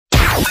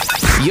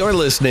You're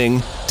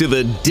listening to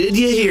the Did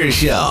You Hear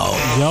Show.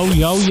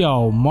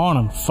 Yo,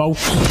 morning,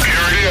 folks.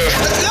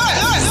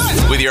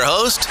 With your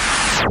host,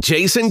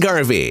 Jason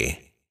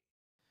Garvey.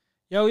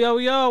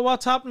 Yo,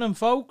 what's happening,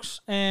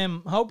 folks?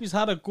 Hope you've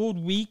had a good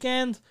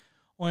weekend.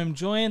 I'm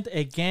joined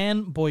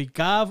again by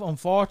Gav.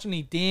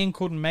 Unfortunately, Dean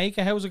couldn't make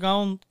it. How's it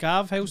going,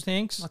 Gav? How's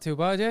things? Not too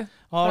bad, yeah.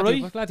 All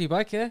right. Glad you're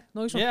back, yeah.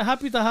 Nice one. Yeah,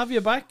 happy to have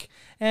you back.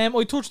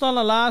 I touched on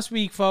it last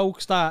week,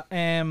 folks, that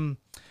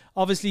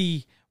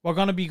obviously we're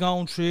going to be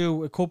going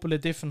through a couple of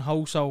different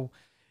hosts. So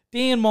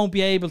Dean won't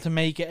be able to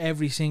make it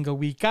every single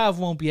week. Gav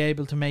won't be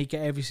able to make it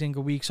every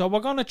single week. So we're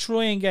going to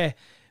try and get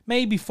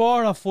maybe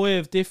 4 or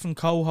 5 different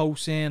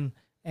co-hosts in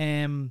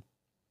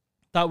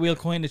that we'll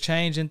kind of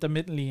change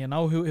intermittently, you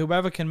know.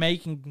 Whoever can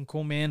make it can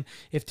come in.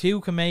 If 2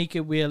 can make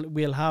it,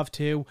 we'll have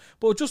 2.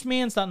 But it just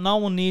means that no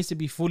one needs to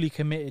be fully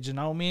committed, you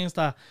know. It means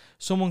that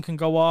someone can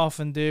go off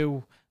and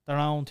do their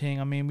own thing.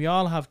 I mean, we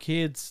all have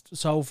kids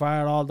so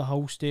far, all the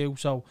hosts do,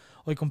 so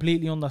I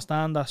completely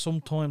understand that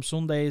sometimes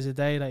Sunday is a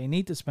day that you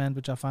need to spend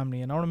with your family,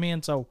 you know what I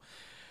mean? So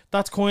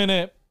that's kind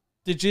of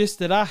the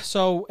gist of that.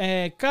 So,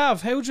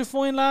 Gav, how did you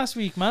find last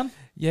week, man?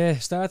 Yeah,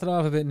 started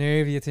off a bit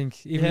nervy, I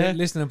think. Even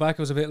listening back,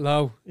 it was a bit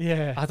low.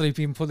 Yeah. After I'd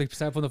been started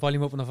putting the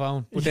volume up on the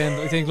phone. But then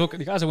I think, look,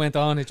 as it went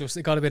on,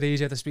 it got a bit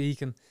easier to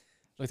speak, and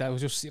like that, it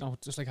was just, you know,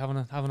 just like having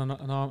a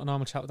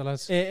normal chat with the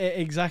lads.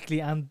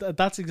 Exactly, and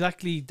that's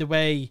exactly the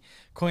way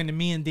kind of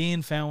me and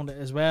Dean found it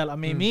as well. I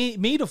mean,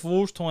 me the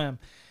first time,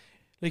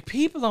 like,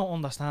 people don't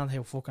understand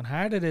how fucking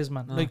hard it is,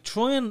 man. No. Like,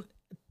 try and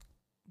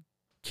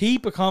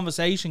keep a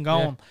conversation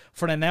going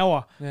for an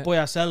hour by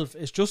yourself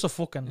is just a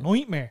fucking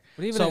nightmare.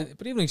 But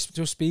even like,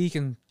 just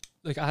speaking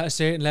like at a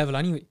certain level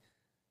anyway,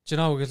 do you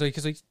know?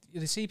 Because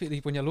you see people,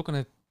 like, when you're looking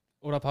at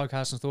other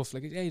podcasts and stuff,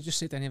 like, yeah, you just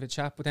sit there and have a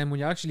chat. But then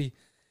when you actually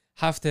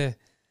have to,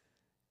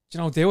 you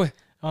know, do it,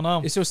 I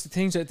know. It's just the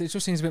things that it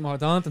just seems a bit more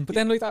daunting. But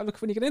then like that,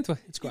 look, when you get into it,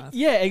 it's grand.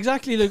 Yeah,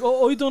 exactly. Like,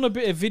 I done a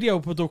bit of video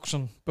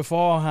production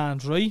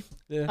beforehand, right?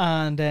 Yeah.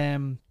 And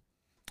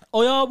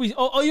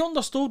I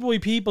understood why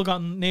people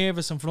got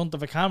nervous in front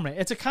of a camera.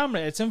 It's a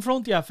camera. It's in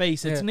front of your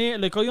face. It's near.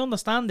 Like, I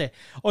understand it.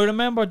 I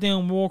remember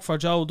doing work for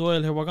Joe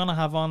Doyle, who we're gonna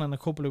have on in a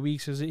couple of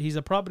weeks. He's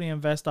a property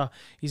investor.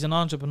 He's an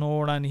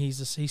entrepreneur, and he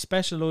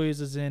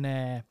specializes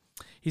in.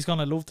 He's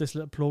gonna love this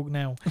little plug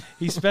now.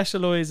 He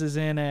specializes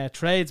in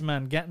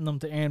tradesmen, getting them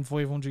to earn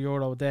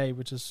 €500 a day,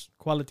 which is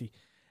quality.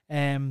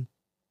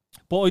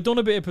 But I done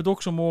a bit of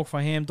production work for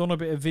him. Done a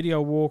bit of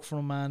video work for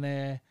him,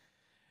 and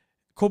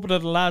couple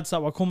of the lads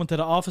that were coming to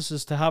the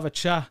offices to have a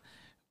chat,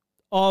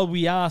 all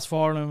we asked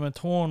for in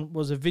return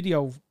was a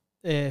video,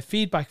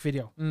 feedback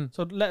video.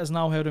 So let us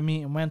know how the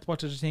meeting went. What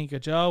did you think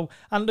of Joe?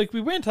 And like,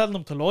 we weren't telling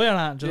them to lie or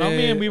anything, you know what I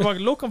mean? We were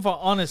looking for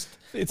honest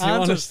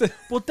answers.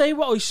 But they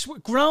were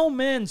grown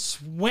men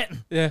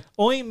sweating. Yeah.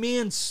 I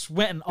mean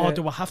sweating. Oh,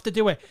 do I have to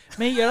do it?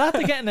 Mate, you're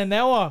after getting an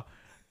hour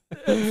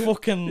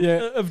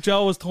of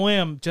Joe's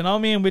time, do you know what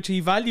I mean? Which he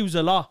values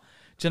a lot.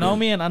 Do you know what I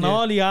mean? And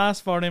all he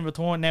asked for in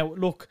return. Now,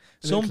 look,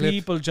 some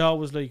people, Joe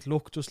was like,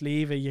 look, just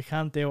leave it. You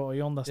can't do it.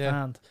 I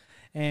understand.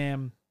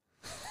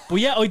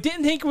 But yeah, I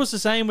didn't think it was the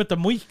same with the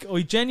mic.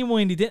 I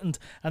genuinely didn't.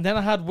 And then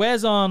I had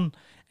Wes on,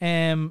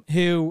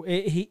 who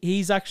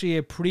he's actually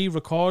a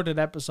pre-recorded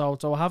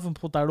episode, so I haven't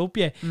put that up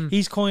yet.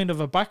 He's kind of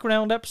a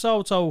background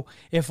episode, so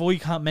if I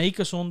can't make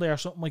a Sunday or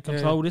something, I can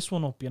throw this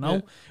one up, you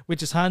know,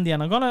 which is handy.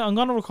 And I'm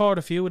gonna record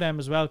a few of them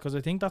as well, because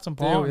I think that's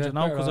important, you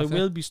know, because I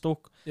will be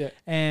stuck.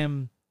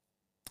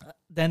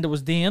 Then there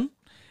was Dean.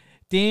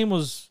 Dean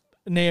was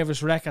a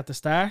nervous wreck at the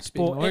start.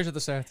 At the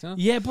start,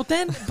 yeah. But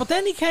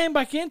then he came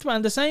back into it,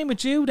 and the same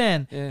with you.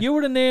 Then you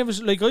were the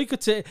nervous. Like, I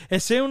could say,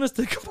 as soon as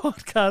the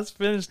podcast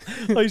finished,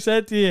 I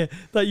said to you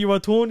that you were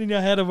turning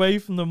your head away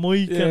from the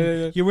mic,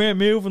 and you weren't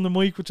moving the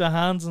mic with your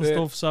hands and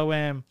stuff. So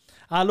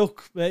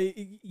look,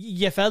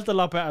 you felt a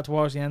lot better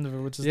towards the end of it,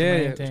 which is the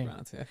main thing.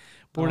 Grand,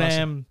 but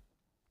awesome.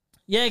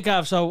 Yeah,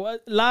 Gav, so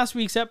last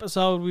week's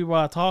episode we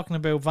were talking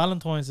about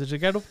Valentine's. Did you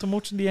get up to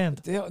much in the end?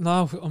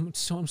 No, I'm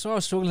sort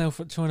of struggling now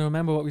for trying to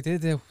remember what we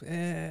did do. What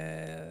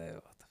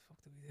the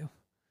fuck did we do?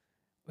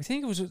 I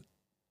think it was we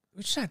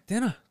just had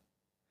dinner.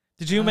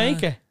 Did you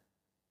make it?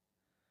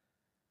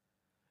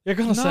 You're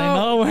going to say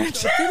no,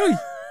 aren't you?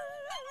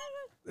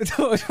 Did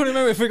I don't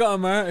remember if we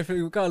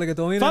got like a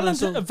diner.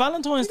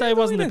 Valentine's Day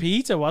wasn't a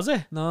pizza, was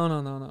it?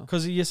 No.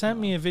 Because you sent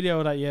me a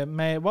video that you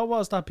made. What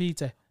was that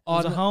pizza?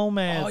 Was it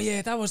homemade? Oh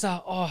yeah, that was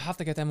that. Oh, I have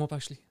to get them up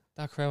actually.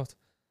 That crowd,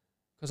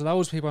 because a lot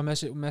of people are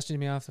messaging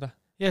me after that.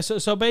 Yeah,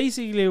 so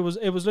basically it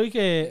was like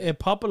a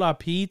popular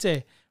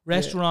pizza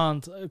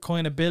restaurant,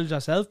 kind of build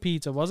yourself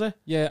pizza, was it?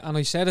 Yeah, and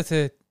I said it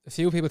to a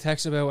few people,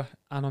 texted about it,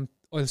 and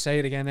I'll say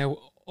it again now.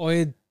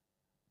 I'd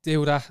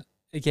do that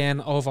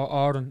again over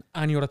ordering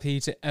any other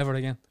pizza ever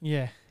again.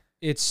 Yeah,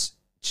 it's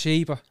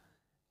cheaper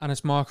and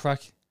it's more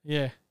crack.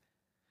 Yeah.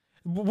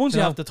 Once you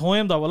have the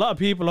time, though, a lot of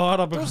people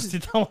order because they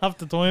don't have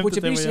the time. Would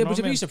you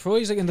be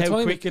surprised, like, in the how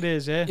time quick it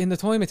is? Yeah, in the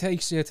time it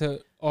takes you to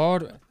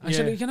order. And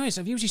so, you know,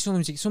 usually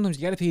sometimes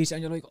you get a pizza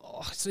and you're like,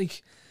 oh, it's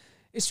like,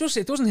 it's just,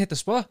 it doesn't hit the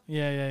spot.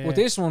 Yeah. But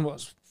this one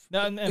was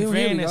Now, in Here we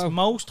fairness, go.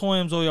 most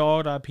times I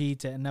order a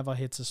pizza and never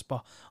hits a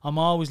spot. I'm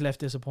always left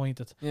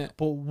disappointed. Yeah.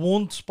 But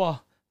one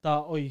spot that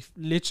I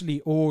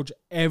literally urge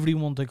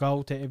everyone to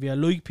go to, if you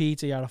like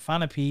pizza, you're a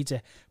fan of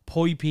pizza,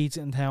 Pie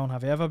Pizza in town.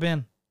 Have you ever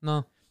been?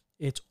 No.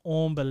 It's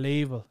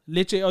unbelievable.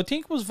 Literally, I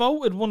think it was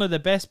voted one of the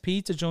best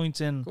pizza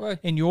joints in Go ahead.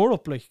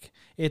 Europe. Like,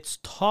 it's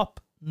top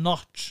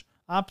notch,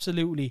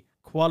 absolutely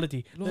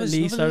quality. Love At a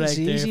least little I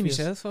rate there ZZ for yous.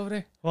 myself over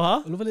there.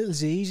 What? I love a little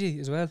ZZ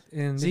as well.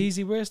 In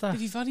ZZ, where's that?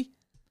 Liffey Valley.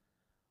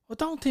 I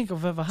don't think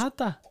I've ever had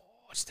that.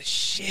 Oh, it's the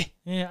shit.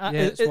 Yeah,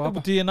 Yeah, it's whopper.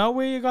 do you know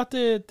where you got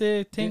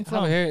the thing Have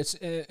from? it here. It's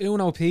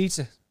Uno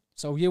Pizza.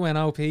 So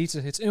UNO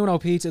Pizza. It's Uno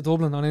Pizza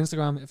Dublin on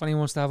Instagram. If anyone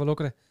wants to have a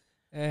look at it,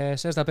 it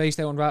says they're based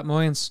out in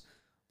Rathmines.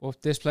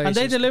 But this place. And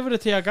they is- delivered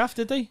it to your gaff,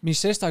 did they? My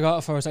sister got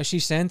it for us. She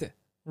sent it.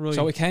 Right.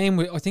 So it came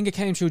with. I think it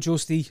came through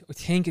Just Eat. I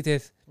think it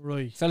did.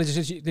 right. Fella just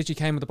literally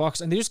came with the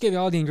box, and they just give you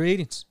all the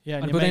ingredients. Yeah,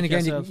 and And you but then make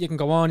again, yourself. you can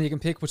go on. You can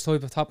pick which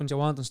type of toppings you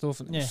want and stuff.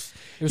 And Yeah.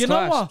 it was You know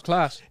class. what?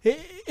 Class.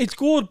 It's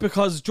good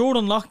because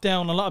during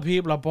lockdown, a lot of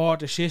people are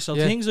bored to shit. So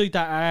Yeah. things like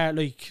that are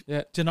like,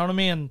 Yeah. do you know what I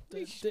mean?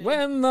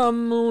 When the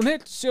moon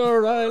hits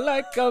your eye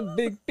like a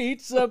big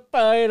pizza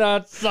pie,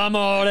 that's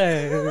amore.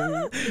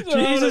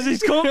 Jesus,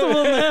 he's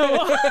comfortable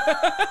now.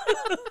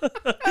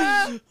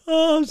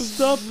 Oh,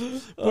 stop.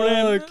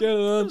 Oh, But, get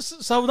on.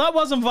 so that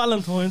wasn't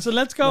Valentine's. So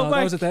let's go No, back.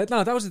 that was the day.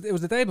 No, that was it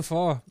was the day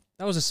before.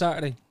 That was a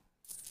Saturday.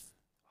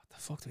 What the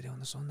fuck did we do on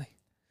the Sunday?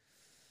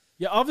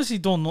 You obviously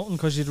done nothing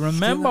because you'd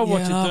remember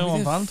what you do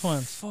on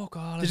Valentine's. Fuck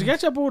all. Did you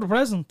get your board a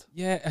present?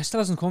 Yeah, it still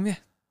hasn't come yet.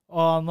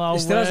 Oh, no It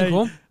still way. hasn't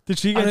come. Did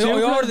she And get you?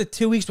 I ordered it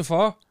 2 weeks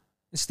before.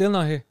 It's still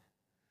not here.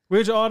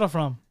 Where'd you order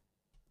from?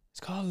 It's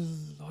called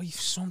Life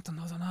something.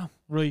 I don't know.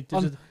 Right.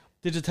 On-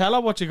 Did you tell her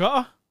what you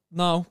got her?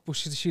 No, but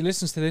she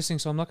listens to this thing,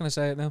 so I'm not going to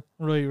say it now.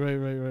 Right.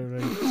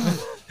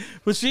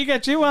 Would she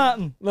get you at?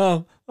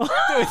 No.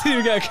 I didn't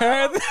even get a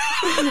card.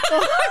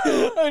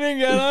 I didn't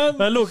get on.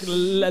 Now look,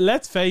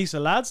 let's face it,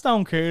 lads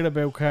don't care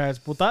about cards,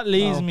 but that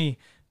leads No. me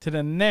to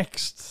the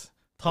next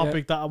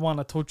topic that I want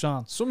to touch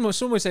on. Some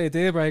would say a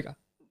deal breaker.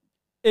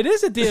 It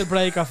is a deal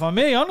breaker for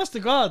me, honest to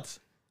God.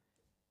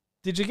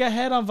 Did you get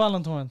head on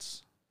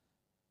Valentine's?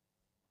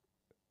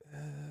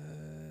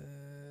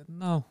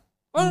 No.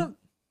 Well,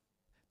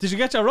 Did you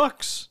get your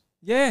rocks?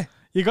 yeah.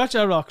 You got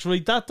your rocks,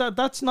 right?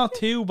 That's not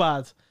too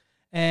bad.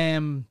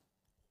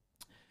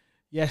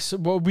 Yes,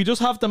 well, we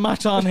just have the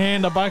match on here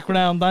in the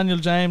background. Daniel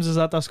James is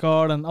at the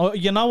score, and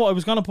you know what? I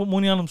was gonna put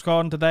money on him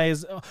scoring today.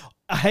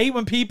 I hate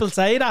when people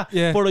say that,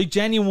 Yeah. but I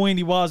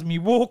genuinely was. My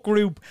work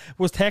group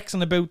was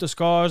texting about the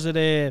scores of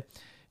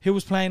who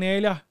was playing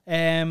earlier.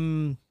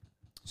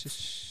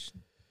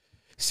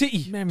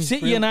 City Memory's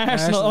and brilliant. Arsenal.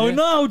 Arsenal, Oh yeah.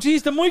 no,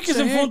 jeez, the mic is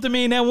So in here- front of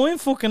me now. I'm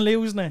fucking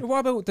losing it. What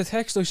about the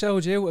text I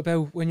showed you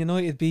about when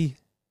United beat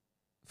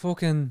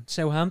fucking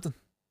Southampton?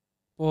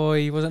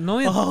 Boy, was it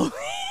 9? Oh,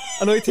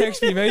 And I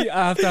text me mate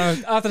after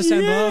the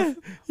send off.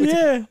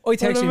 yeah. I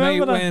text me mate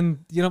remember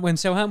that. when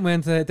Southampton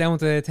went down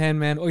to 10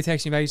 men. I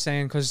text me mate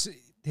saying because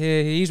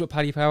he's with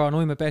Paddy Power and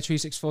I'm at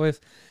Bet365,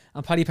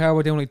 and Paddy Power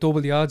were doing like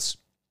double the odds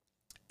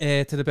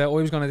to the bet I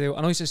was gonna do,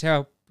 and I says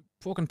here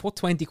fucking put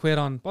 20 quid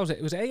on. What was it?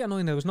 It was 8 or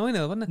 9? It was 9,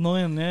 wasn't it?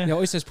 9, yeah. Yeah,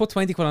 I says put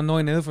 20 quid on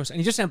 9-0 for us, and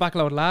he just sent back a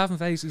loud laughing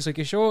face. He's like,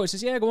 "You sure?" I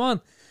says, "Yeah, go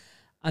on."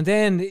 And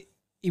then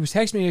he was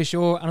texting me, "You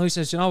sure?" And I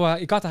says, "You know what?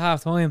 He got to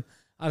half time."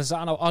 And I said,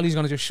 "I know Ollie's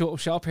gonna just shut up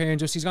shop here and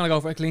he's gonna go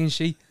for a clean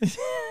sheet."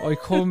 I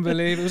couldn't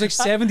believe it. It was like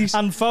 70s.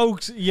 And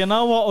folks, you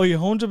know what? I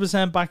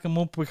 100% back him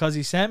up because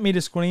he sent me the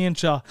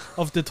screenshot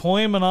of the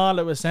time and all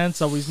it was sent.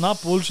 So he's not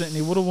bullshitting.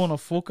 He would have won a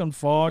fucking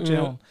fortune.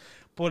 Yeah.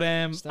 But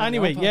Stand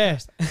anyway, on yeah.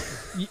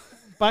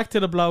 Back to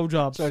the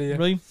blowjobs, Sorry, yeah.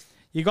 right?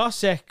 You got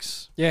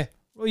sex. Yeah.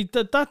 Right,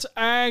 that's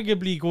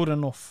arguably good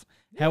enough.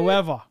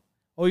 However,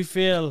 I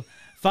feel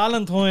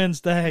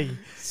Valentine's Day,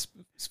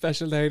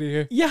 Special lady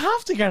here. you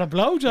have to get a You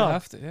blowjob.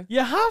 have to, yeah. You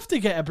have to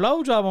get a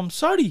blowjob. I'm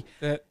sorry.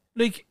 Yeah.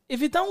 Like,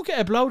 if you don't get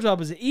a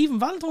blowjob, is it even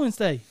Valentine's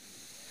Day?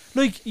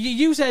 Like,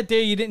 you said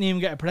there you didn't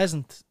even get a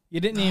present. You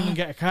didn't even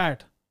get a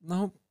card.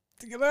 No.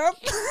 Take it out.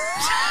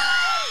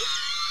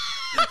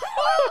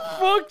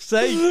 Fuck's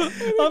sake.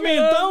 I mean,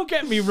 don't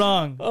get me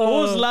wrong.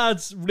 Us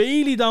lads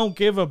really don't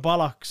give a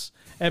bollocks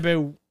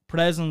about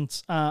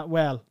presents.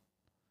 Well,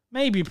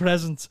 maybe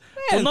presents.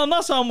 But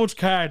not so much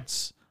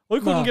cards. I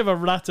couldn't No. give a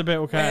rat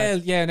about a card. Well,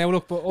 yeah, now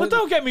look, but But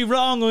don't get me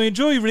wrong, I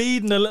enjoy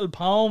reading a little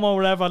poem or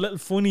whatever, a little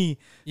funny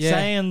Yeah.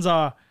 sayings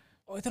or...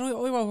 I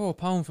wrote a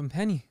pound from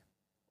Penny.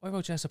 I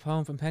wrote just a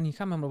pound from Penny.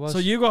 Can't remember what it was. So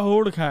you got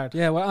hold of card.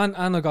 Yeah, well,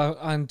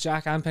 and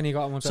Jack and Penny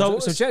got one. So-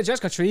 So Jess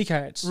got 3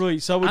 cards.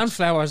 Right, so And it's...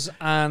 flowers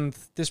and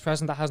this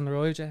present that hasn't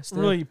arrived yet.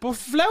 still. Right, but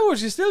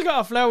flowers, you still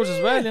got flowers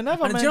as well. You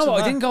never And do mentioned you know what?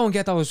 that. I didn't go and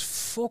get those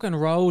fucking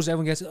roses.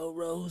 Everyone gets, oh,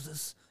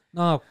 roses.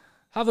 No.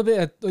 Have a bit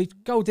of, like,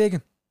 go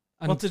digging.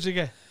 And What did you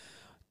get?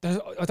 I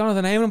don't know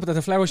the name of them, but they're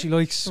the flowers she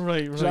likes.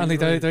 Right. And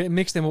they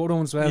mixed them with other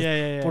ones as well.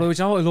 Yeah. But you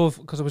know what I love?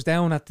 Because I was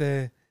down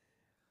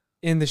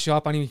in the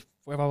shop, anyway,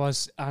 wherever I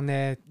was,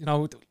 and, you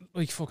know,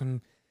 like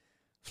fucking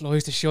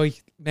flies to shite,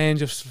 men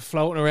just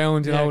floating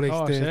around, you know, of like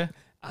course, the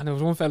And there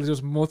was one fella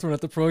just muttering at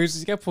the prices.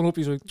 He kept pulling up.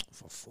 He's like,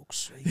 for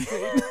fuck's sake.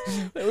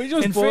 We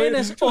just In buy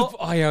fairness, it.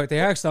 Yeah,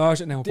 they are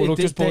starting now. But look,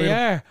 just buy they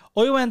them.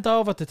 are. I went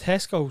over to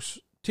Tesco's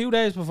 2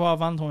 days before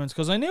Valentine's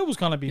because I knew it was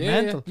going to be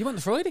mental. You went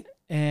on Friday?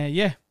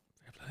 Yeah.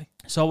 Fair play.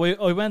 So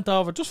I went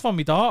over just for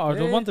my daughter.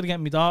 Yeah. I wanted to get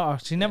my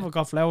daughter. She never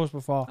got flowers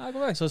before. Ah,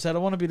 go away. So I said, I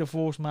want to be the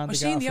first man I've to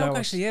seen get the her oak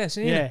flowers. actually, yeah.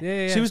 Seen Yeah. it.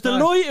 Yeah. She was it's mad.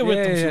 delighted with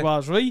Yeah, them, yeah. she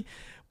was, right?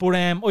 But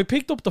I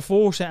picked up the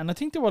 4 set and I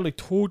think they were like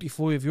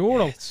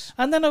 €35. It's-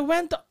 And then I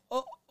went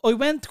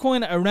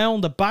kind of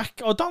around the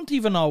back. I don't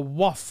even know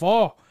what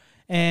for.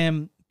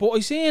 But I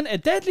seen a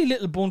deadly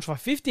little bunch for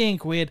 15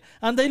 quid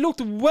and they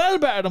looked well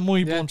better than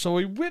my bunch, so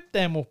I whipped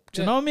them up.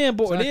 Do you know what I mean?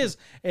 But exactly.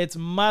 it's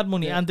mad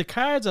money. Yeah. And the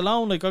cards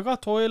alone, like I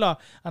got Tyler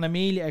and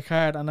Amelia a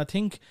card and I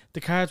think the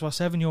cards were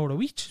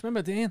 €7 each.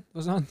 Remember Dan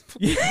was on?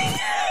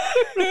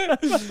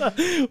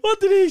 What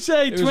did he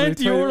say? It was like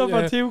 €20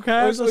 yeah. for 2 I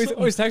cards?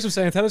 was texting him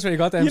saying, tell us where you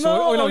got them. You So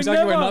know, I know I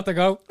exactly where never- not to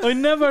go. I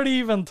never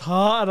even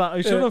thought of that.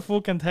 I should Yeah. have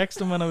fucking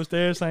texted him when I was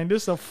there saying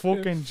this is a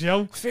fucking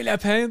joke. Feel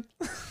that pain.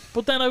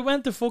 But then I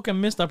went to fucking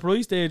Mr.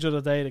 Price the other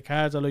day. The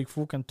cards are like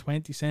fucking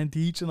 20 cents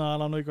each and all.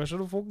 I'm like, I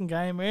should have fucking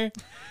came here.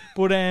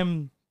 But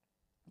do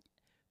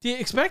you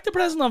expect a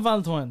present on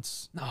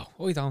Valentine's? No,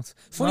 I don't.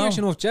 Funny No.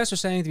 actually enough, Jess was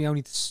saying to me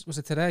only, was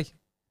it today?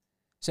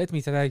 Said to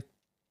me today,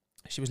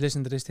 she was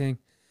listening to this thing,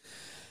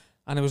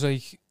 and it was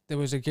like, there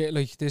was a girl,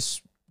 like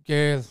this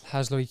girl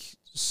has like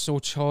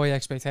such high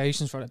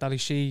expectations for it that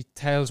like she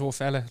tells her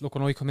fella, look,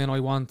 when I come in,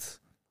 I want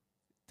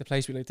the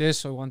place to be like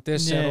this, I want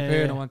this set up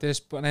here, and I want this.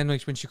 But then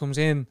like when she comes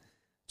in,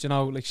 do you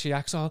know, like she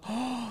acts all,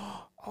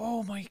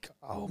 oh my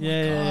god, do you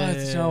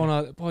know,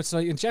 and but it's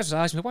like, and Jess was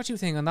asking me, what do you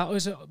think? And that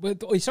was,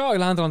 I sort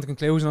of landed on the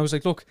conclusion. I was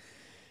like, look,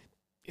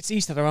 it's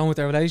each to their own with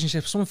their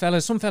relationship. Some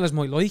fellas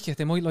might like it.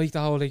 They might like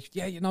the whole like,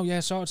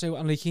 sort out,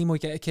 and like he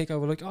might get a kick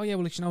over like, oh yeah,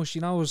 well, like, you know, she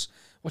knows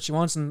what she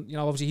wants, and you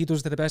know, obviously he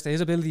does it to the best of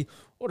his ability.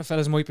 Other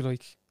fellas might be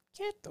like,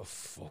 get the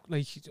fuck,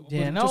 like,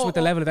 just with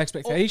the level of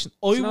expectation.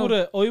 I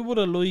would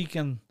have liked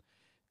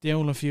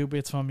doing a few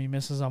bits for me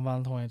missus on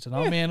Valentine's. You know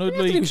what I mean? I'd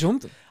like like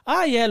something. but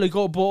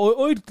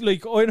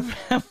I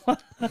remember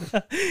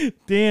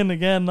Dan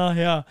again, not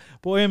here.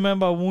 But I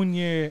remember one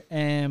year,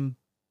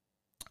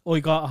 I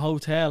got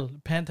a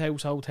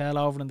penthouse hotel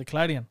over in the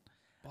Clarion,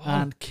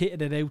 and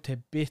kitted it out to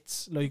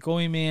bits. Like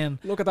I mean,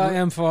 Look at that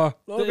M4.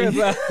 Look at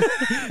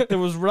that. there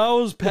was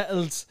rose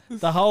petals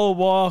the whole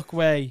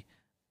walkway,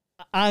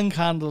 and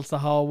candles the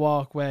whole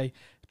walkway.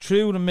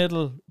 Through the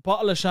middle,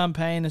 bottle of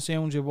champagne as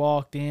soon as you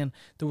walked in.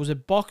 There was a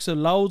box of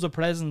loads of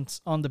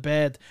presents on the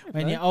bed.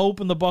 When you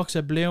opened the box,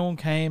 a balloon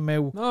came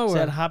out,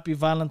 said Happy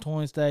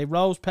Valentine's Day.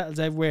 Rose petals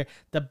everywhere.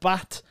 The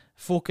bat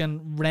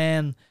fucking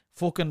ran.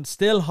 Fucking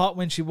still hot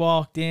when she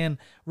walked in.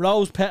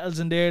 Rose petals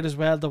in there as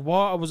well.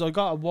 I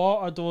got a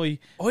water dye.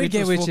 I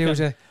get with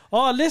you.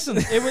 Oh, listen,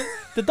 it was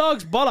the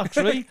dog's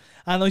bollocks, right?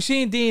 And I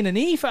seen Dean and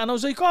Aoife, and I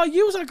was like, oh,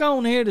 yous are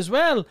going here as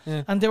well.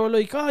 Yeah. And they were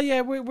like, oh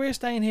yeah, we're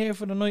staying here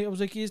for the night. I was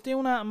like, he's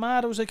doing that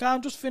mad. I was like,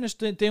 I'm just finished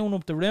doing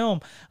up the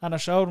room. And I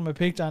showed him a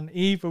picture, and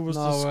Aoife was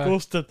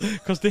disgusted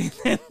because they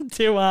didn't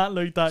do that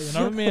like that, you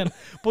know what I mean?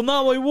 But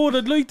no,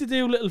 I'd like to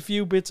do little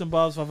few bits and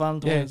bobs for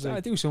Valentine's. Yeah,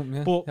 I do something,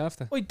 yeah. But you have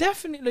to. I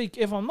definitely, like,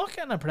 if I'm not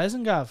getting a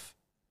present, Gav,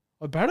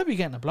 I better be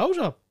getting a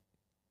blowjob.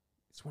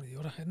 It's one or the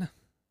other, isn't it?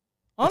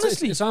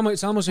 Honestly, it's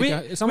almost like you're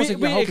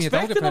hoping you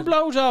don't get expecting a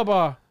blowjob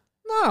or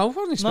no, I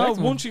wasn't expecting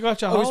one. Once you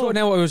got your hole.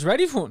 Now I was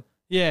ready for one.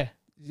 Yeah.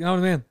 You know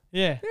what I mean?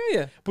 Yeah.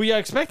 Yeah. But you're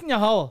expecting your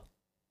hole.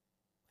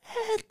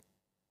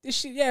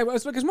 It's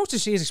like as much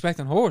as she is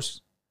expecting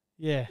hers.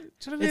 Yeah. Do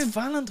you know what I mean? It's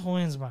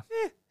Valentine's, man.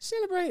 Yeah,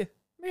 celebrate it.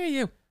 Me and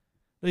you.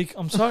 Like,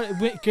 I'm sorry,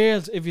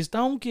 girls, if you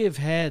don't give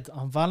head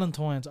on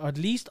Valentine's, or at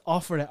least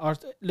offer it, or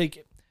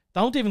like,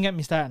 don't even get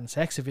me starting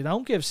sex. If you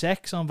don't give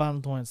sex on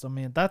Valentine's,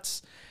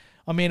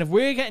 if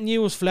we're getting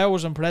you as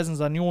flowers and presents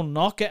and you're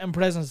not getting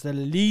presents, the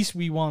least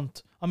we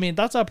want.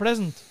 That's our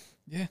present.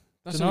 Yeah.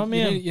 That's you know what I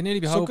mean? You nearly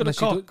be hoping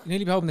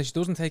that she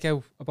doesn't take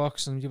out a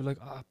box and you'd be like,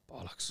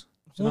 bollocks.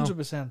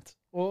 100%.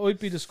 Well, I'd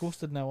be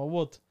disgusted now, I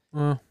would.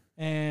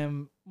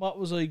 What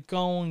was I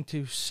going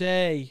to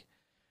say?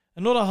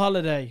 Another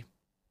holiday.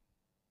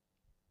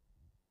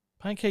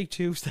 Pancake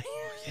Tuesday.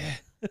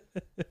 Yeah.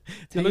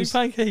 Do you like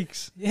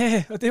pancakes?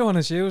 Yeah, I do on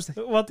a Tuesday.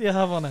 What do you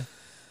have on it?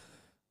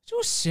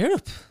 Just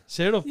syrup.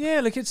 Syrup? Yeah,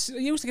 like I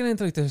used to get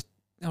into like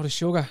the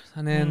sugar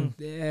and then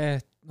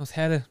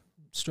Nutella,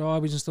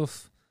 strawberries and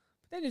stuff.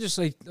 But then you just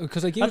like,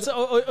 because I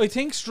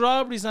think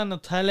strawberries and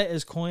Nutella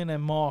is kind of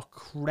more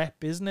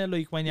crepe, isn't it?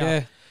 Like when you're...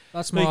 Yeah,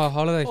 that's more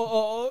holiday.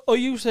 I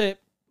used to...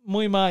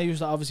 My ma used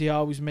to obviously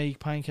always make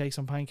pancakes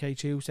on Pancake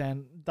Tuesday,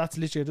 and that's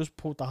literally just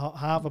put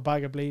half a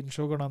bag of bleeding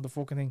sugar on the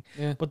fucking thing.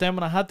 Yeah. But then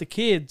when I had the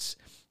kids,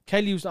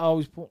 Kelly used to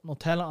always put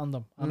Nutella on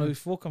them, and I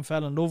fucking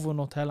fell in love with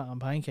Nutella on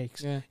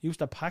pancakes. Yeah. Used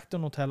to pack the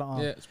Nutella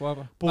on. Yeah, it's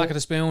whopper. Back of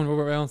the spoon, rub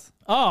it around.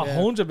 Oh, yeah.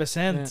 100%.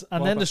 Yeah,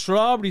 and then the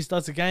strawberries,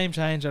 that's a game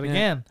changer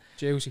again.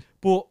 Juicy.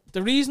 But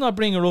the reason I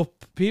bring her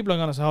up, people are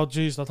going to say, oh,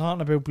 jeez, they're talking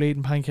about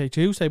bleeding Pancake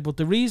Tuesday. But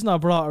the reason I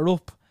brought her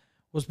up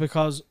was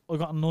because I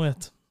got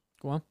annoyed.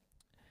 Go on.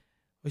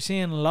 I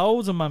seen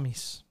loads of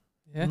mummies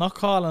Yeah. I'm not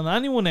calling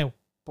anyone out,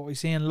 but we're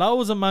seeing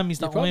loads of mammies You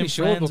that probably I'm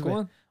should, friends but go with.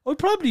 on. I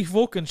probably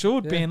fucking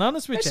should, Yeah. being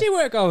honest with Let's you. see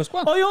where it goes. Go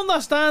on. I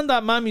understand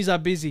that mammies are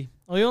busy.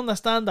 I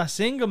understand that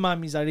single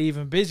mammies are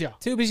even busier.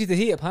 Too busy to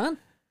heat a pan?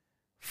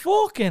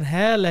 Fucking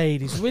hell,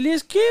 ladies. Will you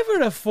give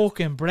her a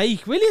fucking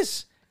break, will you?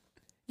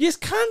 You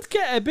can't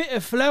get a bit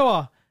of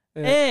flour,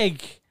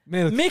 egg,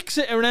 Milk. mix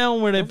it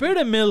around with a bit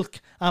of milk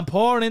and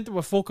pour it into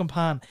a fucking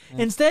pan.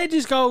 Instead,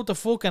 just go to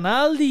fucking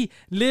Aldi,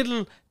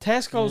 Lidl,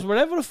 Tesco's,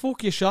 wherever the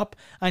fuck you shop,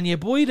 and you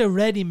buy the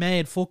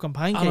ready-made fucking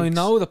pancakes. And I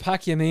know the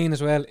pack you mean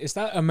as well. Is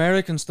that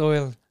American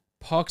style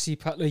poxy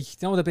pack? Like,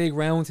 you know the big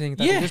round thing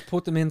that Yeah. they just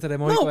put them into the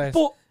No, microwave?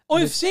 but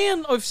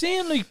And I've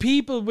seen like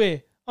people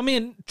with, I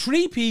mean,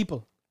 3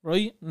 people,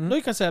 right?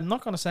 Like I said, I'm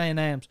not going to say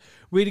names,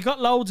 where they got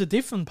loads of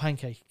different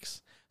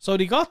pancakes. So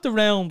they got the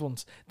round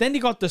ones, then they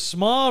got the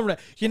small,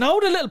 you know,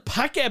 the little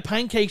packet of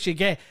pancakes you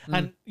get,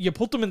 and you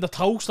put them in the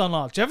toast and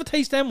all. Do you ever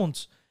taste them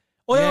ones?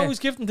 I Yeah. always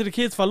give them to the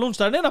kids for lunch.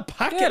 They're in a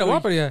packet. Yeah, the like.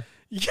 Whopper, yeah.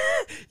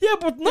 Yeah,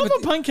 but not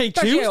for Pancake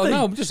Tuesday. Yeah,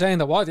 no, I'm just saying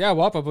that. What? Yeah,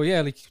 Whopper, but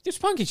yeah, like, it's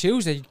Pancake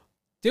Tuesday.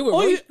 Do it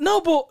right. No,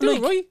 but Do like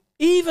it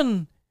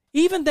right.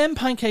 even them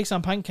pancakes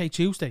on Pancake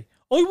Tuesday,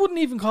 I wouldn't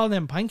even call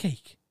them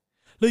pancake.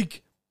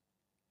 Like,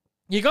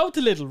 you go to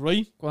Lidl,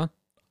 right? Go on.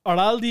 Or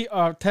Aldi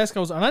or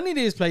Tesco's or any of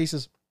these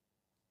places,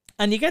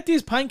 and you get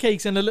these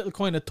pancakes in a little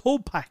kind of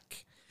tub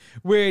pack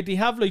where they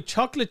have like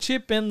chocolate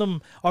chip in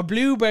them or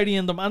blueberry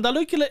in them, and they're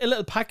like a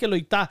little packet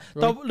like that.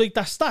 Right.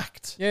 They're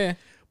stacked. Yeah.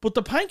 But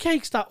the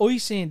pancakes that I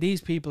seen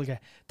these people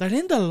get, they're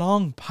in the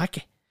long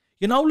packet.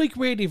 You know, like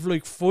where they've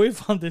like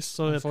 5 on this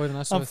side And 5 on that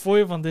and side.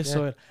 5 on this Yeah.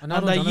 side, I know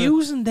and those, they're I know.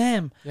 using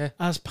them Yeah.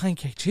 as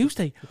Pancake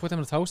Tuesday. You put them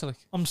in a toaster, like.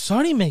 I'm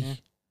sorry,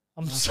 mate.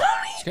 I'm sorry.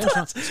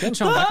 It's getting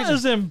shown That packaging.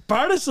 is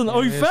embarrassing. I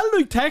it is. felt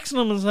like texting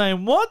them and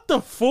saying, "What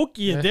the fuck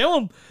are you Yeah.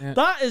 doing?" Yeah.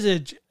 That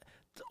is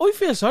I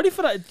feel sorry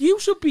for that. You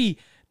should be.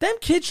 Them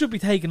kids should be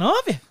taken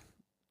off you.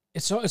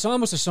 It's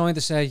almost a sign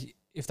to say,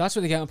 if that's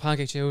what they get on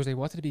Pancake Tuesday,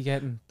 what did they be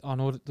getting on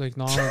other, like,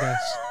 normal days?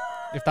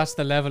 If that's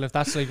the level, if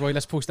that's like, right,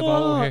 let's push the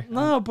boat over here.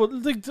 No, but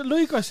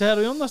like I said,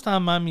 I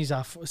understand mammies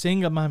are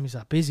single mammies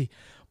are busy,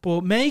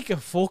 but make it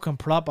fucking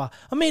proper.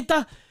 I mean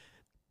that.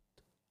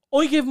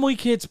 I give my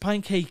kids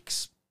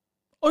pancakes.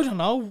 I don't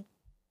know.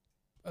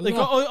 Like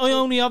I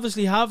only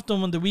obviously have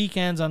them on the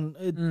weekends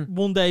and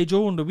one day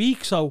during the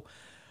week. So,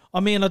 I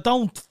mean, I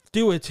don't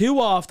do it too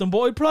often, but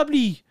I'd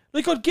probably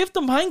I'd give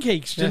them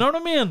pancakes. Do you Yeah. know what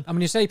I mean? And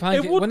when you say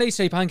pancakes, when they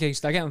say pancakes,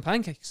 they're getting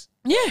pancakes.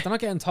 Yeah. They're not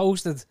getting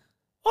toasted.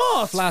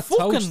 Oh, it's flat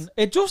fucking. toast.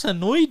 It just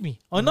annoyed me.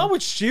 I know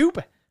it's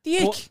stupid.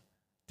 The but- ick.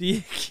 The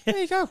ick. There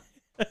you go.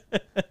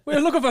 We're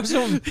looking for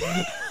something.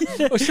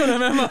 I should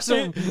remember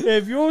something.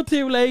 If you're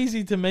too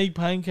lazy to make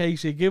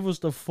pancakes, you give us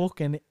the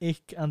fucking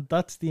ick, and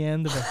that's the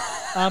end of it.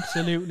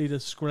 Absolutely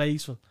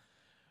disgraceful.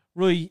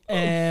 Right,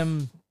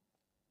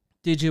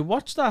 did you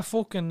watch that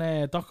fucking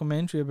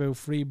documentary about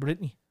Free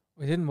Britney?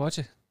 We didn't watch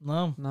it.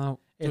 No. No.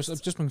 It's-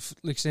 I've just been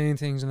like saying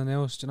things in the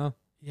news, you know.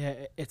 Yeah,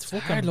 it's It's a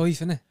hard fucking. life,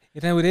 isn't it?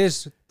 You know it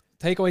is.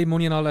 Take away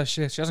money and all that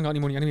shit. She hasn't got any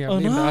money anyway. Oh,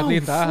 no,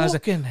 Leave that has it.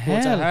 fucking But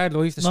it's a hell. hard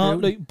life to No,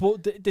 screw. like,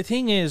 but the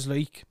thing is,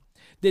 like,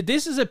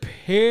 this is a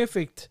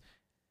perfect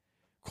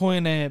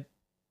kind of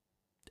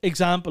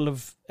example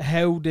of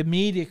how the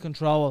media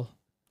control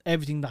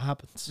everything that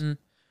happens. Mm.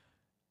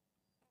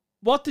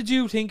 What did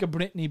you think of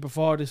Britney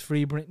before this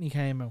Free Britney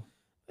came out?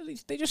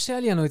 They just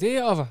sell you an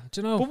idea of it,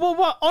 do you know? But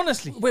what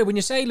honestly, Wait, when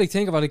you say, like,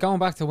 think about it, going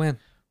back to when?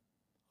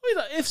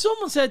 if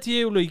someone said to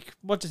you, like,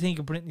 what do you think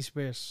of Britney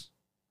Spears?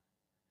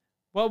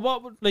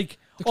 What would, like,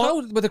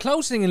 But the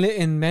close thing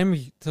in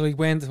memory to, like,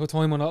 when to a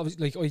time when,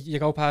 obviously, like, you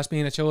go past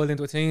being a child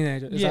into a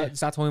teenager. Is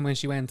that time when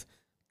she went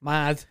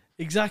mad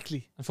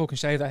exactly, and fucking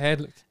shaved her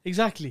head? Like.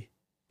 exactly.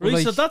 But, Right,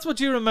 like- so that's what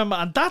you remember,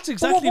 and that's But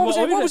exactly what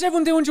what was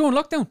everyone doing during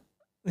lockdown?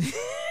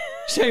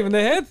 Shaving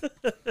their head?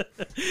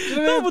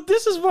 No, but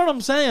this is what I'm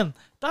saying.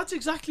 That's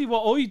exactly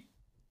what I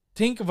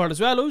think of her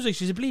as well. I was like,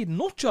 she's a bleeding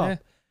nut job. Yeah.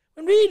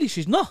 And really,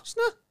 she's not. It's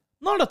not.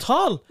 Not at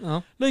all.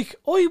 No. Like,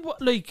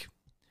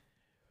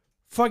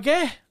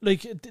 forget,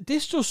 like,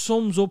 this just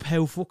sums up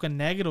how fucking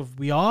negative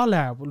we all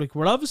are. But, like,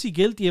 we're obviously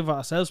guilty of it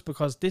ourselves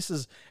because this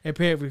is a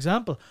perfect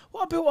example.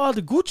 What about all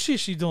the good shit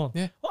she done?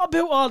 Yeah. What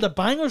about all the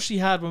bangers she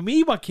had when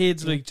we were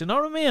kids? Like, do you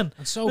know what I mean?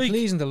 And so Like-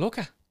 pleasing to look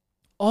at.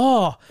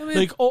 Oh, I mean-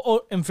 like,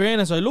 in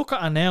fairness, I look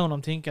at her now and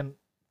I'm thinking,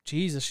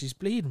 Jesus, she's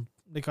bleeding.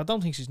 Like, I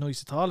don't think she's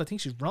nice at all. I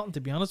think she's rotten,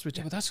 to be honest with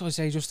Yeah, you. but that's what I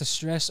say, just the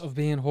stress of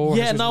being whore.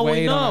 Yeah, has just no, I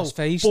weighed on know. his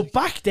face. But like.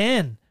 back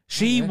then,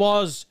 she yeah.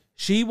 was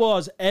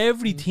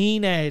every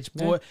teenage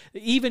boy,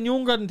 even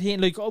younger than teen.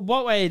 Like,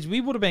 what age? We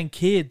would have been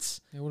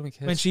kids Yeah, what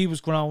kids? when she was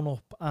growing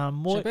up.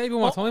 She baby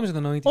more times in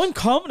the 90s. I'm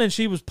confident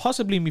she was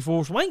possibly my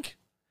first wank.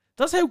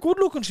 That's how good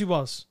looking she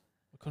was.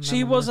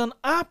 She was an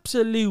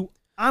absolute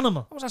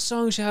animal. What was that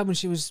song she had when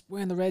she was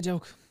wearing the red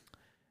yoke?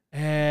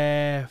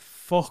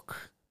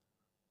 Fuck.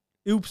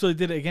 Oops, I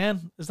did it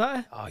again. Is that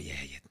it? Oh, yeah.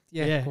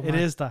 Yeah, good it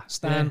man. is that.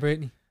 Stan Yeah.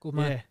 Britney. Good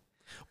man. Yeah.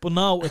 But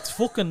no, it's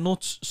fucking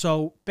nuts.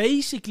 So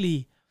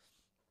basically,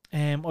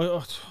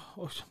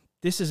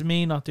 this is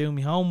me not doing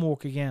my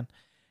homework again.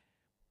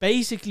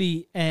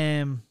 Basically,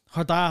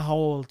 her dad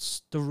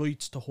holds the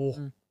rights to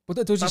her.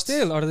 But does he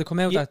still, or did it come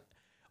out that?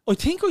 I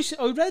think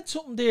I read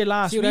something there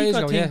last Few week. days I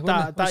ago, think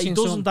yeah, that he seen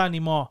doesn't something.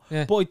 anymore.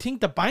 Yeah. But I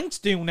think the bank's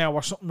do now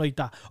or something like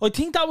that. I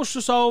think that was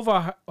just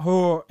over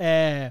her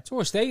It's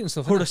her estate and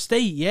stuff. her Isn't it?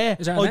 estate. Yeah,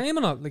 Is there a name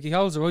or not? Like he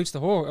holds the rights to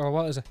her, or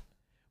what is it?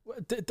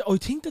 I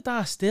think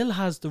that still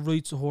has the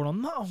rights to her. I'm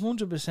not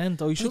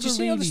 100%. I should Did you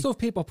see all the stuff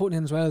people are putting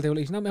in as well? They were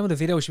like, remember the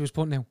video she was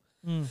putting out?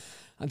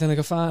 And then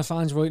like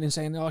fans writing and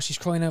saying, oh, she's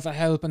crying out for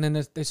help, and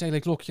then they say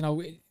like, look, you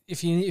know,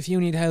 if you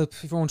need help,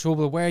 if you're in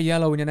trouble, wear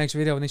yellow in your next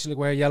video, and then she'd like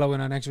wear yellow in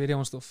her next video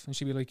and stuff, and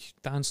she'd be like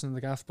dancing in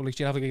the gaff, but like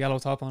she'd have like a yellow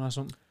top on or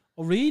something.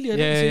 Oh really? I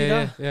didn't see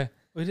that. Yeah.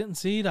 I didn't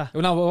see that.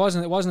 Well, no,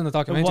 it wasn't in the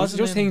documentary. It was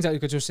just in- things that you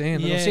could just say.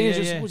 And Yeah, I'm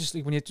saying yeah. just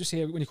like when you just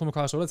hear when you come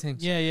across other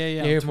things. Yeah.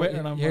 Yeah, On Twitter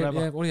and whatever.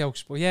 Yeah, what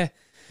else? But yeah,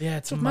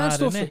 It's mad mad,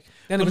 stuff. isn't it? Like,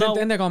 then, But no-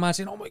 then they're going mad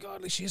saying, oh my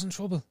god, like she's in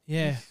trouble.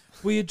 Yeah.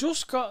 Well, it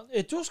just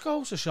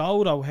goes to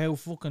show though how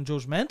fucking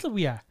judgmental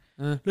we are.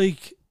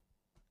 Like,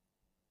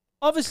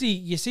 obviously,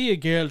 you see a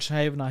girl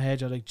shaving her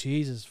head, you're like,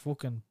 Jesus,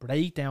 fucking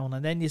breakdown.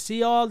 And then you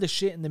see all the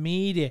shit in the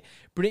media.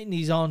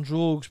 Britney's on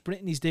drugs,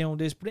 Britney's doing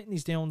this,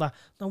 Britney's doing that.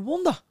 No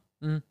wonder.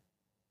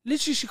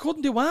 Literally, she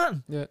couldn't do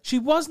anything. Yeah. She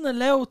wasn't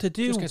allowed to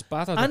do Just gets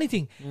battered.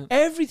 anything. Yeah.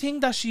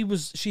 Everything that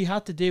she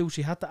had to do,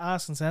 she had to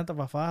ask consent of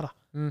her father.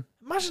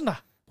 Imagine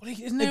that. But like,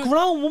 isn't A there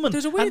grown woman.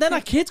 there's a weird And then thing-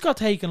 her kids got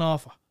taken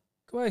off her.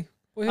 Go away.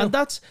 Well, And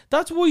that's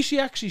why she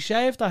actually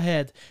shaved her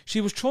head. She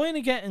was trying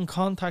to get in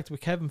contact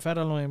with Kevin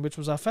Federline, which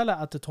was our fella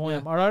at the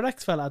time, or our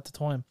ex-fella at the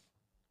time.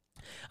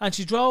 And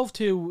she drove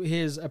to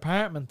his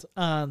apartment,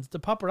 and the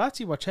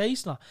paparazzi were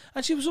chasing her.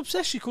 And she was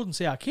upset she couldn't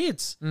see her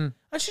kids. And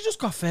she just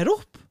got fed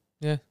up.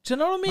 yeah. Do you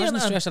know what I mean? Imagine the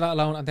And- stress of that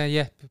alone, and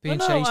then being I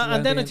know, chased.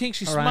 and then I being think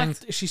she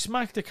harangued.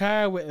 smacked the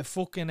car with a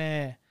fucking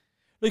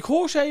like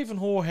her shaving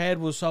her head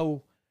was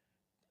so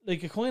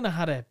like it kind of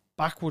had a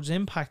backwards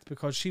impact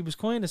because she was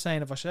kind of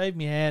saying if I shave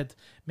my head,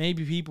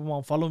 maybe people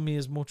won't follow me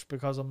as much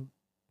because I'm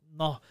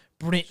not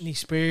Britney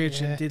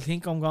Spears and they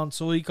think I'm gone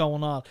psycho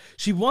and all.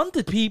 She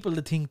wanted people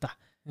to think that.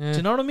 Do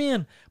you know what I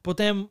mean? But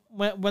then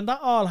when that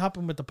all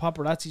happened with the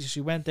paparazzi,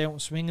 she went out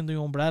and swinging the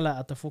umbrella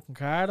at the fucking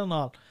car and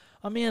all.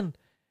 I mean,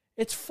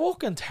 it's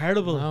fucking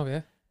terrible. Oh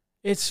yeah.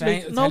 It's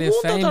Fame, like, no wonder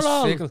they're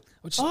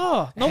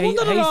all no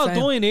wonder they're all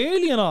dying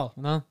early and all.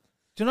 No.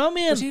 Do you know what I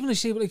mean? But even like,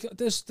 see, like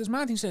there's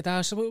mad things like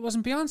that. So it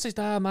wasn't Beyonce's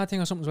dad mad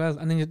thing or something as well,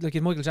 and then you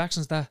had Michael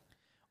Jackson's dad.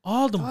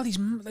 All of them. All these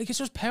like it's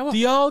just power.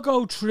 They all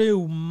go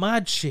through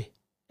mad shit.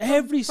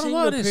 Every But single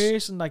what is-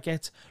 person that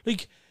gets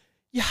like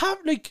you have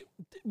like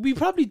we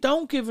probably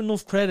don't give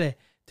enough credit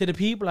to the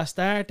people that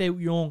start out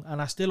young and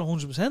are still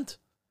 100%.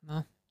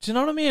 No. Do you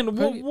know what I mean?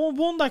 Probably-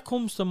 One that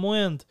comes to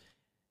mind.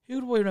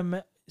 Who do I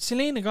remember?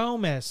 Selena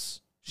Gomez.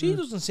 She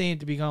doesn't seem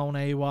to be going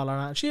AWOL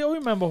or that. I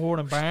remember her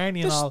and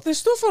Barney and all. There's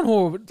stuff on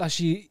her that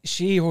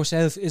she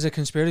herself is a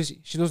conspiracy.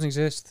 She doesn't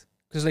exist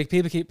because like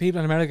people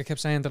in America kept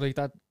saying that like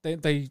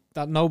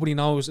that nobody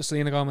knows a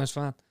Selena Gomez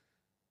fan.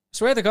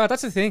 Swear to God,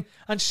 that's the thing.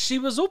 And she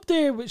was up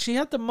there. She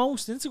had the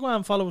most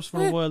Instagram followers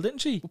for a while, didn't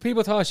she? But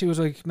people thought she was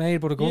like made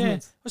by the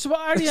government. Yeah. So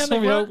what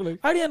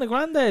Ariana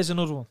Grande is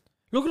another one.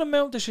 Look at the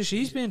amount of shit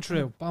she's been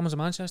through. Bombers of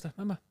Manchester,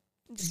 remember?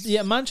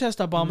 Yeah,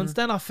 Manchester bombings.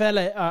 Then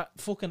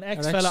fucking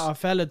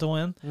ex-fella,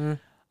 dying.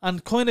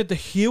 And kind of the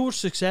huge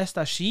success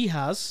that she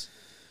has.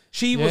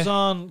 She was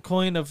on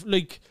kind of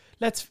like,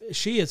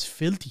 she is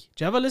filthy.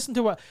 Do you ever listen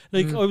to what?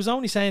 Like, I was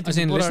only saying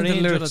to my brother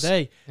the other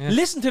day. Yeah.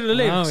 Listen to the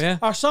lyrics. Yeah.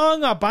 Our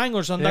song are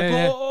bangers. And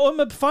I'm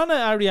a fan of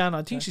Ariana.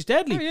 I think she's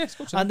deadly. Oh, yeah, it's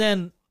good And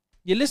then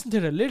you listen to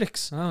the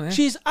lyrics. Oh, yeah.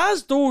 She's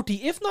as dirty,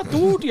 if not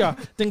dirtier,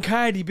 than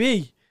Cardi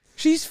B.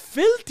 She's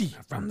filthy.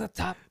 From the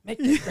top, make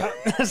it drop.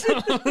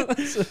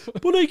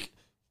 But like,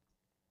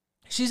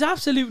 she's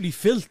absolutely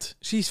filth.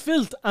 She's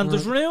filth. And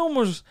there's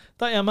rumours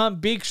that your man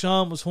Big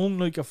Sean was hung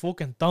like a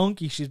fucking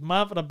donkey. She's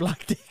mad for a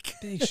black dick.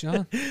 Big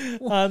Sean. And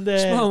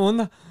Small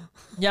wonder.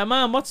 yeah,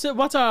 man, what's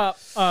our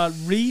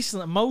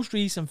most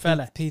recent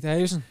fella? Pete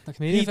Davidson, the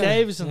comedian. Pete fella.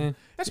 Davidson. Yeah.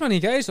 That's when he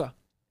engaged her.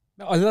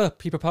 A lot of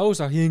people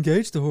proposed her. He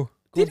engaged her.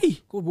 Did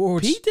he? Good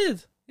words. Pete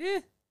did. Yeah.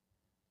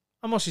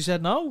 How much she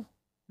said no?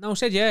 No,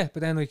 said yeah,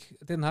 but then like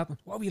it didn't happen.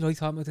 What were you like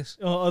talking about this?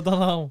 Oh, I don't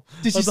know.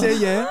 Did she say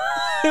yeah?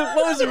 What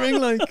was the ring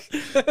like?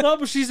 No,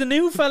 but she's a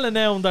new fella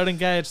now and they're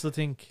engaged, I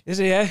think. Is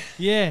it yeah?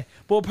 Yeah,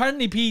 but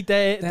apparently Pete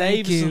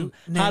Davidson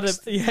you. had a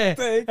Next.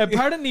 yeah.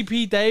 Apparently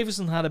Pete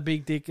Davidson had a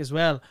big dick as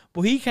well,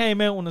 but he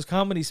came out on his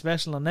comedy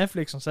special on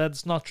Netflix and said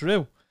it's not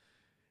true.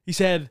 He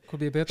said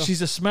Could be a bit though.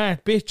 she's a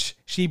smart bitch.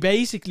 She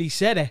basically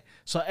said it,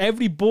 so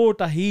every board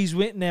that he's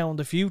with now in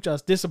the future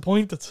is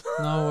disappointed.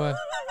 No,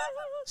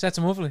 sets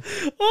him up like.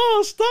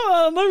 Oh,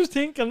 stop! And I was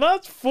thinking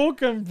that's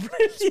fucking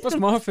brilliant. What's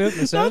more filth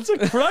than That's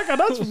a cracker.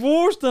 That's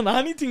worse than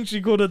anything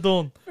she could have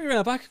done. We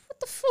ran back. What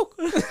the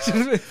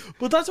fuck?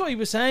 But that's what he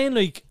was saying.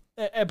 Like,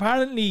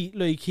 apparently,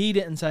 like he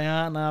didn't say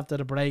anything after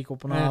the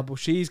breakup and all, but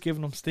she's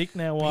giving him stick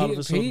now all of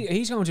a sudden.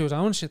 He's going to his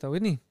own shit though,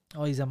 isn't he?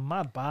 Oh, he's a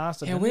mad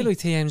bastard. Yeah, isn't we're he? like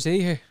TMZ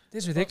here.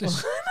 This is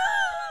ridiculous.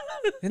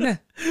 Isn't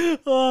it?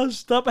 Oh,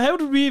 stop. How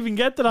did we even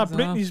get to that? I don't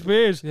know. Britney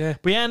Spears. Yeah.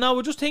 But yeah, no,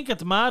 we just think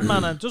it's mad,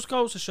 man. And it just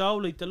goes to show,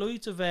 like, the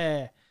likes of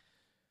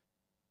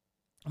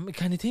I mean,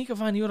 can you think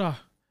of any other?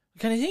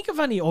 Can you think of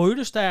any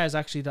Irish stars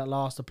actually that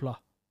lost the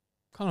plot?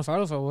 Colin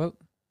Farrell for a while.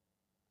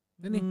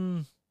 Didn't he?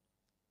 Mm,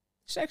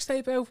 Sex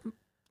tape out.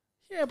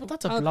 yeah, but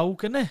that's a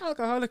bloke, isn't it?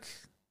 Alcoholic.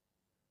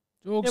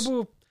 Yeah, Drugs.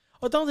 but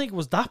I don't think it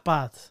was that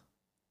bad.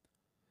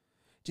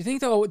 Do you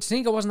think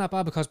it wasn't that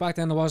bad because back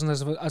then there wasn't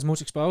as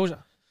much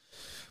exposure?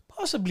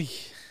 Possibly.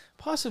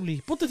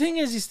 But the thing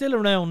is, he's still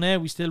around now.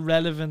 He's still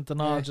relevant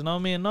and all. Yeah. Do you know what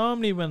I mean?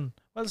 Normally when,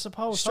 well,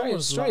 suppose Straight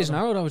as an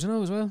arrow, though, do you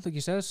know, as well, like he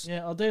says.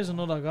 Yeah, oh, there's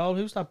another goal.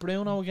 Who's that?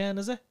 Bruno again,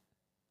 is it?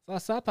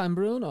 That's that and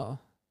Bruno.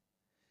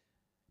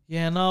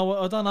 Yeah, no,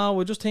 I don't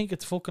know. I just think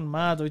it's fucking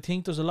mad. I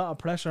think there's a lot of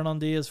pressure on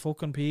these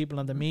fucking people,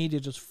 and the media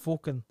just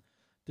fucking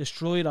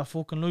destroy that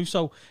fucking life.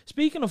 So,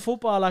 speaking of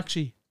football,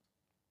 actually,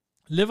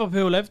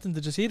 Liverpool Everton,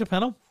 did you see the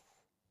penalty?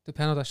 The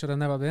penalty that should have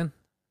never been.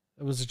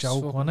 It was a It's joke,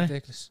 fucking wasn't it?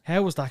 ridiculous.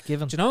 How was that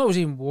given? Do you know what was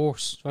even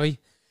worse, right?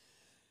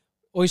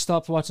 I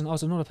stopped watching. Oh,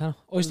 it's another penalty.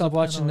 I stopped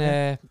watching.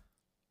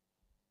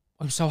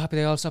 I'm so happy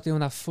they all stopped doing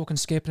that fucking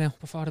skip now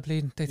before the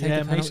bleeding. They take Yeah,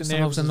 the penalty.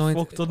 Mason I was Davis is annoyed.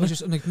 fucked, I doesn't was he?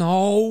 just, I'm like,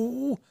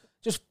 no,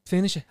 just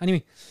finish it.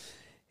 Anyway,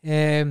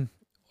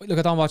 look,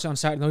 I don't watch it on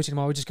Saturday nights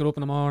anymore. I just get up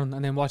in the morning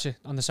and then watch it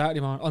on the Saturday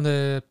morning, on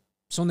the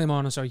Sunday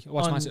morning. Sorry, I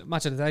watch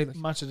match of the day. Like.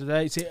 Match of the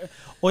day. See,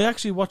 I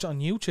actually watch it on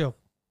YouTube.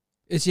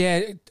 It's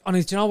and do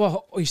you know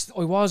what?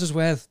 I was as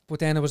well, but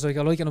then it was like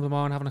I like getting up in the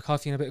morning, having a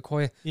coffee and a bit of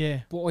quiet.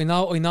 Yeah. But I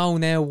know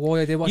now why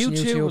I did watch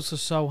YouTube. was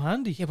just so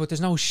handy. Yeah, but there's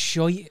no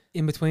shite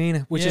in between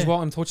it, which is Yeah. what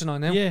I'm touching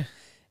on now. Yeah.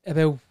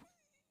 About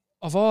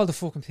of all the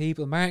fucking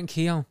people, Martin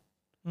Keown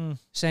Mm.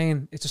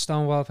 saying it's a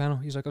Stonewall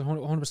penalty. He's like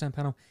 100%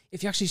 penalty.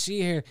 If you actually see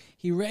here,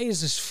 he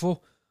raised his foot.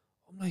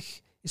 I'm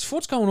like, his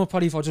foot's going up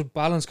probably for just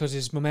balance because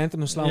his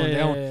momentum is slowing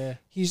down. Yeah.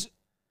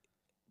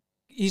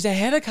 He's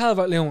ahead of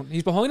Calvert-Lewin.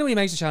 He's behind him when he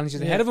makes the challenge.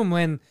 He's Yeah. ahead of him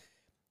when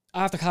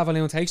after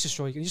Calvert-Lewin takes the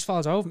strike and he just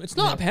falls over him. It's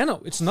not a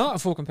penalty. It's not a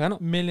fucking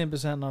penalty.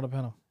 1,000,000% not a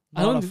penalty.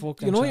 I'm Not a a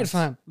fucking United chance.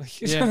 fan.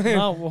 Like, Yeah,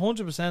 no,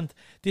 100%.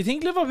 Do you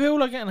think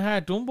Liverpool are getting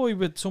hard done by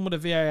with some of the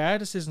VAR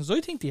decisions? I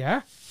think they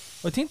are.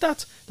 I think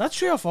that's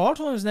 3 or 4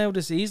 times now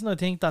this season. I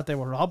think that they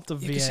were robbed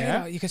of you could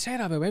VAR. say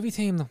that about every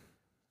team though.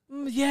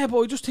 Yeah, but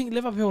I just think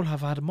Liverpool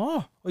have had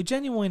more. I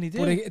genuinely do.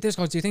 But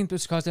do you think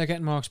it's because they're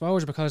getting more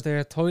exposure because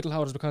they're title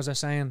holders because they're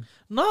saying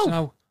no,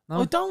 no?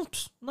 I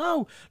don't.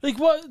 No, like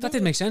what? That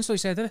didn't make sense. What you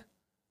said, did it?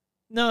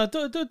 No, it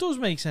does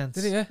make sense.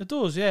 Did it, yeah? It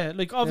does, yeah.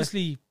 Like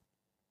obviously,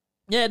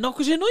 yeah. No,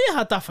 because you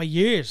had that for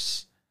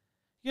years.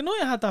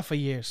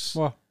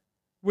 What?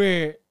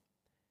 Where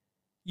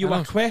you I were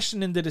know.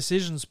 questioning the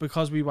decisions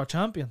because we were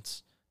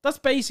champions. That's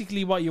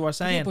basically what you were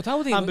saying. Yeah, but that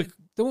would And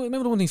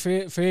remember the one thing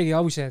Fergie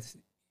always said.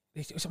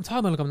 I'm talking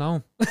about like I'm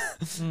known.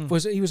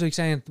 Was he was like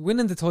saying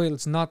winning the title?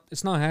 It's not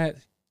hard.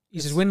 He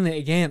says winning it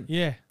again.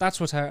 Yeah, That's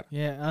what's hard.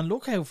 yeah. And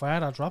look how far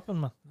they're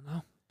dropping, man.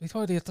 No, they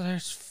thought they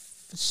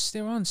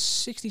were on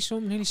 60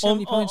 something, nearly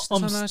 70 points.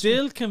 I'm this time last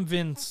still year.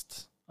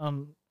 convinced.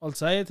 I'll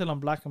say it till I'm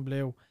black and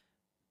blue.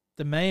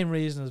 The main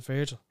reason is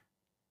Virgil.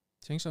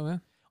 Think so, yeah.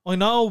 I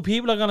know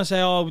people are gonna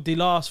say, "Oh, they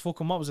lost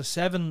fucking what was it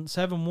 7-1,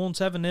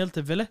 7-0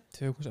 to Villa,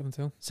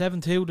 7-2.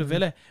 7-2 to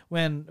Villa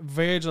when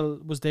Virgil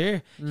was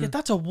there." Yeah,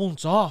 that's a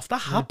once off. That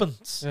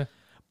happens. Yeah.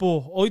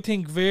 But I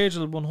think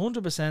Virgil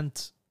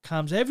 100%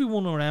 calms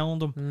everyone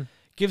around him,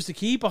 gives the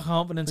keeper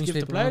confidence, Brings gives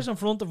the people players on. in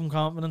front of him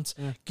confidence.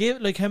 Yeah.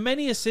 Give like how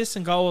many assists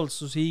and goals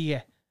does he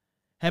get?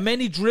 How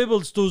many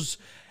dribbles does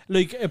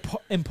like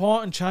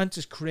important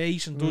chances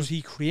creation does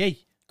he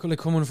create? Like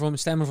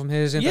stemming from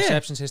his Yeah.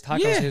 interceptions, his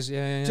tackles, Yeah. his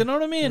yeah. Do you know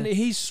what I mean? Yeah.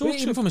 He's But such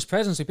even a from his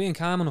presence, like being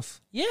calm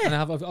enough. yeah. And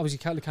have obviously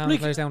calming the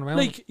players down around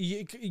him. Like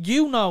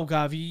you know,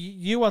 Gav,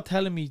 you are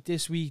telling me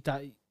this week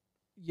that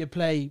you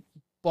play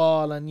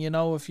ball and you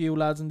know a few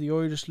lads in the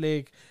Irish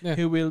League Yeah.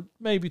 who will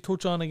maybe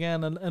touch on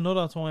again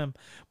another time.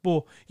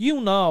 But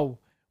you know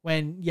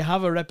when you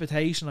have a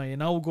reputation or you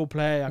know a good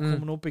player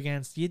coming up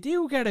against, you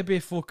do get a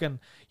bit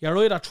fucking. You're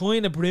either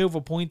trying to prove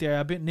a point there,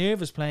 a bit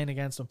nervous playing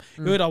against them.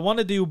 You either want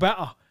to do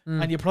better.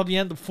 And you probably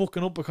end up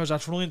fucking up because you're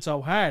trying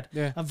so hard.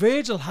 Yeah. And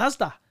Virgil has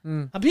that.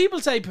 And people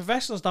say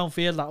professionals don't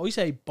feel that. I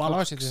say Of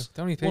course they do. bollocks.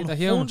 They only feel the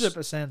humans.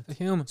 100%. The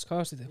humans, of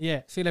course they do.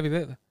 Yeah. Feel every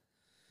bit of it.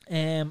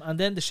 And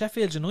then the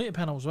Sheffield United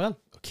penalty as well.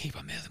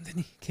 Keeper milled him,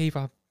 didn't he?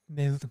 Keeper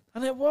milled him.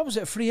 And then, what was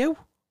it, 3-0?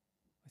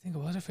 I think it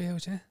was a 3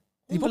 hours, yeah.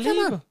 Did he book him, man?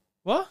 Unbelievable.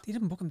 What? He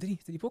didn't book him, did he?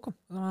 Did he book him?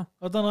 I don't know.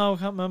 I don't know. I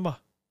can't remember.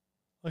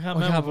 I can't I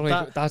remember. can't but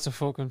believe that's a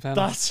fucking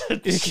penalty. that's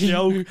a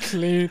joke.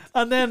 Clean.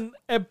 And then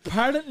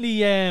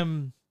apparently,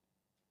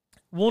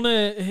 one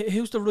of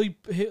who's the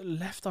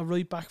left or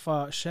right back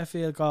for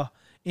Sheffield got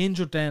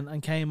injured then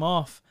and came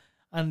off,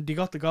 and they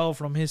got the goal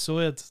from his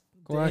side.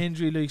 The Correct.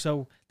 injury league,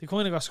 so they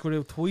kind of got screwed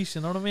out twice.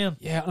 You know what I mean?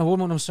 Yeah, and I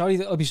wouldn't.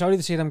 I'd be sorry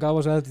to see them go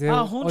as well.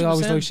 Ah, I always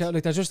 100%. like shout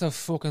like they're just a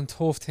fucking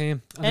tough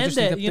team. And they And just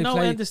need to- you they know,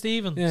 play- Enda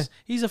Stevens, Yeah.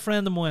 he's a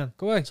friend of mine,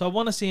 Go away. so I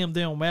want to see him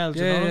doing well. Do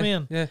Yeah, you know what I yeah,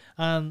 mean? yeah.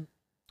 And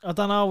I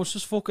don't know, I was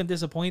just fucking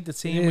disappointed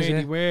seeing It is, where yeah.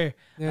 they were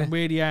Yeah. and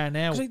where they are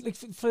now. 'Cause like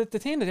for the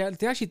team that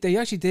they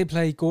actually did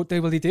play good.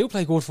 They do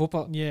play good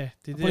football. Yeah,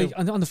 they But do. like,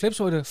 on the flip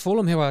side, of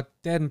Fulham who are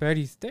dead and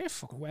buried, they're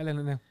fucking well in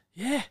it now.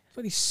 Yeah.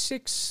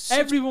 26.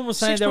 Everyone was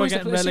saying they were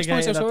getting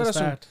relegated at the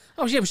start.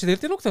 Oh, yeah, but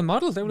they looked a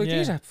model. They were like, Yeah.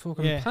 these are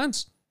fucking Yeah.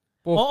 pants.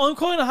 I'm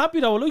kind of happy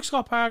though. I like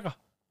Scott Parker.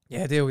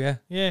 Yeah, I do, yeah.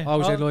 Yeah.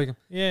 Always did like him.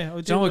 Yeah. Do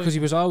you know what? Because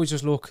he always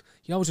just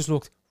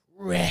looked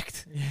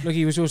wrecked. Like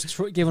he was just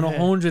giving Yeah.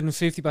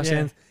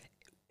 150%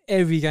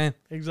 every game.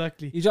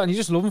 Exactly. You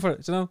just love him for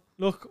it, you know?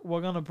 Look,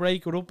 we're going to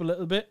break it up a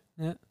little bit.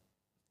 Yeah.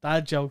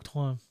 Dad joke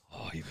time.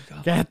 Oh, here we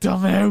go. Get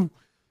them out.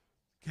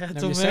 Get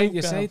Now, them you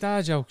out. say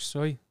dad jokes,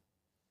 right?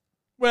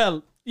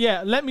 Well,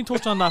 yeah, let me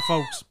touch on that,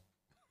 folks.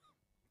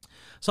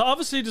 So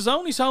obviously there's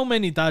only so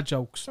many dad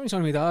jokes. There's only so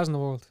many dads in the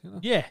world, you know?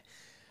 Yeah.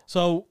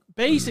 So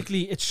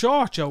basically it's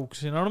short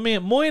jokes, you know what I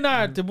mean? Mine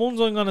are, the ones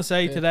I'm going to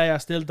say today are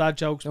still dad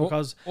jokes No,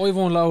 because... I've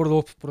one loaded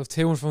up, but I've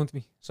two in front of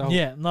me. So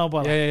Yeah, no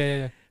bother.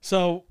 Yeah.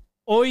 So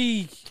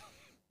I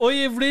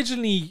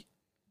originally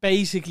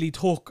basically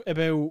took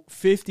about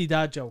 50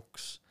 dad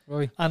jokes.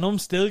 Right. And I'm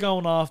still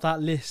going off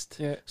that list.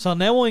 Yeah. So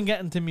now I'm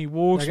getting to me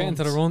worst You're getting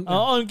to ones. the run then.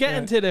 I'm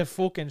getting to the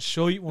fucking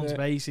shite ones, Yeah.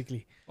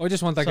 basically. I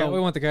just want that So- I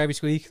want the garbage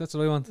squeak. That's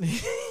what I want.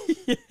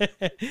 Yeah.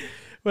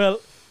 Well,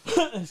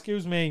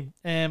 excuse me.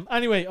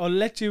 Anyway, I'll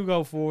let you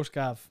go first,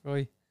 Gav.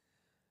 Right.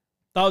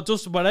 Now,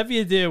 just whatever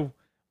you do,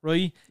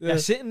 right? Yeah. You're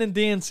sitting in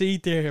Dean's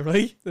seat there,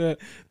 right? Yeah.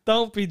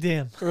 Don't be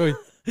Dean. Right.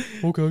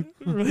 Okay.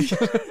 Right?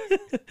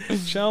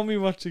 Show me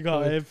what you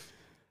got, Right. Ev.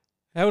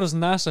 How does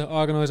NASA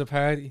organise a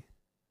party?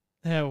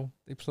 How?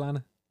 They plan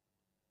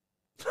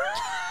it.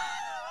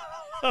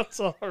 That's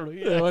all right.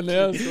 Yeah, one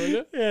else, will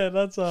you? Yeah,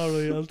 that's all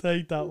right. I'll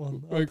take that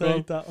one. I'll Right, go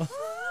take that one.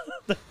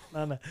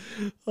 No.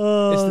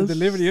 Oh, It's the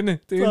delivery, isn't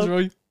it? Dean's stop.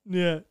 right.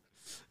 Yeah.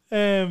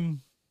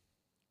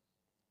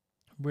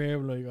 Where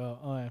will I go?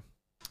 Oh, yeah.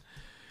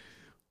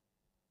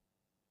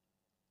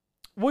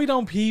 Why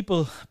don't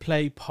people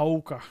play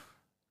poker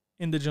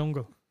in the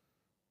jungle?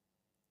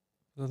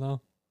 I don't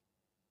know.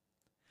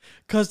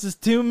 Because there's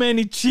too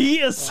many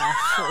cheaters.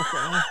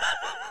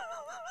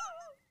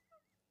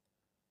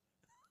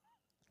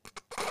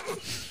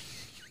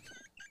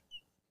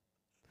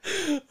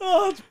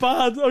 Oh, it's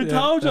bad. I Yeah,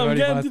 told you they're I'm very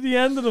getting bad. to the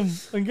end of them.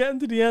 I'm getting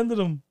to the end of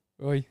them.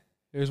 Right.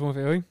 Here's one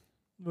for you.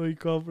 Right,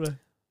 Cobra.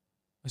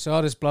 I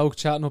saw this bloke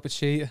chatting up a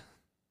cheetah.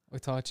 I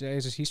thought,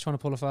 Jesus, he's trying to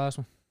pull a fast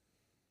one.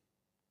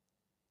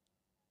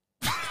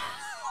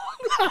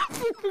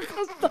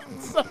 Because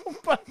that's so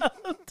bad.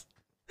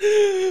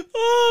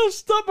 Oh,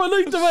 stop. I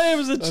like the way it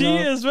was a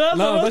cheat as well.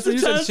 No, What's that's the you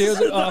said chances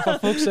cheetahs. of Oh, for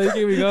that? fuck's sake,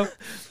 here we go.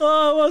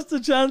 Oh, what's the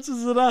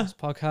chances of that? This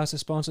podcast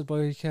is sponsored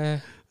by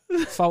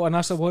Fought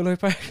National Wildlife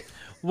Park.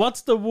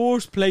 What's the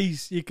worst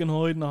place you can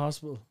hide in a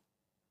hospital?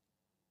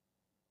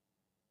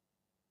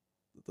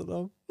 I don't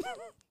know.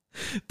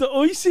 The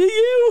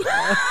ICU.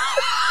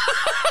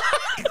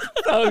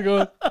 That was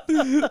good.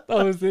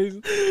 That was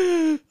decent.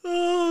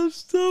 Oh,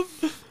 stop.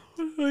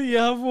 You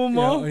have one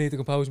Yeah, more? I need to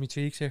compose my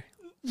cheeks here.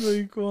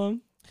 Right, go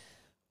on.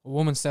 A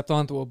woman stepped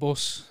onto a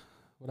bus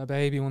with a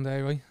baby one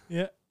day, right?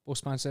 Yeah.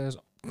 Busman says,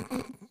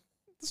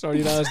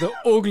 sorry, that is the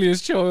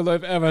ugliest child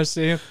I've ever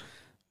seen.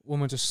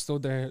 Woman just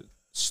stood there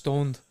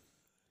stunned.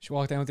 She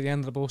walked down to the end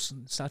of the bus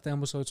and sat down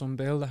beside some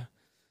builder.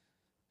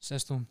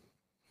 Says to him,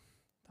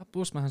 that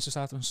busman's just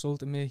after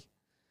insulting me.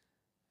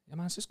 Your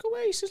man says, go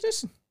away. He says,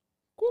 listen,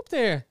 go up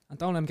there and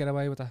don't let him get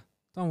away with that.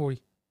 Don't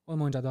worry, I'll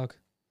mind that dog.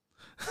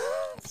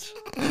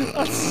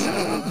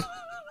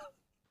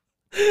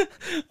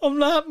 I'm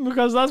laughing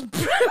because that's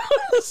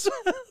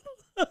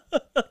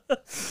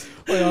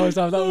I always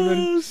have that one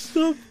ready. Oh,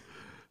 stop.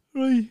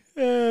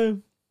 Right.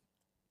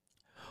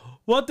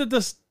 What did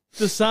the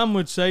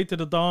sandwich say to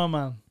the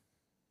doorman?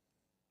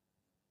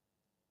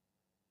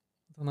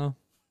 I don't know.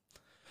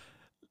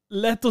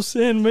 Let us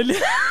in, will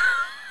you?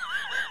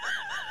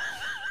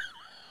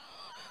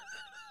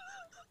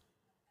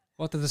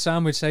 What did the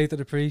sandwich say to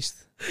the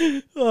priest?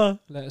 Oh,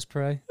 Let us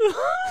pray.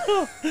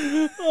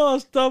 oh,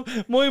 stop.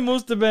 Mine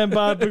must have been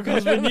bad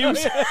because when you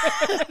said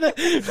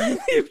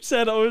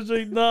it, I was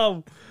like,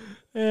 no.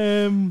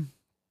 I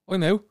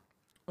know.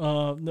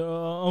 No,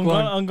 Go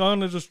on. I'm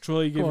going to just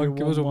try give Go you on,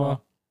 give one us a more.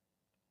 more.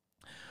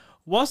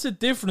 What's the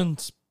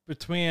difference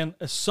between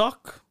a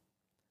sock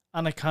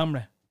and a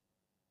camera?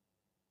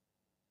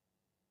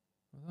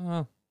 I don't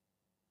know.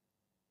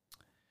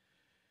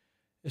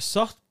 A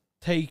sock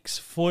takes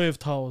 5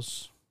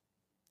 toes.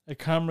 A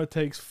camera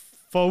takes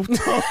 4 toes.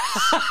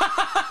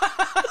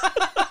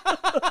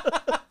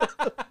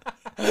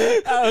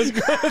 That was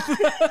good.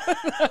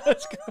 That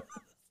was good.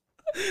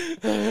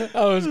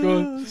 That was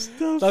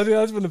good.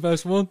 That's been the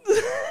best one.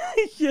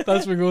 Yeah.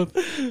 That's been good.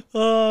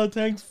 Oh,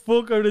 thanks.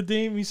 Fuck, I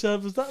redeemed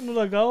myself. Is that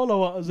another goal or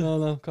what is it?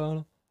 No,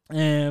 Connor.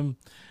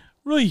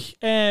 Right.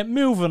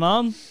 Moving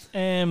on.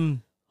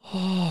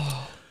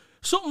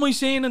 Something I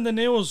seen in the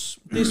news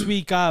this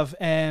week, Gav.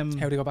 How do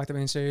you go back to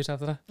being serious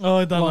after that? Oh,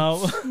 I don't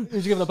know.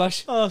 Did you give it a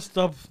bash? Oh,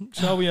 stop.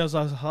 Show me as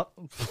hot.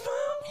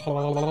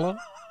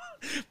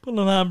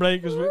 Pulling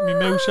handbrakers with me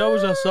mouth. Show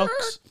us our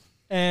socks.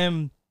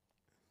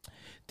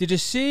 Did you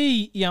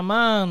see your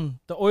man,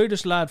 the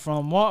Irish lad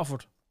from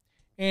Waterford,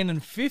 earning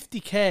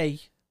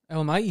 50k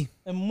Oh, matey.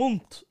 a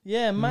month?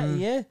 Yeah, mate,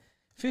 yeah.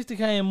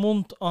 50k a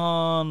month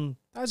on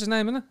That's his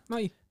name, isn't it?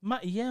 Matty.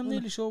 Matty. Yeah, I'm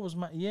nearly sure it was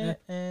Matty. Yeah,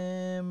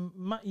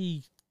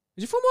 Matty.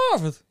 Is he from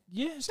Waterford?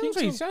 Yeah, I Sounds think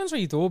right. so. Sounds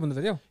right dope in the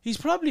video. He's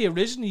probably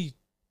originally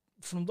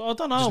from. I don't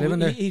Just know. living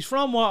But there. he's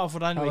from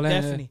Waterford anyway, Oh, yeah.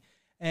 definitely.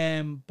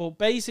 But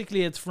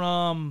basically, it's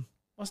from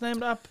what's the name of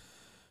the app?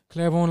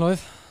 Claiborne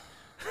Live.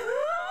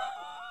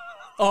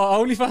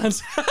 Oh,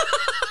 OnlyFans.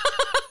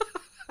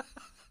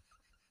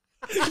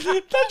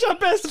 That's your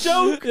best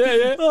joke.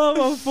 Yeah.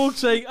 Oh, for fuck's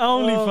sake,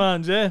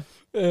 OnlyFans.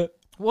 Yeah.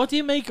 What do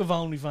you make of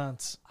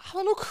OnlyFans?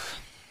 Oh, look,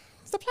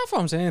 it's the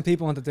platform saying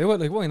people want to do it.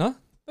 Like, why not?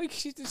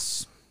 Like,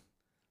 it's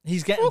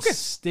He's getting Fuck it.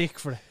 stick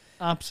for it.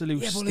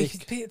 Absolute yeah, but like,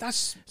 stick.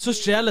 that's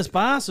Such jealous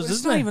bastards, it's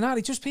isn't not it? even that.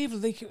 It's just people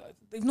like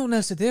they've nothing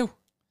else to do.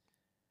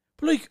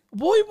 But like,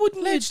 why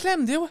wouldn't you? Just let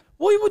them do it.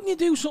 Why wouldn't you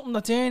do something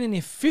that's earning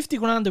you 50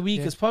 grand a week?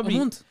 Yeah. It's probably a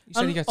month. He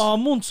said he gets. a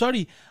month.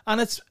 Sorry,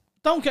 and it's.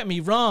 Don't get me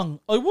wrong.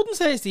 I wouldn't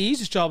say it's the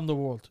easiest job in the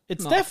world.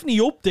 It's No.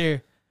 definitely up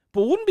there, but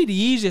it wouldn't be the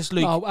easiest.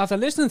 Like, No, after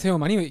listening to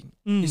him anyway,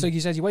 Mm. he's like,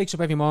 he says he wakes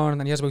up every morning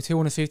and he has about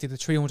 250 to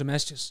 300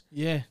 messages,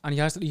 yeah, and he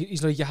has to.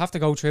 He's like, you have to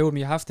go through them.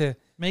 You have to.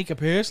 make it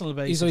personal.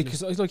 Basically, He's like, cause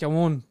he's like, your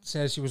one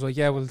says she was like,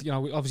 yeah, well, you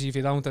know, obviously if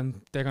you don't,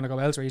 then they're gonna go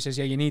elsewhere. He says,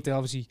 yeah, you need to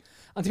obviously.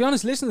 And to be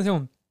honest, listening to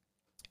him,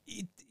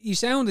 he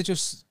sounded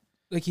just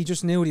like he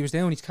just knew what he was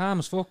doing. He's calm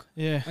as fuck,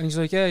 yeah, and he's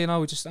like, yeah, you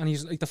know, just and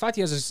he's like the fact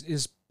he has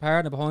his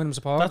partner behind him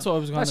support. that's what I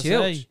was going to That's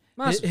say. huge.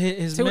 Massive.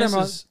 His Two of them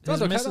are- missus, don't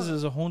his look at missus that.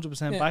 is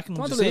 100% Yeah, backing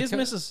him. don't Did look you at see his that.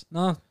 missus?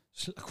 No,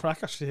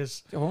 Cracker she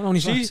is. only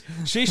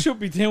She should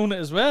be doing it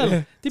as well.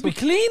 Yeah. They'd be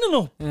cleaning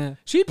up. yeah.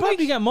 She'd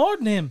probably get more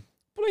than him.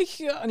 But like,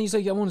 and he's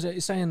like, I want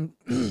he's saying,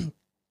 you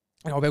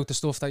know, about the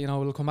stuff that, you know,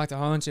 will come back to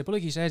haunt you. But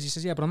like he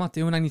says, yeah, but I'm not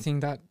doing anything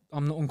that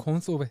I'm not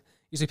uncomfortable with.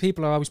 You see,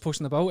 people are always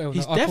pushing the boat out.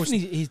 He's or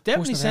definitely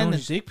pushing sending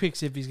boundaries. dick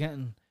pics if he's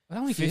getting. I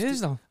don't think he 50.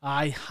 is though.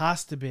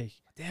 Has to be.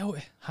 Doubt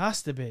it.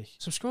 Has to be.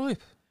 Subscribe.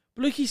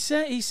 But like he's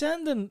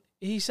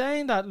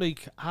saying that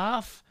like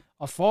half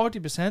or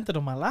 40% of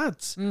them are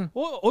lads. Mm.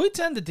 Well, I'd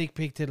send a dick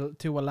pic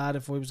to a lad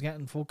if I was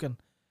getting fucking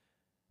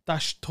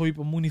that type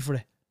of money for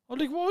it. I'm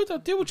like, well,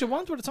 do what you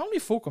want with it. It's only a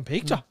fucking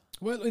picture.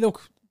 Well,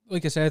 look,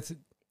 like I said,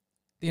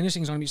 the initial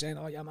thing's going to be saying,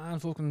 oh yeah, man,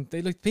 fucking,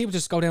 they like people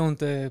just go down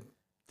the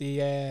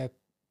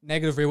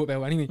negative route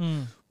about it anyway.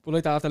 Mm. But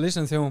like that, after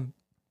listening to him,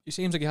 he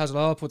seems like he has it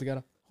all put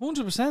together.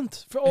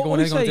 100%. For Like, all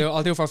I say,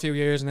 I'll do it for a few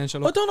years and then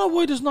shut I up. don't know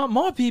why there's not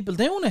more people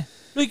doing it.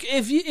 Like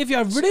if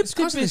you're It's ripped to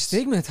because of the bits,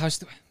 stigma attached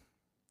to it.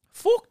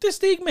 fuck the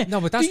stigma.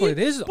 No, but that's Do what you- it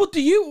is. But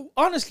do you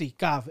honestly,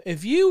 Gav,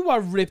 if you were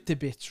ripped to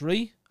bits,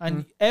 right,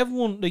 and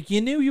everyone like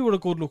you knew you were a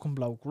good looking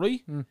bloke,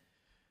 right? Mm.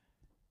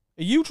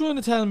 Are you trying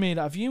to tell me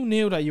that if you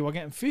knew that you were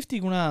getting 50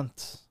 grand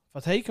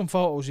for taking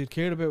photos, you'd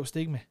care about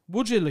stigma?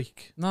 Would you,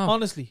 like? No.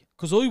 Honestly,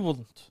 because I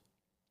wouldn't.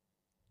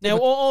 Yeah, Now,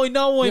 but- I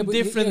know Yeah, I'm but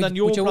different yeah, and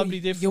you're but you- probably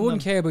different. You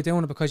wouldn't than- care about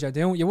doing it because you're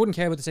doing. You wouldn't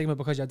care about the stigma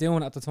because you're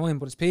doing it at the time.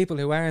 But it's people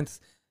who aren't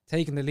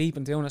taking the leap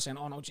and doing it, saying,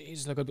 "Oh no,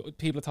 Jesus, like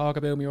people talk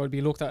about me or I'd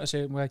be looked at a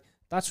certain way."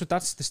 That's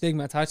the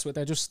stigma attached to it.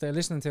 They're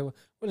listening to it.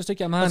 Well, it's like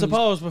your man. I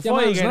suppose before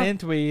you man's get not-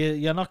 into it,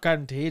 you're not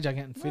guaranteed you're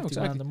getting 50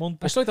 exactly. grand a month.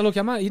 It's like to look,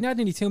 your man. He had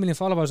nearly 2 million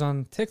followers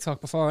on TikTok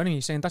before. Anyway,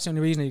 he's saying that's the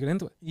only reason he got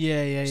into it.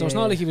 Yeah. So it's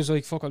not like he was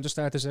like, "Fuck, I'll just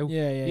start this out."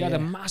 Yeah. He had a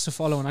massive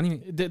following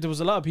anyway. There was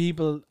a lot of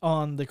people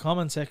on the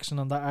comment section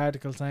on that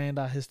article saying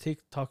that his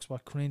TikToks were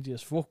cringy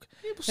as fuck.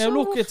 Now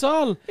look, it's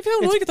all. if you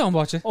don't it's- like it, don't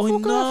watch it. I Fuck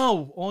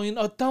off. know.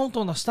 I don't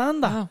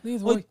understand that. No,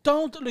 neither do I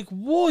don't like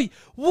why.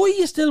 Why are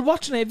you still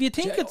watching it? If you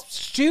think Jay- it's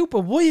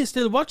stupid, why are you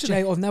still watching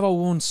Jay, it? I've never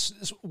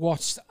once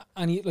watched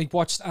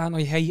and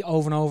I hate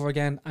over and over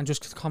again and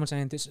just comment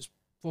saying this is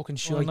fucking I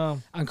shit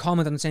know. and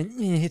commenting and saying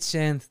hit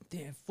send.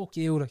 Yeah, fuck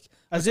you, like.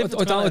 As I- if it's I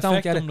gonna don't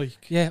affect get them, it. like.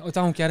 Yeah, I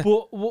don't get it.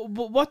 But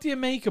what do you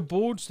make of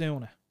boards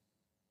doing it?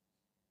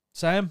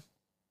 Same,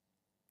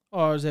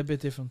 or is it a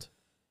bit different?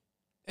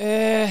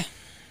 I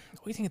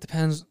think it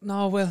depends.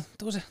 No, well,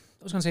 does it?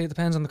 I was gonna say it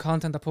depends on the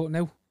content I put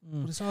now.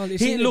 But it's all.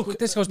 Look,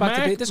 this goes back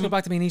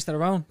Mark- to being Easter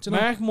around. Do you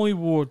know? Mark my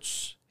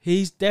words.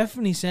 He's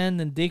definitely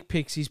sending dick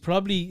pics. He's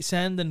probably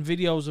sending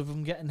videos of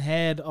him getting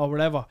head or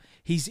whatever.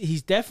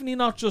 He's definitely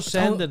not just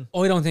sending.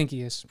 I don't think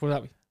he is. Put it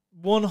that way.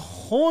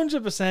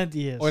 100%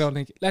 he is. I don't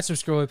think. Let's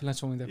subscribe and let's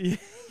find out.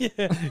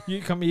 Yeah,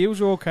 you can use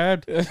your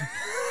card. Yours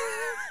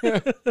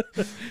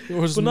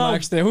But no.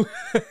 maxed out.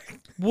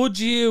 Would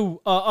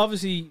you?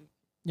 Obviously,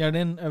 you're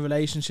in a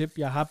relationship.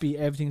 You're happy.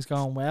 Everything's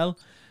going well.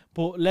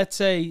 But let's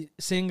say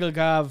single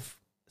Gav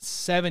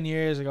 7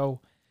 years ago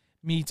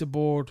meets a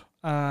board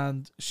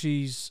and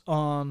she's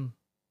on.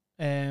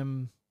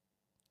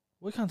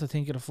 Why can't I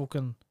think of the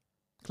fucking?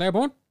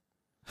 Claiborne?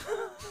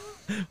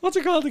 What's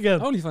it called again?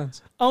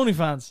 OnlyFans.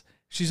 OnlyFans.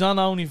 She's on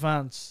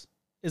OnlyFans.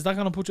 Is that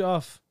gonna put you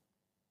off?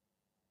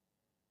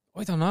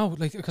 I don't know,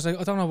 like, because I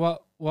don't know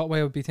what way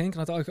I would be thinking.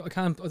 I don't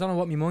know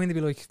what my mind would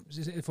be like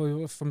if I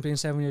were from being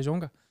 7 years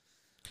younger.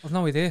 I've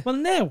no idea. Well,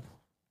 now,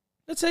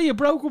 let's say you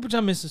broke up with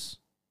your missus,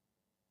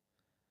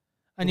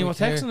 and you were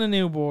Okay. texting a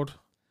new board,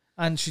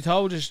 and she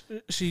told you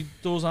she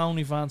does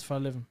OnlyFans for a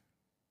living.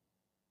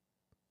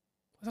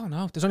 I don't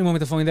know. There's only one way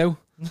to find out.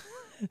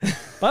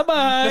 Bye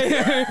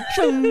bye.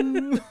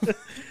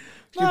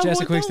 Give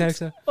Jess a quick don't- text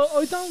there.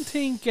 I don't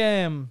think.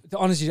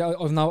 Honestly,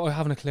 I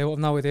haven't a clue. I've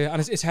no idea,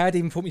 and it's hard to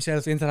even put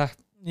myself into that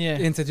Yeah.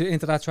 into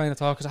that train of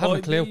thtalk because I haven't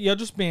a clue. You're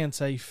just being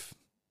safe.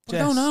 I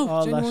don't know,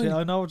 All that genuinely. shit.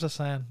 I know what you're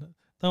saying.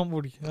 Don't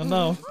worry. I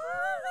know.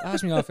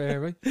 Ask me off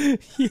air, right?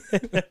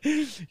 Yeah.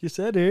 You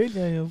said it.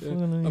 Yeah.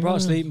 I brought a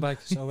sleeping bag,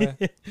 so things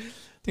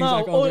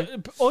like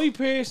that. I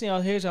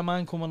personally, here's a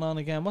man coming on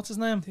again. What's his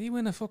name? Did he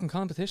win a fucking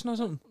competition or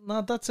something?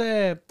 No, that's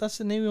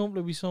the new ump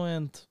that we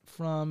signed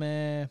from.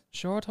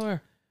 Short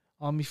hire.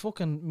 Oh,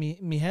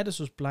 me head is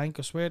just blank.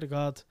 I swear to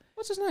God.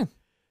 What's his name?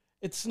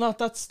 It's not.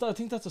 I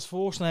think that's his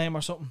first name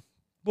or something.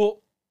 But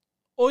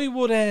I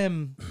would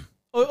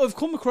I've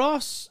come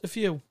across a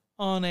few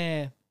on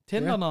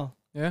Tinder and all.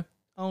 Yeah.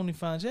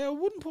 OnlyFans. Yeah, it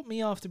wouldn't put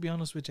me off, to be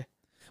honest with you.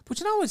 But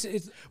you know,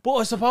 it's But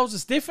I suppose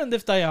it's different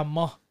if they are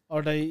ma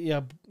or they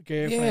your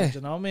girlfriend. Yeah.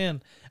 You know what I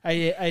mean?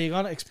 Are you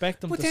gonna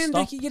expect them but to then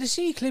stop? like you'd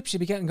see clips you'd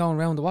be getting going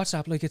around the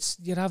WhatsApp. Like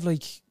you'd have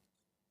like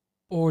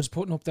boards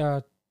putting up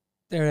their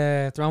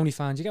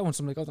OnlyFans. You get one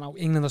from like I don't know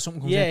England or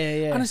something comes in.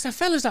 Yeah. And it's the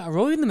fellas that are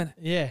riding them in it.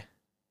 Yeah.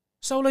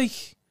 So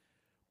like,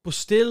 But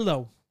still,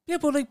 though, yeah,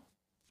 but like,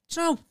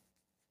 you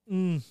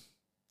know,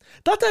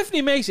 that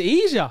definitely makes it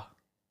easier.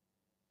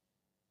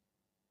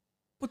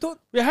 but don't,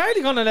 You're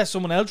hardly gonna let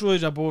someone else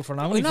ride your board for an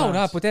OnlyFans. I know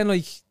that. But then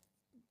like,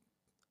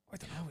 I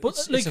don't know. But,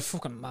 It's like- a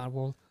fucking mad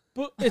world.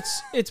 But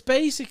it's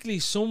basically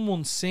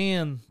someone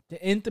seeing the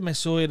intimate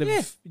side of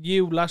Yeah.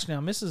 you lashing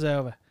your missus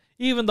over.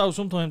 Even though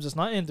sometimes it's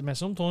not intimate,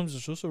 sometimes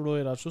it's just a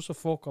ride or it's just a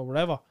fuck or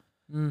whatever.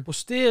 But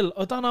still,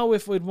 I don't know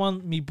if I'd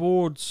want me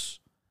boards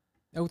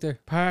Out there.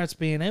 parts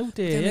being out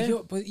there. Then, Yeah,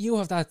 like, but you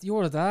have that.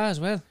 You're a dad as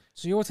well.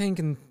 So you're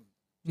thinking,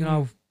 you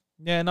know,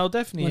 yeah, no,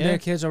 definitely. when Yeah. their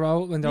kids are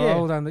old, when they're Yeah.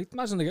 old, and like,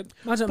 imagine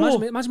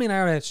But- imagine being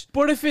our age.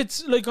 But if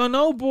it's like I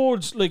know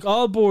boards, like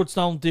all boards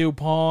don't do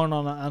porn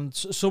on it, and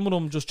some of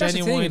them just That's the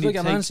thing. genuinely Like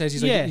a man says,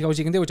 he's like, he goes,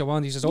 you can do what you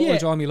want. He says, Yeah. I'll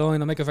draw me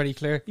line. I'll make it very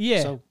clear.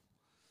 Yeah. So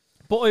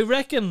But I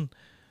reckon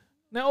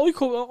now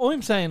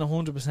I'm saying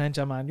 100%,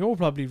 yeah, man. You're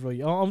probably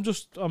right.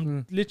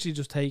 I'm literally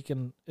just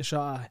taking a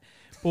shot at it.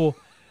 But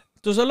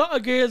there's a lot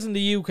of girls in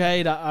the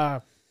UK that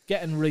are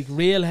getting like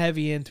real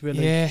heavy into it.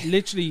 Like, Yeah.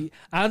 literally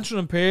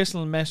answering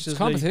personal messages. it's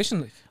Like,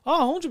 competition. Like,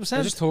 oh, they're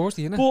 100%. just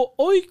thirsty, innit?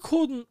 But I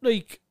couldn't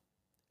like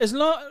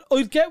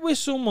I'd get with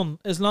someone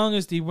as long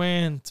as they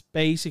weren't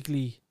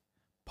basically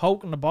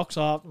poking the box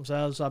off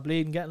themselves or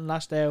bleeding, getting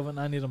lashed out and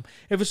any of them.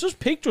 If it's just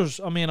pictures,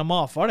 I mean, I'm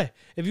all for it.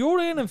 If you're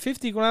earning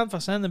 50 grand for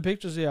sending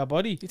pictures of your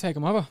body, You take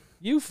them over.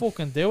 you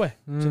fucking do it.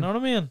 Do you know what I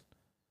mean?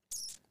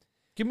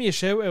 Give me a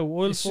shout out.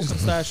 I'll It's fucking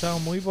start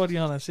showing my body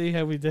on and see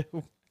how we do.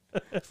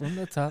 From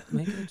the top,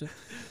 make it.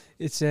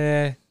 It's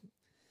yeah,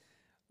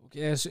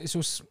 it's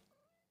just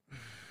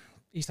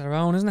each their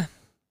own, isn't it?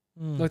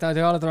 Like that,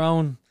 they all have their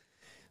own.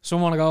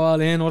 Some want to go all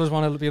in, others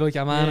want to be like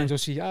your man Yeah. and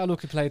just see,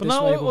 look, you played But this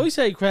no, way. I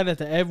say credit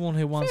to everyone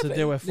who wants to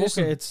do it. Fuck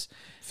Listen, it. It's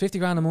 50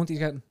 grand a month he's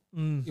getting.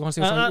 He wants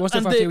to do it And- for,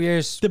 and a few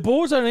years. the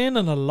boards are in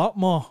and a lot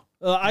more.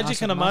 As you Massive,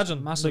 can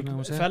imagine, massive like,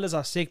 now, yeah. fellas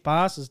are sick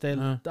bastards.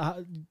 They'll,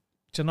 do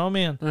you know what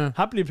I mean?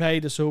 Happily play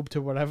the sub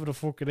to whatever the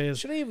fuck it is.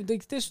 Should I even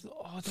like this?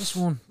 This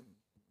one.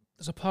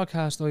 There's a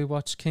podcast I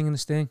watch, King and the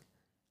Sting,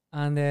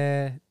 and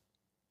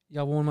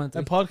yeah, one man.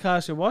 The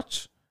podcast you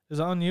watch is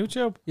it on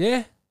YouTube?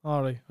 Yeah,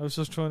 Alright, I was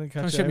just trying to catch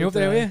Trying to shut me up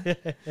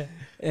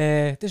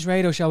there, this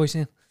radio show I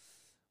seen,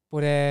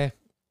 but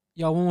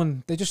yeah,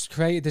 one they just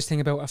created this thing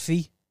about a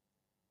fee,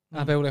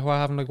 about like,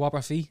 having like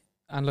Whopper fee,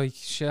 and like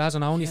she has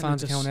an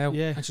OnlyFans just- account now,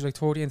 yeah. and she's like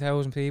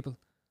 13,000 people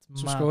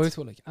subscribed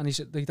to it, like, and he's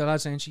like the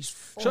lad saying she's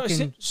So I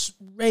fucking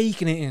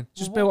raking it in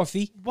just about a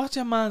fee. What's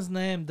your man's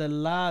name? The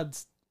lad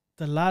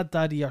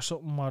daddy or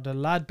something, or the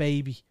lad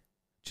baby.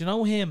 Do you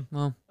know him?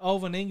 No,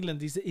 Over in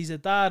England, he's a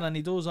dad and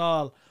he does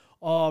all.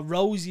 Oh,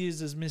 Rosie is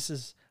his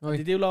missus. Right.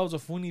 They do loads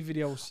of funny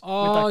videos.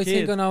 oh, with that I kid.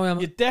 think I know him.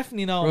 You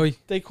definitely know. Right.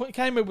 They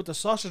came out with the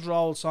sausage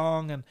roll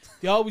song, and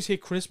they always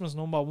hit Christmas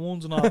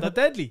 #1s and all. They're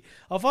deadly.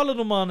 I followed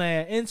them on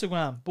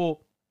Instagram, but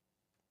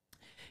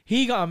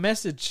he got a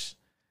message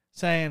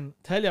saying,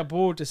 "Tell your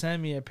board to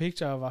send me a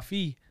picture of a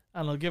fee,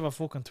 and I'll give her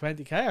fucking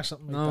 20k or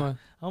something like No, that."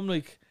 I'm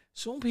like,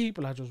 some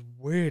people are just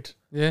weird.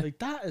 yeah. Like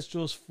that is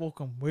just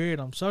fucking weird.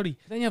 I'm sorry.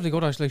 Then you have to go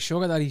to like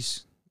sugar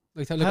daddies.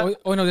 Like, I know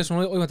this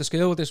one. I went to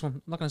school with this one.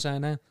 I'm not gonna say it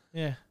now.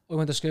 Yeah. I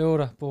went to school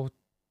with her, but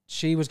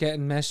she was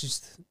getting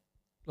messaged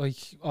like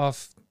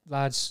off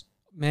lads,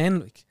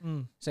 men, like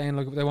saying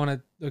like they want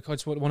to like I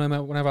just want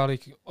to whenever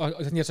like I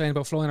think you're saying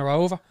about flying her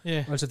over.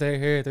 Yeah. Well, so they're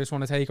here. They just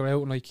want to take her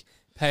out and like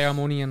pay her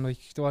money and like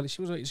do all.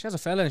 She was like, she has a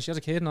fella and she has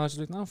a kid and I was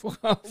like, no, fuck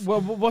off. Well,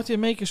 what do you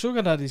make of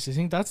sugar daddies? You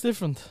think that's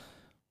different?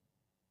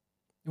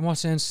 In what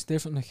sense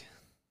different? Like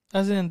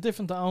As in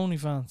different to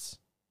OnlyFans?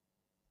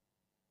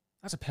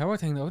 that's a power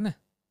thing though, isn't it?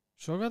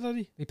 Sugar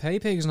daddy? They pay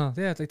pigs and all.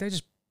 Yeah, like they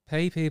just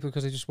pay people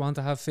because they just want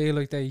to feel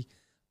like they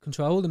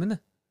control them, isn't it?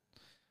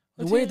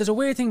 There's a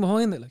weird thing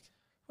behind it, like.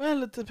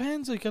 Well, it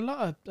depends. Like a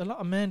lot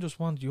of men just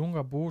want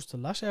younger boys to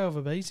lash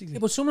over, basically. Yeah,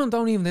 but some of them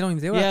don't even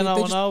do it. Yeah, no,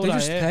 they I know they that,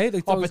 just yeah. pay.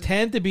 Like, Or those-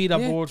 pretend to be the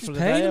Yeah, board just for the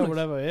pay day them, or like-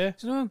 whatever. Yeah.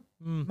 do you know?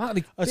 Mm. Mad,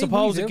 like, I they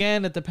suppose really do.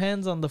 again it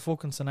depends on the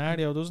fucking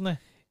scenario, doesn't it?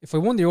 If I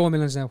won the Euro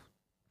Millions now,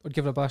 I'd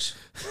give it a bash.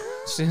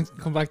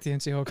 Come back to you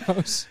and see how it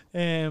goes.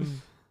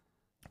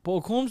 But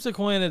it comes to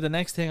kind of the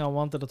next thing I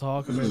wanted to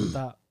talk about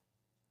that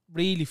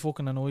really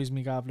fucking annoys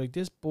me, Gav. Like,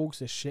 this bugs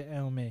the shit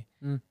out of me.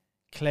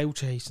 Clout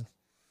chasing.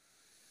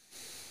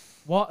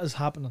 What is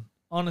happening?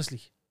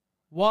 Honestly,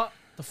 what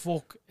the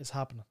fuck is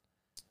happening?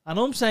 And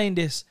I'm saying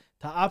this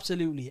to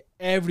absolutely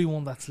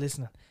everyone that's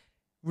listening.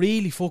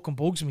 Really fucking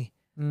bugs me.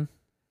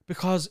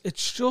 Because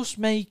it's just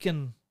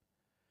making...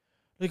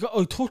 Like,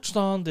 I touched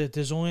on the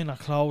design of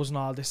clothes and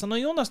all this, and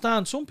I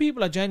understand some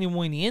people are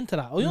genuinely into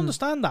that. I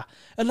understand that.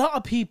 A lot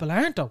of people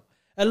aren't, though.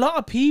 A lot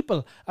of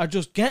people are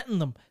just getting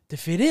them to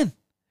fit in.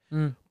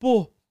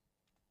 But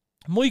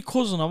my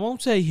cousin, I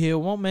won't say here, I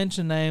won't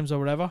mention names or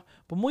whatever,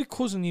 but my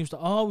cousin used to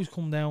always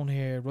come down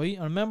here, right?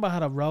 I remember I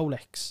had a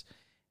Rolex.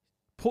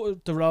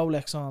 Put the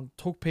Rolex on,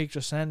 took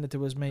pictures, sent it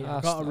to his mate.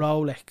 I got a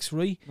Rolex,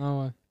 right?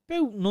 Oh,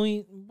 About,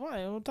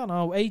 I don't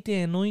know,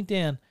 18,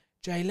 19.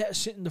 Jay, let us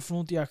sit in the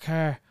front of your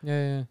car.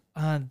 Yeah.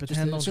 And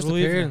pretend I'm just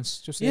driving.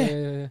 appearance.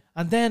 Yeah.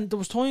 And then there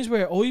was times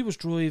where I was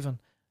driving.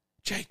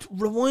 Jay,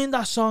 rewind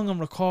that song and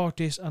record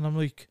this. And I'm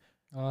like,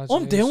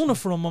 I'm doing it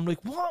for him. I'm like,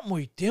 what am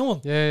I doing?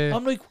 Yeah.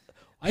 I'm like,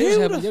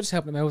 you're just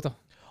helping him out though.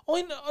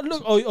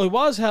 I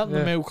was helping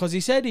him out because he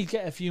said he'd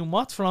get a few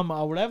mots from it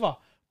or whatever.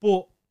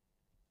 But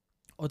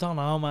I don't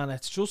know, man.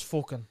 It's just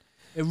fucking...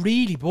 It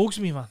really bugs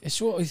me, man. It's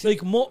what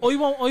like,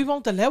 I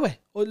won't allow it.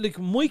 Like,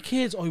 my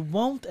kids, I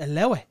won't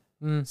allow it.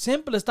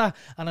 Simple as that.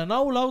 And I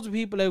know loads of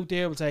people out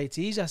there will say it's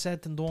easier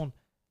said than done.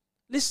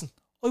 Listen,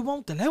 I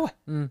won't allow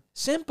it.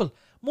 Simple.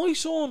 My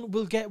son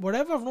will get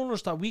whatever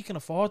runners that we can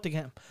afford to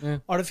get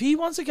him. Or if he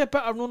wants to get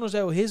better runners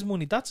out of his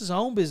money, that's his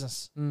own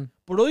business.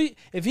 But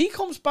if he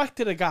comes back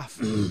to the gaff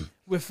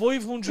with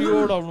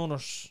 €500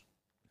 runners,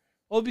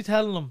 I'll be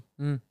telling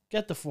him,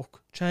 get the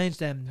fuck, change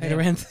them. Pay the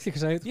rent.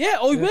 Yeah,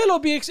 I will. I'll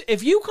be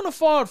if you can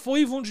afford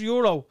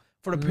 €500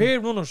 for a pair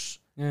of runners,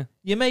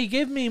 you may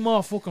give me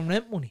more fucking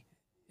rent money.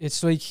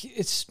 It's like,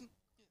 it's...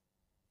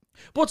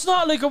 But it's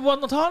not like I'm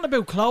not talking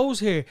about clothes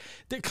here.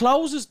 The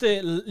clothes is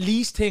the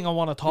least thing I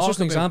want to talk about. It's just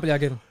an example you're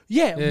giving.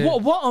 Yeah.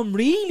 What I'm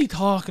really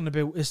talking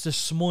about is the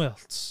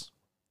smiles.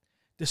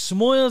 The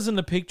smiles in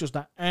the pictures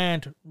that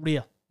aren't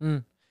real.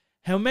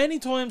 How many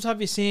times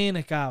have you seen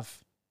it, Gav?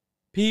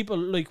 People,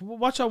 like,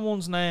 what's that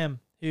one's name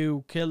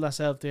who killed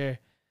herself there?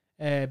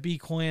 Be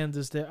kind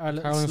is our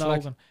little Caroline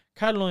slogan. Flack.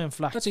 Caroline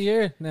Flack. That's a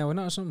year now,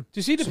 not something. Do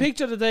you see the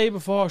picture the day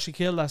before she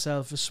killed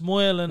herself? A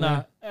smiling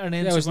at her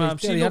Instagram. It was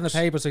like, you had the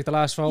papers like the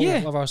last photo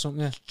of her or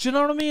something. Yeah. Do you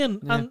know what I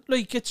mean? Yeah. And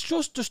like, it's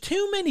just there's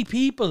too many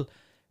people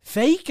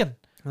faking.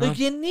 Like,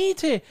 you need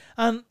to.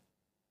 And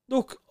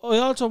look, I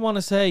also want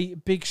to say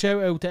big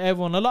shout out to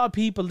everyone. A lot of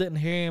people didn't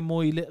hear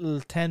my little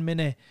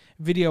 10-minute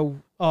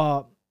video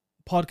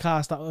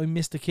podcast that I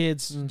missed the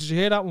kids. Did you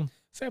hear that one?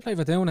 Fair play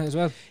for doing it as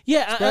well.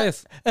 Yeah,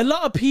 a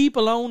lot of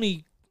people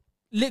only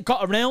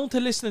got around to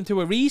listening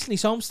to it recently,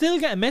 so I'm still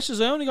getting messages.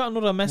 I only got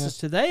another message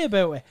today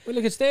about it. Well,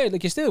 like, it's there,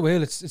 like, you still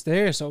will. It's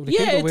there, so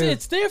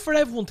it's there for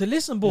everyone to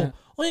listen. But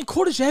I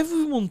encourage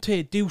everyone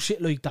to do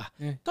shit like that.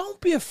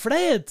 Don't be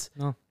afraid.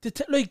 No,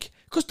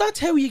 because that's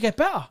how you get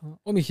better.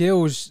 I'd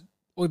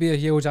be a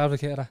huge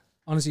advocate of that.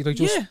 Honestly, like,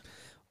 just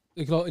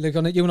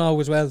like you know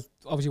as well.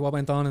 Obviously, what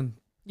went on, and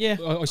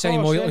I say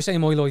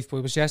my life, but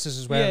it was Jess's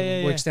as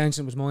well. My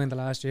extension was mine the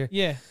last year.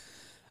 Yeah,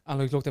 and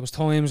like, look, there was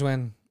times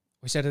when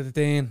I said it to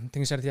Dean, I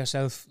think I said it to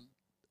yourself,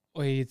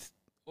 I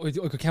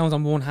could count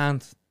on one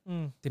hand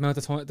the amount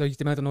of time, the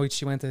amount of nights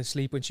she went to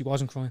sleep when she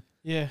wasn't crying.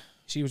 Yeah,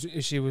 she was,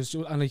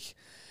 and like,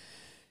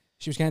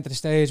 she was getting to the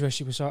stage where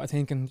she was sort of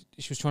thinking,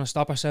 she was trying to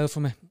stop herself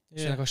from it.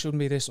 She's like, I shouldn't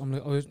be this.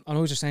 I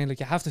was just saying, like,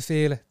 you have to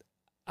feel it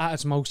at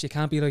its most. You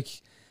can't be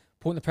like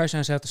putting the pressure on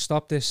yourself to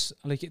stop this.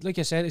 Like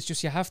you said, it's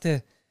just, you have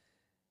to,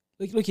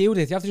 like you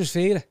did, you have to just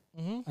feel it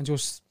and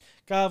just.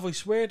 Gav, I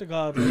swear to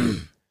God,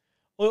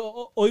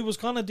 I was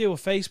gonna do a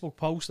Facebook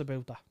post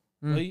about that,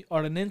 right,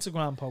 or an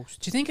Instagram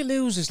post. Do you think it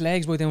loses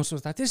legs by doing stuff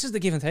like that? This is the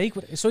give and take.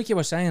 It's like you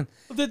were saying.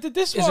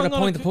 Is there a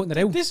point of putting it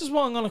out? This is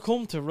what I'm gonna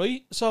come to,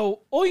 right?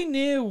 So I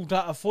knew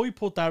that if I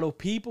put that up,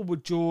 people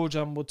would judge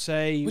and would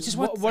say, which is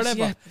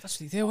whatever. That's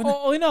what they do, isn't it?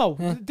 I know.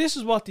 Yeah. This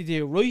is what they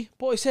do, right?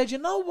 But I said, you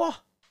know what?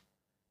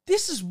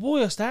 This is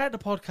why I started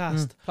the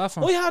podcast.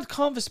 Platform. I had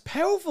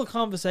powerful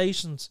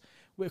conversations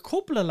with a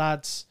couple of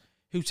lads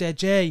who said,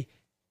 Jay,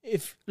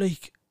 if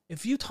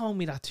you told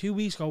me that 2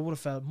 weeks ago, I would have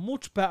felt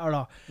much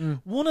better.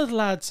 One of the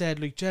lads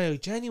said, like, Jay,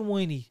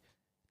 genuinely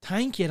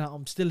thank you that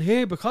I'm still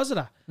here because of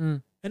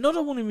that.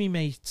 Another one of me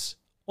mates,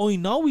 I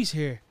know he's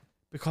here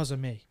because of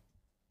me.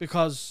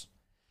 Because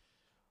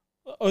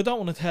I don't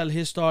want to tell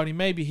his story.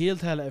 Maybe he'll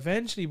tell it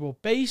eventually.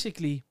 But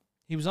basically,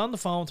 he was on the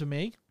phone to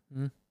me.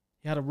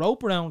 He had a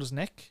rope around his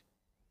neck.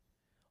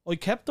 I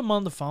kept him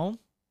on the phone.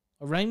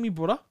 I rang my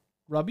brother,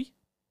 Robbie.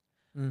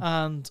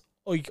 And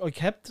I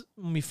kept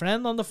my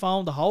friend on the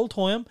phone the whole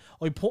time.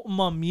 I put him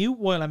on mute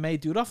while I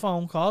made the other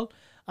phone call,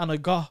 and I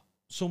got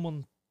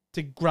someone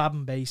to grab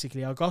him,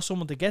 basically. I got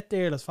someone to get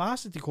there as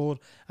fast as he could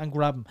and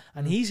grab him.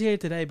 And he's here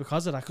today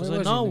because of that. Because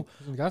I know... Was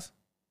he in the gaff?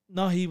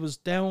 No, he was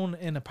down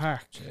in a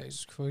park.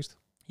 Jesus Christ.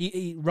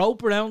 He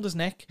rope around his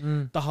neck.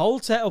 The whole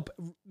setup.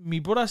 My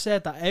brother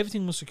said that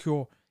everything was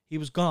secure. He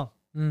was gone.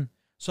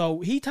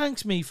 So he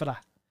thanks me for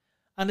that.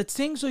 And it's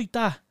things like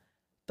that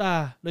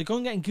like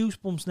I'm getting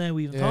goosebumps now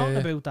even talking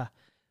about that.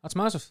 That's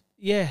massive.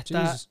 Yeah,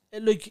 Jesus.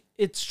 that, like,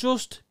 it's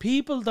just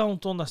people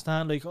don't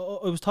understand. Like,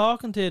 I was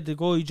talking to the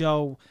guy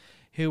Joe,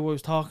 who I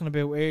was talking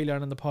about earlier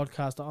in the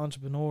podcast, the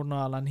entrepreneur and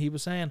all, and he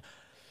was saying,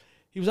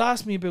 he was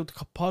asking me about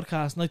the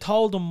podcast, and I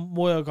told him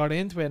why I got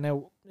into it.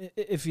 Now,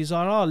 if you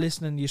are all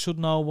listening, you should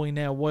know why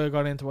I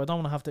got into it. I don't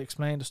want to have to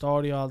explain the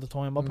story all the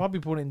time. I'll probably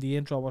put it in the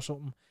intro or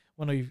something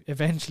when I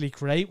eventually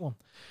create one,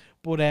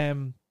 but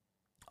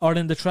or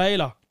in the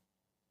trailer.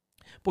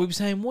 But he was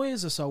saying, why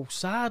is it so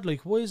sad?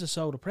 Like, why is it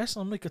so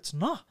depressing? I'm like, it's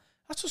not.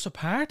 That's just a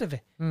part of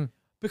it.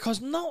 Because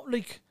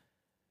like,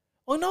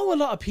 I know a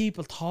lot of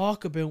people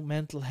talk about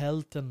mental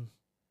health,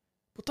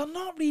 but they're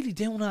not really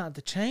doing that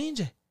to change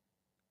it.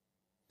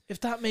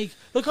 If that makes,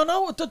 like, I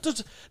know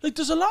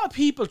there's a lot of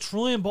people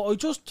trying, but I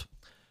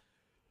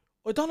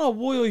don't know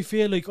why I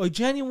feel like, I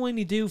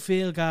genuinely do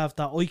feel, Gav,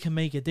 that I can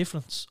make a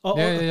difference.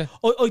 I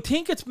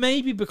think it's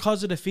maybe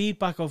because of the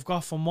feedback I've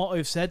got from what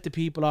I've said to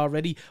people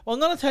already. Well, I'm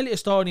going to tell you a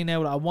story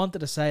now that I wanted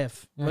to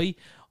save, right?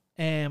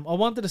 I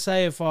wanted to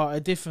save for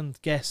a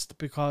different guest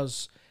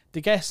because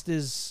the guest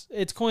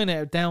it's kind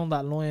of down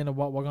that line of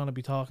what we're going to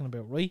be talking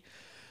about, right?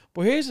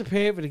 But here's a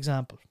perfect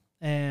example.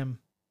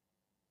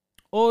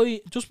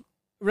 I just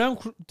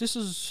this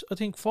is, I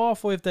think, 4 or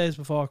 5 days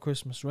before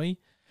Christmas, right?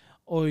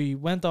 I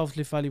went off to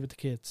Cliff Valley with the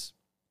kids,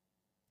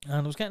 and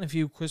I was getting a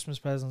few Christmas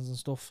presents and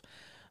stuff,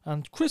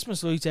 and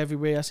Christmas lights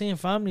everywhere. I seen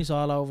families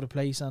all over the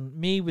place, and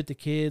me with the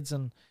kids,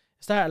 and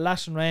it started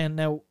lashing rain.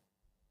 Now,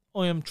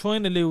 I am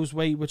trying to lose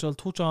weight, which I'll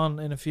touch on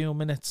in a few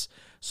minutes,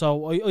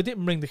 so I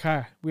didn't bring the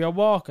car. We were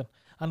walking,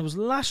 and it was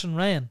lashing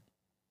rain,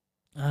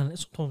 and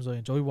sometimes I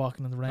enjoy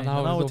walking in the rain.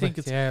 I think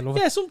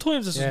it's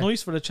sometimes it's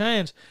nice for a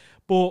change,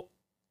 but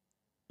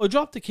I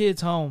dropped the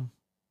kids home,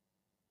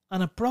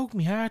 and it broke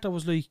my heart. I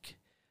was like,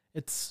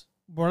 it's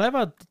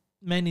whatever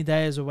many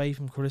days away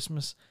from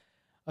Christmas.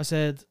 I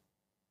said,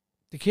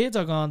 the kids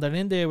are gone, they're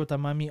in there with their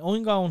mummy.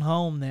 I'm going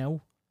home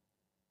now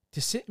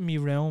to sit in my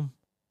room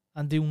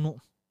and do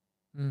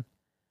nothing.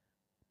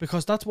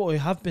 Because that's what I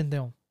have been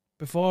doing.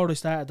 Before I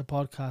started the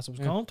podcast, I was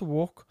going to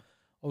work,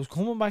 I was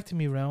coming back to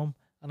my room,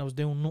 and I was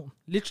doing nothing.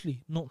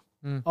 Literally nothing.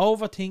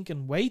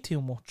 Overthinking way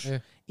too much.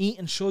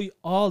 Eating shy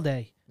all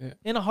day.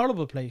 In a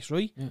horrible place,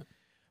 right?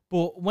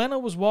 But when I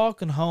was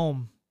walking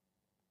home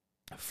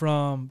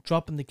from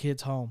dropping the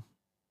kids home,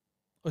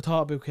 I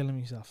thought about killing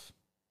myself.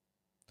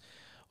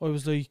 I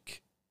was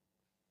like,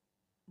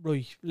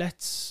 right,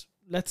 let's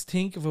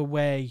think of a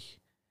way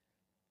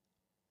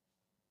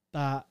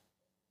that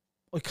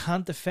I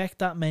can't affect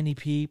that many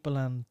people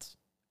and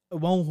it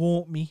won't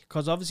hurt me,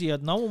 because obviously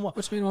I'd no one. What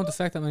do you mean won't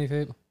affect that many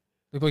people?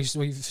 Like,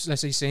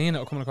 let's say seeing it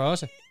or coming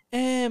across it.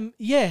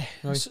 Yeah.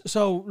 Right.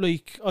 So,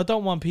 like, I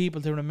don't want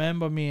people to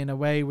remember me in a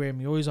way where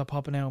my eyes are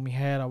popping out of my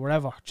head or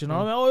whatever. Do you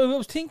know what I mean? I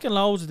was thinking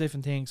loads of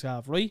different things,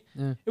 Gav, right?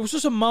 It was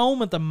just a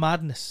moment of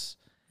madness.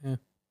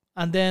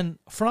 And then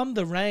from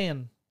the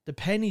rain, the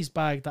pennies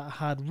bag that I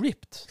had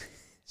ripped.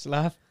 It's a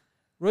laugh.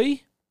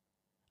 Right?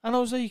 And I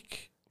was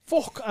like,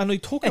 fuck. And I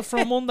took it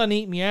from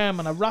underneath my arm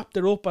and I wrapped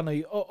it up and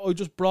I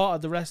just brought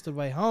it the rest of the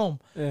way home.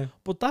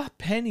 But that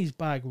pennies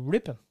bag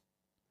ripping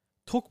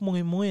took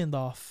my mind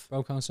off.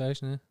 Broke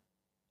conversation,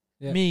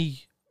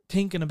 me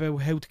thinking about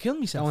how to kill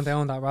myself. Going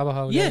down that rabbit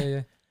hole.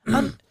 Yeah.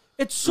 And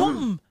it's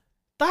something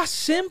that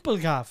simple,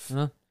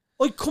 Gav.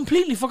 I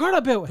completely forgot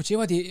about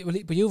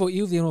it. But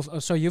you've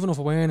enough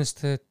awareness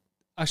to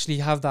actually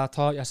have that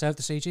thought yourself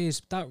to say, geez,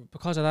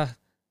 because of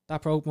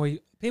that broke my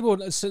people.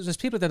 There's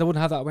people that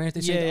wouldn't have that awareness.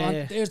 They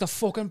say, there's the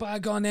fucking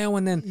bag gone now,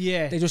 and then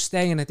they just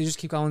stay in it. They just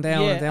keep going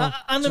down and down.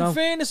 And in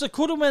fairness, it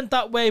could have went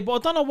that way, but I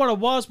don't know what it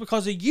was,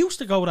 because it used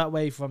to go that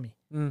way for me.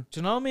 Do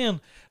you know what I mean?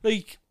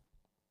 Like,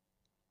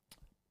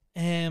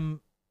 I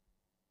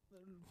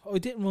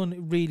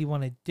didn't really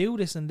want to do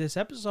this in this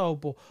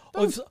episode, but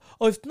I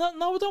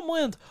don't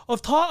mind.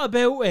 I've thought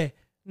about it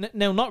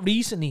now, not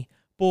recently,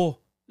 but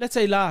let's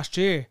say last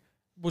year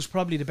was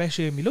probably the best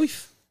year of my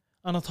life,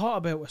 and I thought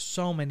about it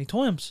so many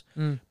times.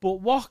 But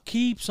what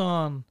keeps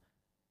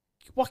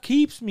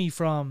me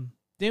from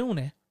doing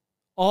it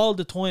all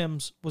the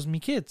times was me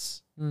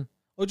kids.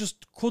 I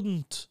just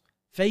couldn't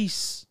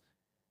face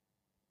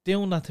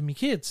doing that to me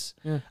kids.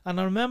 And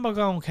I remember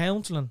going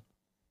counselling.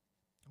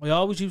 I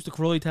always used to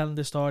cry telling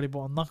this story, but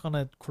I'm not going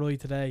to cry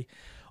today.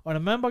 I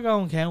remember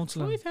going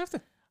counselling. Oh, you have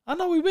to. I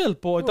know we will,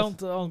 but I'm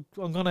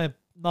going to,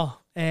 no.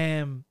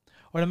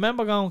 I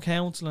remember going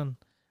counselling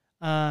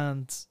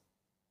and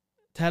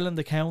telling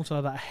the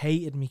counsellor that I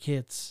hated me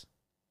kids.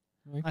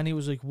 Right. And he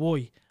was like,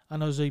 why?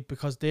 And I was like,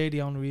 because they're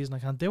the only reason I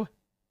can't do it.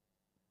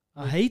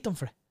 I hate them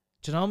for it.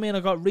 Do you know what I mean? I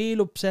got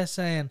real obsessed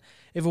saying,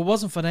 if it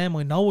wasn't for them,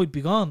 I know I'd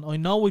be gone. I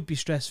know I'd be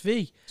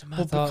stress-free.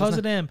 But because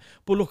of them,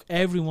 but look,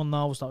 everyone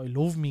knows that I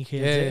love me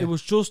kids. It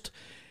was just,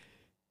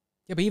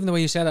 Yeah, but even the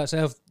way you said that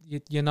yourself,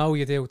 you know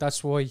you do.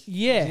 That's why.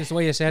 Yeah. It's the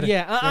way you said it.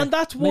 Yeah, and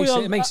that's why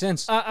it makes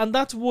sense. And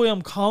that's why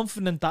I'm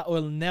confident that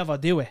I'll never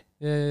do it.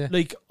 Yeah.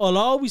 Like, I'll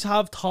always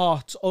have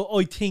thoughts,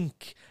 I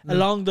think,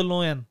 along the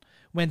line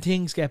when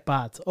things get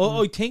bad.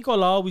 I think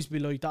I'll always be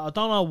like that. I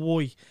don't know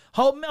why.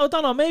 I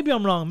don't know, maybe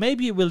I'm wrong.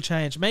 Maybe it will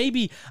change.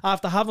 Maybe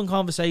after having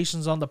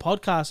conversations on the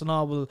podcast and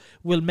all,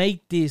 we'll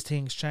make these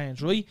things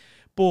change, right?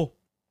 But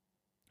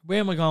where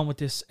am I going with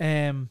this?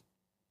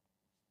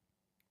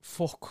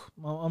 Fuck.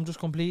 I'm just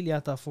completely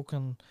at that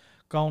fucking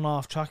going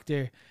off track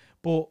there.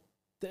 But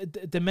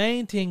the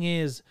main thing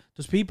is,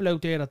 there's people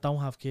out there that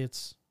don't have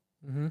kids.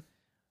 Mm-hmm.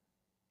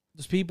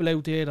 There's people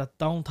out there that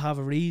don't have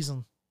a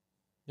reason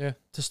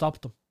to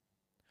stop them.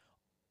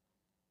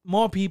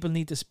 More people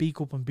need to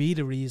speak up and be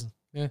the reason.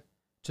 Yeah.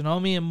 Do you know what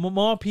I mean?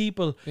 More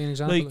people, Be an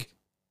example,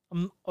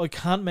 like, I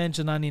can't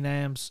mention any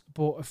names,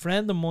 but a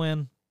friend of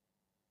mine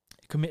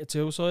committed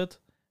suicide.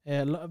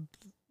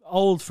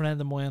 Old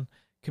friend of mine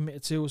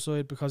committed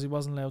suicide because he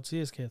wasn't allowed to see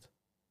his kid.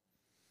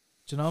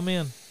 Do you know what I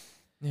mean?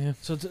 Yeah.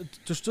 So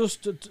there's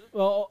just,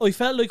 I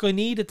felt like I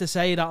needed to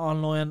say that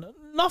online.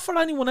 Not for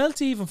anyone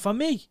else, even for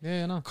me.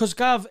 Yeah, I know. Because,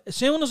 Gav, as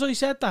soon as I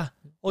said that,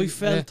 I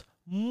felt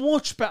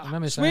much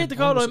better. Swear to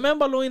God, I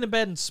remember lying in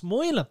bed and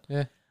smiling.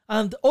 Yeah.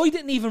 And I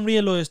didn't even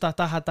realise that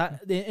had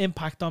that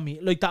impact on me.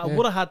 Like, that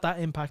would have had that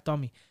impact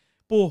on me.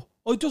 But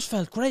I just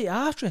felt great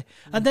after it.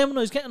 And then when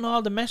I was getting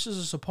all the messages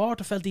of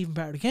support, I felt even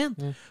better again.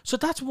 Yeah. So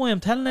that's why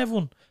I'm telling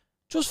everyone,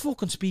 just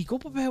fucking speak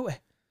up about it.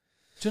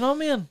 Do you know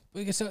what I mean?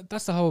 Well,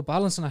 that's the whole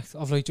balancing act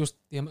of, like, just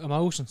the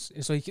emotions.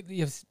 It's like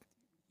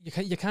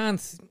you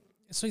can't.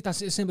 It's like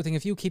that's a simple thing.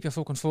 If you keep your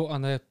fucking foot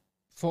on the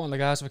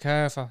gas of a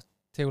car for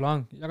too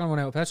long, you're gonna run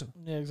out of petrol.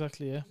 Yeah,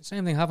 exactly. Yeah.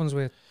 Same thing happens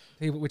with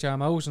people, with your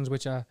emotions,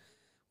 with your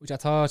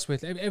thoughts,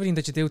 with everything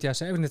that you do to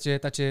yourself, everything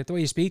that you the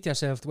way you speak to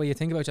yourself, the way you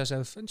think about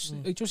yourself, and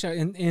just your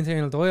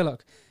internal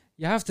dialogue.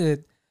 You have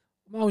to.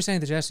 I'm always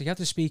saying to Jess, you have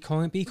to be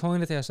kind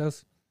to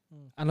yourself.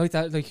 And like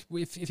that, like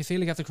if you feel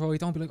like you have to cry,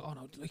 don't be like, oh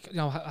no, like, you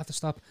know, I have to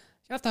stop.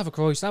 You have to have a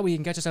cry, so that way you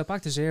can get yourself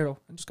back to zero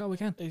and just go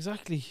again.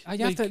 Exactly.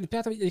 You have to.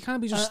 You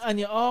can't be just. And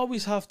you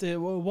always have to.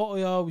 What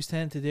I always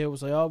tend to do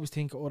is I always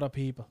think of other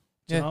people.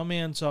 Do you know what I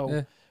mean?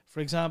 So, for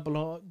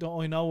example,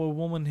 I know a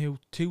woman who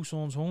 2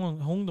 sons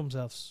hung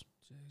themselves.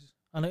 Jesus.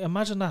 And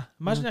imagine that.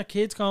 Imagine that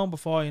kids gone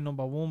before you,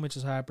 number 1, which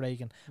is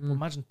heartbreaking. But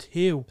imagine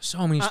 2.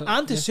 So many stuff.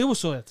 And to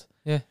suicide.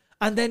 Yeah.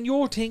 And then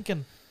you're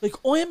thinking, like,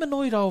 I'm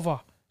annoyed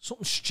over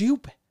something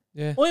stupid.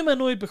 Yeah. I'm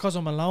annoyed because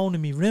I'm alone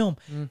in my room.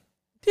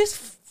 This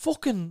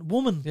fucking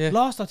woman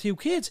lost her 2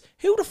 kids.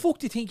 Who the fuck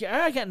do you think you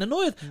are getting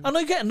annoyed? And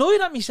I get annoyed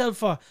at myself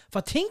for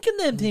thinking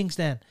them things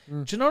then.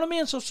 Do you know what I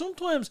mean? So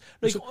sometimes,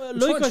 like,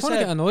 I said, to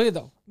get annoyed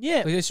though.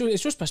 Yeah. Like,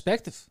 it's just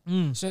perspective.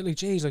 So like,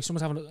 geez, like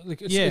someone's having,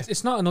 like,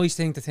 it's not a nice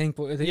thing to think,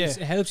 but it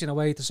helps you in a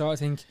way to sort of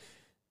think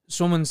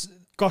someone's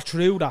got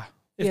through that.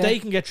 If they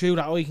can get through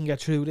that, I can get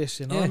through this,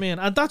 you know what I mean?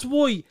 And that's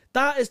why,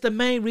 that is the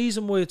main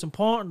reason why it's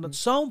important. It's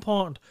so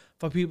important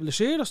for people to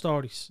share their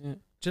stories. Yeah.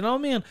 Do you know what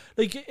I mean?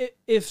 Like,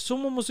 if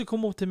someone was to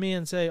come up to me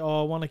and say,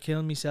 oh, I want to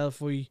kill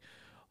myself, I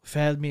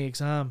failed my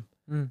exam.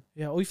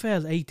 Yeah, I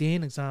failed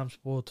 18 exams,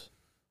 but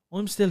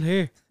I'm still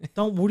here.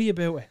 Don't worry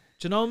about it.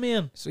 Do you know what I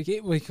mean? So,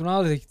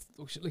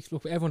 like,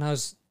 look, everyone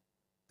has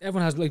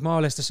like more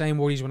or less the same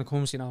worries when it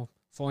comes to, you know,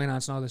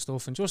 finance and all this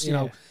stuff, and just, you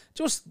know,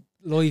 just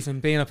life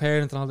and being a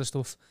parent and all this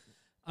stuff.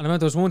 And I remember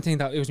there was one thing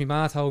that it was my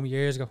ma told me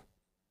years ago,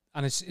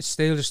 and it's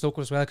still just stuck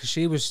with us well,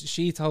 because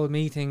she told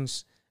me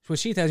things. Well,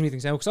 she tells me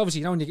things now, because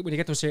obviously, you know, when you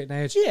get to a certain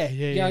age,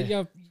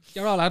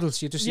 you're all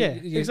adults. You just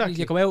exactly.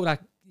 You go out with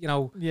that, you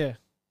know,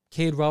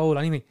 kid role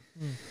anyway.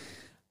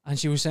 And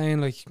she was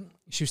saying, like,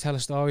 she was telling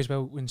stories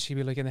about when she'd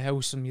be like in the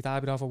house and my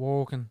dad would be off at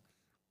work, and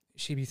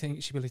she'd be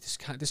like,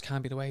 this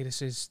can't be the way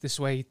this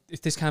way.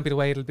 If this can't be the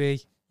way it'll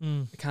be,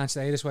 it can't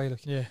stay this way.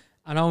 Like,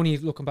 and only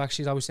looking back,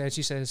 she's always said,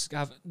 she says,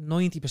 Gav,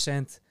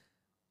 90%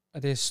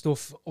 of this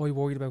stuff I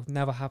worried about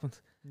never happened.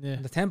 Yeah.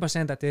 And the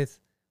 10% that did,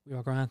 we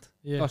were grand.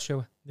 Yeah. Got through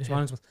it.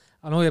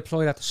 And I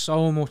apply that to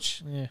so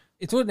much. Yeah.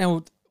 It's good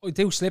now. I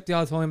do slip the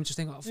odd time and just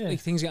think, like,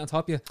 things get on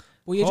top of you.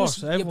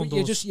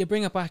 But you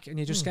bring it back and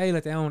you just scale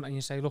it down and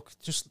you say, look,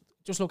 just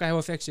look at how it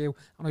affects you.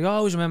 And I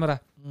always remember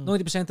that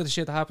 90% of the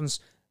shit that happens,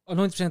 or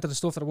 90% of the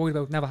stuff that I worried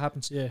about never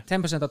happens. Yeah.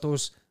 10% that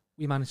does,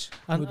 we manage.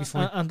 And we'll be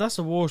fine. And that's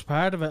the worst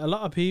part of it. A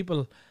lot of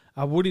people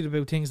are worried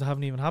about things that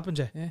haven't even happened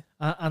yet. Yeah.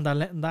 And they're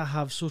letting that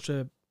have such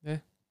a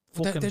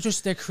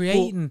they're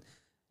creating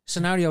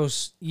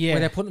scenarios where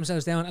they're putting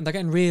themselves down and they're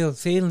getting real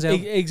feelings out.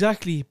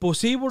 Exactly. But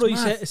see what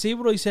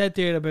I said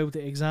there about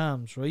the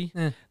exams, right?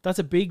 Yeah. That's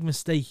a big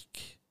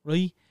mistake,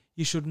 right?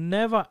 You should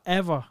never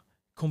ever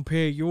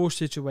compare your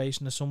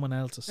situation to someone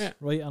else's,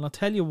 right? And I'll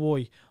tell you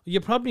why. You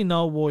probably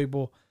know why,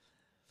 but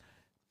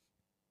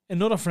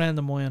another friend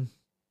of mine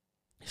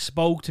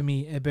spoke to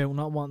me about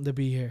not wanting to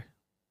be here.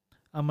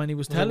 And when he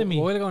was telling me,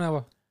 a while ago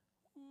now,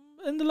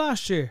 in the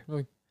last year,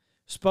 right,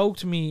 spoke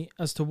to me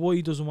as to why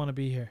he doesn't want to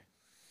be here.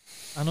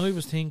 And I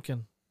was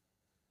thinking,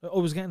 I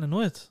was getting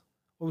annoyed.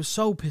 I was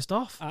so pissed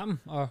off. At him?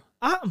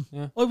 At him.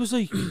 Yeah. I was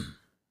like,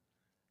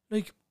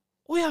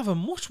 I have it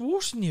much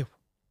worse than you.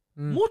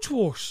 Mm. Much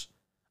worse.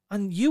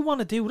 And you want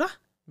to do that?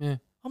 Yeah.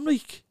 I'm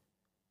like,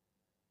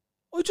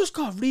 I just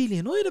got really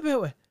annoyed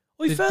about it.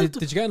 I felt...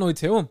 Did you get annoyed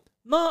to him?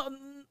 No,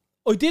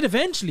 I did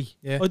eventually.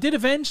 Yeah. I did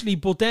eventually,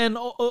 but then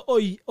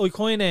I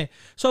kind of...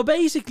 So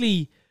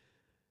basically,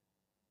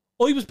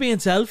 I was being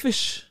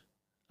selfish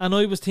and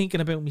I was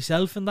thinking about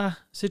myself in that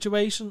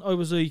situation. I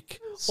was like,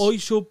 I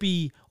should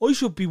be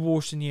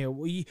worse than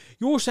you.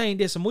 You're saying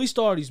this and my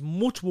story's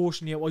much worse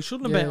than you. I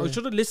shouldn't have been. I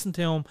should have listened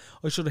to him.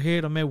 I should have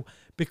heard him out.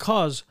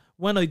 Because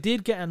when I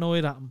did get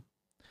annoyed at him,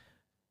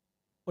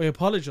 I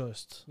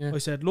apologised. Yeah. I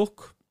said,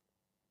 look,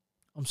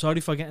 I'm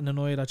sorry for getting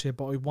annoyed at you,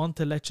 but I want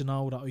to let you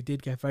know that I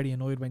did get very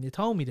annoyed when you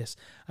told me this.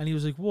 And he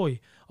was like, why?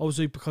 I was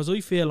like, because I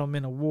feel I'm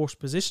in a worse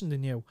position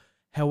than you.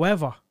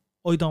 However,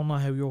 I don't know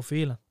how you're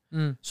feeling.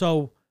 Mm.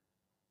 So,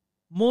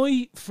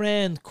 my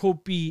friend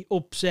could be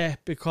upset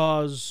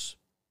because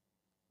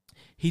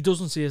he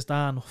doesn't see his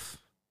dad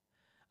enough.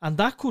 And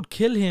that could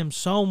kill him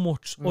so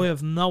much, I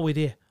have no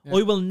idea. Yeah.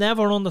 I will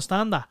never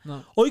understand that.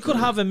 No. I could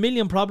have a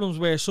million problems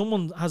where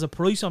someone has a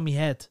price on my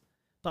head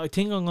that I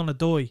think I'm going to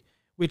die,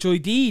 which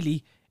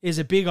ideally is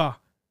a bigger,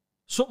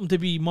 something to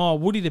be more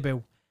worried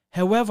about.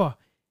 However,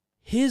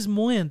 his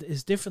mind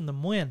is different than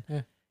mine.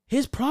 Yeah.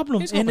 His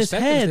problem His in his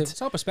head His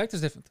whole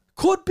perspective's different.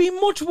 could be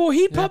much more.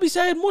 He'd probably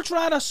say I'd much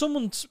rather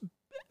someone's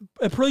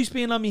a price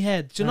being on my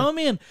head. Do you know what I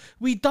mean?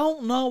 We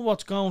don't know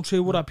what's going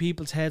through other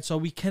people's heads, so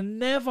we can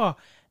never,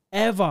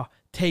 ever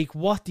take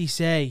what they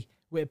say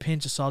with a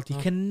pinch of salt. You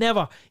can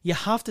never. You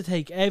have to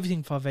take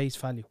everything for face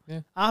value.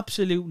 Yeah.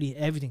 Absolutely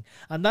everything.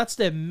 And that's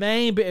the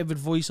main bit of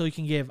advice I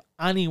can give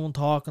anyone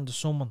talking to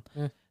someone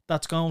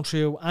that's going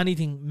through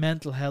anything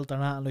mental health or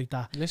anything like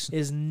that. Listen.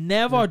 Is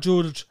never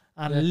judge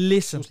and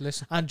listen. Just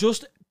listen. And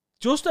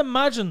just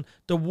imagine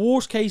the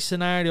worst case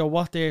scenario,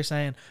 what they're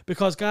saying.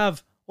 Because,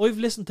 Gav, I've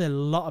listened to a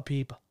lot of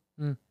people.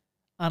 Mm.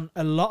 And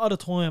a lot of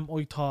the time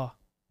I thought,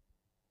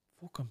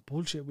 fucking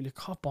bullshit, will you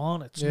cop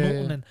on? It's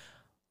nothing. Yeah. And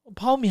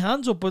hold my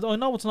hands up, but I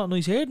know it's not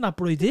nice hearing that,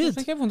 but I did. I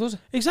think everyone does it.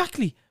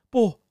 Exactly.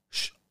 But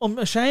I'm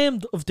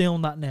ashamed of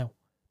doing that now.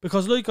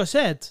 Because like I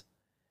said,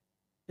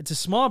 it's a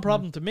small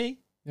problem to me,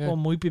 Yeah. but it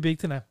might be big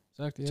to them.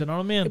 Exactly. Do you know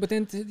what I mean? Yeah, but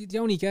then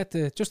you only get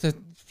the just to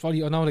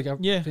probably I know like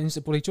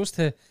but like just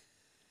to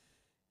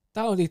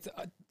that only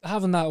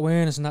having that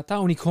awareness and that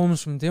only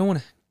comes from doing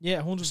it.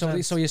 Yeah,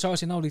 100%. So you sort of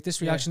say, no, like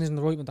this reaction isn't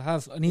the right one to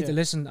have. I need to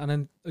listen and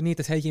then I need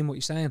to take in what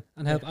you're saying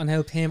and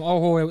help him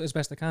or her out as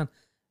best I can.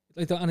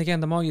 Like and again,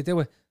 the more you do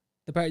it,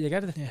 the better you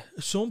get at it. Yeah,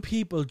 some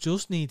people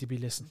just need to be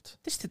listened.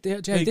 This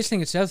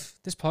thing itself,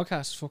 this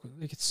podcast is fucking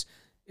like it's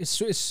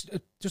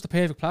just a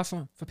perfect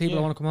platform for people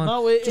that want to come on.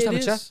 No, it just have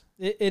is. a chat.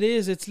 It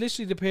is. It's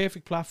literally the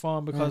perfect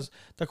platform because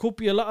there could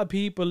be a lot of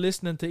people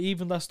listening to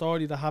even that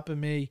story that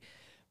happened to me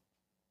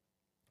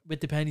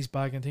with the pennies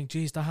bag and think,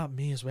 geez, that happened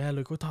to me as well.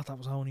 Like, I thought that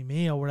was only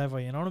me or whatever.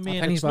 You know what I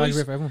mean? Pennies bag for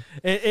everyone.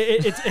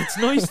 It's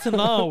nice to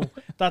know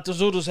that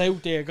there's others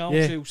out there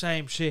going through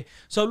same shit.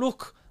 So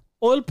look,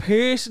 I'll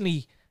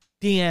personally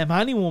DM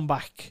anyone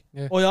back.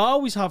 Yeah. I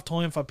always have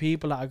time for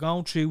people that are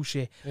going through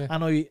shit,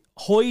 and I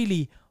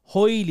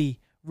highly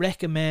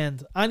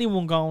recommend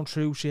anyone going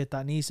through shit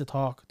that needs to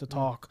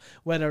talk.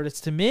 Whether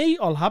it's to me,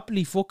 I'll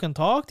happily fucking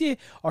talk to you,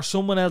 or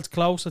someone else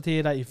closer to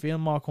you that you feel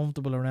more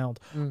comfortable around.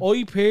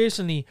 I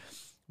personally,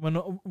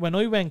 when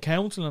I went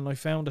counselling, I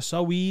found it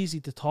so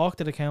easy to talk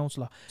to the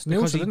counsellor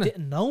because he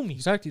didn't know me.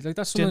 Exactly, like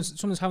that's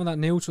someone's having that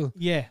neutral.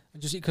 Yeah,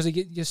 just because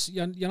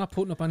you're not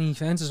putting up any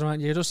fences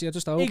around. You're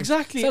just open.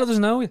 Exactly. Fella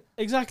doesn't know you.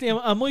 Exactly,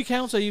 and my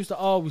counsellor used to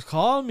always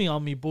call me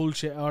on me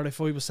bullshit, or if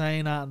I was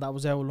saying that and that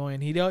was out of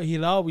line, he'd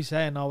always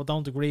say, "No, I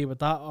don't agree with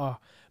that," or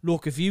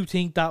 "Look, if you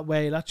think that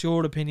way, that's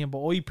your opinion,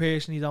 but I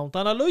personally don't."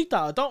 And I like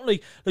that. I don't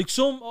like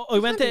some.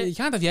 You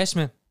can't have yes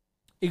men.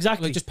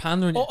 Exactly. Like just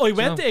pandering. I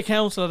went to a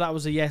counsellor that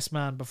was a yes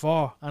man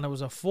before, and it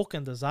was a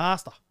fucking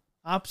disaster.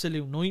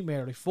 Absolute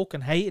nightmare. I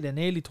fucking hated it.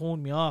 Nearly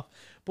turned me off.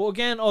 But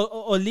again,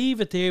 I'll leave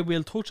it there.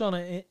 We'll touch on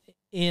it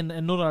in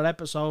another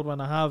episode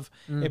when I have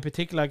a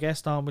particular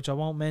guest on, which I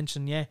won't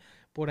mention yet.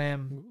 But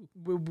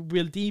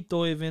we'll deep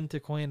dive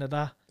into kind of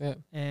that.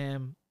 Yeah.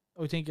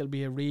 I think it'll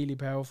be a really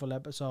powerful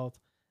episode.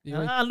 Yeah.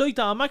 And I like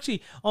that. I'm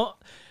actually,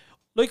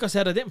 like I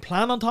said, I didn't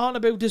plan on talking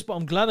about this, but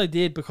I'm glad I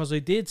did, because I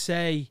did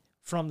say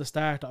from the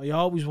start that I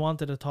always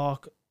wanted to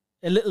talk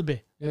a little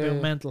bit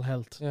about mental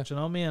health. Yeah. Do you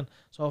know what I mean?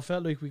 So I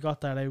felt like we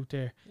got that out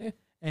there. Yeah.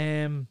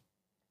 I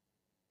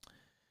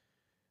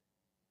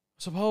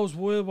suppose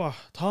while we're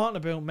talking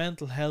about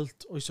mental health,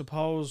 I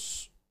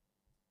suppose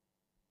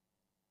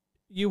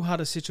you had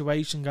a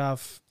situation,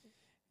 Gav.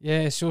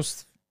 Yeah, it's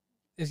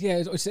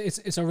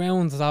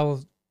around the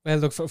whole. Well,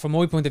 look, from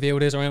my point of view,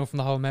 it is around from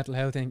the whole mental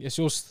health thing. It's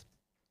just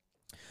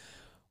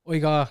I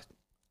got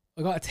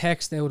a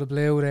text out of the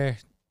blue there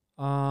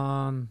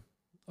on,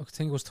 I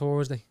think it was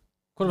Thursday.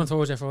 Could have been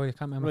Thursday, Friday, I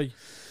can't remember. Right.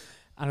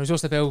 And it was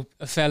just about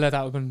a fella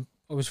that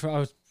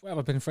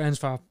I've been friends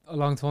for a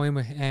long time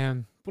with.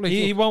 But like,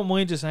 He won't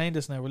mind you saying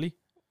this now, will he?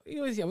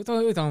 Yeah,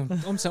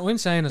 I'm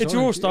saying it. It's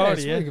your story, I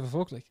don't give a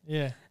fuck, like.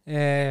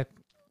 Yeah.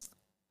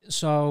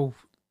 So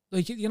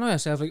like you know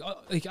yourself,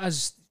 like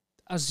as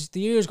the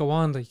years go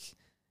on, like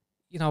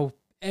you know,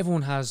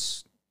 everyone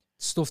has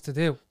stuff to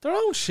do. Their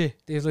own shit.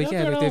 They've like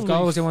Their they've own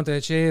goals life. they want to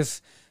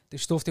achieve.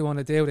 They've stuff they want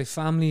to do. They've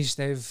families.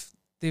 They've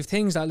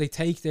things that like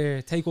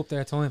take up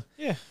their time.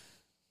 Yeah.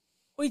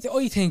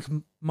 I think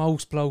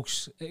most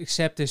blokes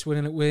accept this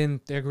within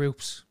their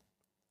groups,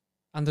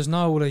 and there's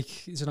no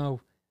like you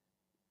know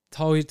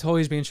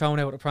toys being thrown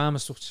out of the pram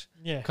as such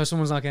Yeah. because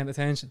someone's not getting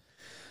attention.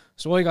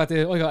 So I got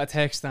a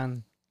text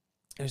and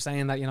it was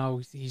saying that you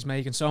know he's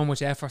making so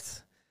much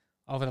effort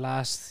over the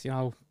last you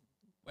know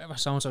whatever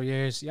so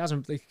years. He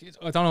hasn't like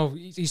I don't know.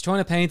 He's trying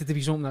to paint it to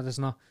be something that it's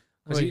not.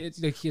 Right.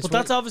 But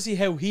that's obviously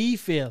how he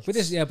feels. But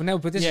this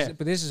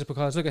is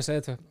because like I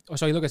said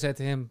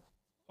to him,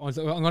 I'm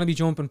going to be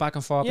jumping back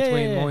and forth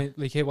between my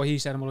like what he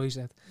said and what I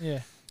said. Yeah.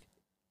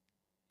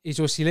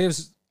 He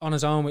lives on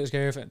his own with his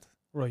girlfriend.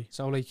 Right.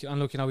 So like and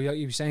look, you know,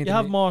 he was saying You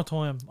have more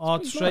time.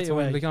 Straight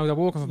away. Like you know, they're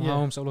working from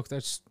home, so look,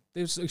 there's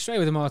like, straight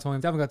with more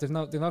time. They haven't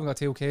got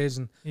 2 kids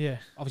and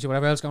obviously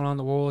whatever else going on in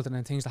the world and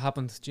then things that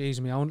happened, geez,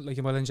 in my own like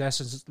in my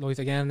Justin's life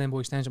again, and then by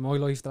extension my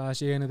life the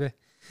last year and a bit.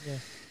 Yeah.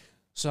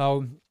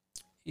 So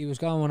he was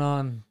going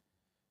on.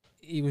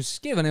 He was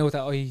giving out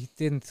that I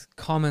didn't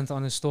comment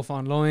on his stuff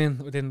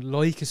online. I didn't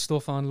like his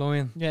stuff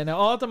online. Yeah. Now,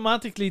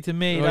 automatically to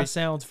me, Right. that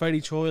sounds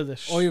very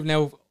childish.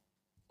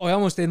 I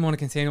almost didn't want to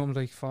continue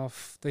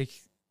him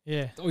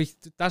Yeah.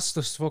 that's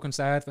just fucking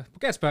sad. But it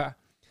gets better.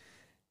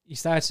 He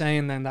started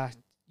saying then that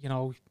you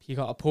know he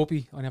got a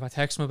puppy. I never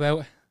text him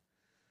about it.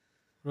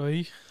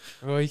 Right.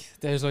 Right.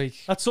 There's like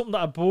That's something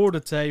that a board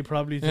would say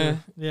probably too.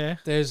 Yeah.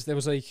 there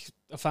was like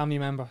a family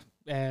member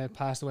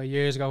passed away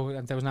years ago,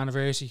 and there was an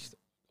anniversary.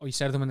 I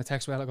said to him in the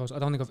text, well, I goes, I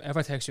don't think I've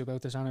ever texted you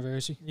about this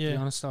anniversary, to be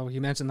honest. So he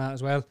mentioned that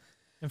as well.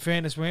 In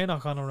fairness, we're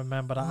not going to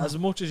remember that. As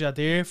much as you're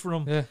there for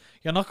him, Yeah.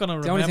 you're not going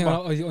to The remember.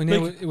 only thing I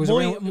knew, Like, it was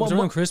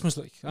around Christmas,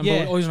 like. And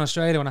Yeah. I was in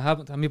Australia when it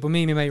happened. I mean, but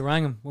me and my mate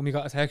rang him when we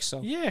got a text.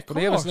 So. Yeah, of But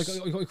course. yeah, it was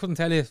like, I couldn't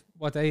tell you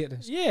what day it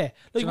is. Yeah,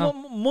 like you know?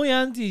 my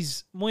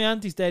auntie's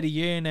dead a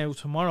year now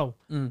tomorrow,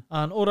 Mm.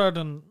 and other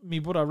than me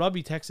brother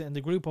Robbie texted in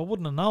the group, I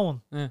wouldn't have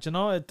known. Yeah. Do you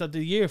know that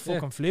the year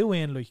fucking flew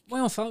in like. My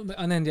own family,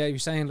 and then he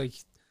was saying like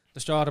the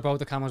straw about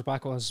the camera's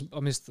back was I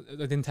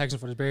didn't text him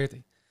for his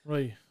birthday.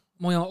 Right.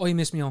 I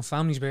missed my own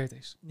family's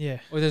birthdays. Yeah.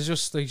 Or there's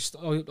just like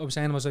I was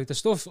saying was like the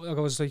stuff I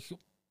was like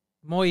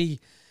my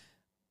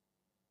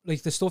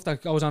like the stuff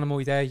that goes on in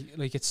my day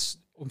like it's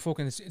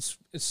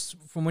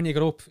from when you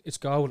get up it's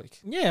go like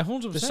Yeah,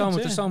 100%.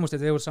 there's so much to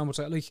do with so much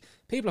like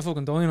people are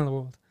fucking dying in the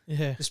world.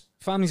 Yeah. There's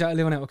families that are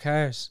living out of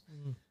cars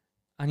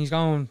and he's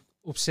going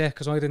upset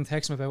because I didn't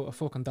text him about a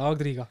fucking dog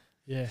that he got.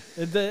 Yeah.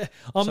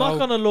 I'm not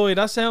gonna lie,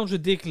 that sounds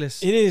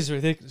ridiculous. It is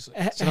ridiculous.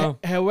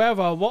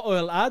 However, what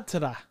I'll add to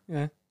that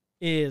Yeah.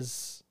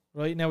 is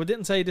right now. I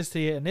didn't say this to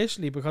you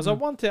initially because I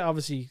want to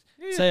obviously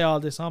say all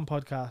this on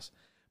podcast.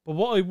 But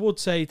what I would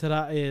say to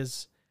that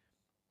is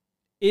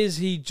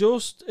he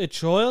just a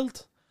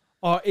child,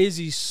 or is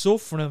he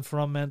suffering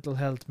from mental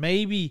health?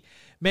 Maybe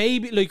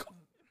like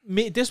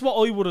this is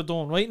what I would have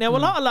done. Right now, a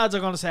lot of lads are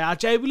gonna say,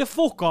 Jay, will you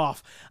fuck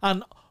off?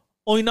 And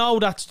I know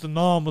that's the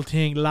normal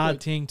thing,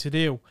 thing to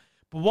do.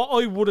 But what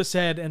I would have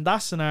said in that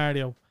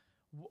scenario,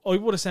 I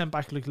would have sent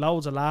back like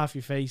loads of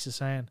laughy faces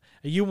saying,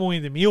 "Are you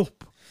winding me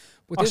up?"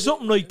 Or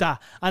something like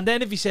that. And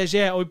then if he says,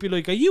 yeah, I'd be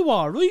like, are you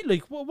alright?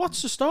 Like,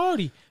 what's the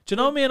story? Do you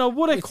know what I mean? I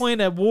would have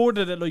kind of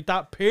worded it like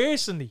that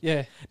personally.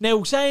 Yeah.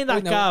 Now, saying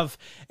that, Gav,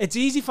 it's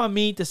easy for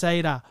me to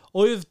say that.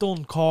 I've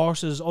done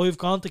courses. I've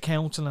gone to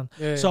counselling.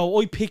 Yeah.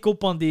 So I pick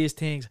up on these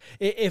things.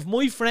 If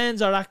my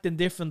friends are acting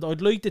different,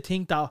 I'd like to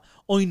think that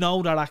I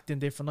know they're acting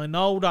different. I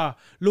know they're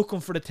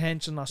looking for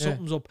attention or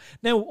something's up.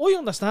 Now, I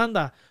understand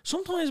that.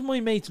 Sometimes my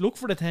mates look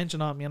for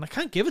attention on me and I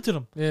can't give it to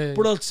them. Yeah.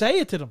 But I'll say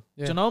it to them.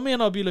 Yeah. Do you know what I mean?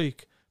 I'll be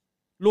like,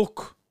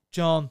 look,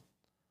 John,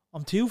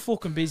 I'm too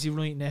fucking busy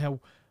right now.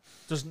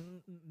 There's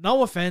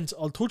no offence.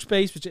 I'll touch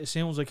base with you as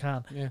soon as I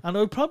can. Yeah. And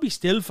I'll probably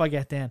still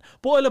forget then.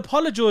 But I'll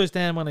apologise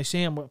then when I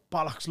see him.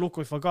 Bollocks, look,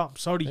 I forgot. I'm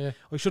sorry. Yeah.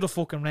 I should have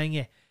fucking rang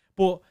you.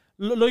 But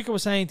like I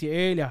was saying to you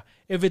earlier,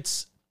 if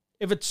it's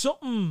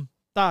something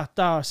that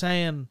they're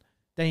saying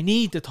they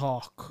need to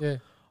talk,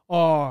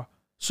 or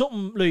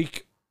something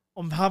like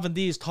I'm having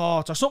these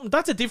thoughts or something,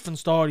 that's a different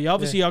story.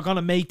 Obviously, you're going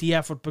to make the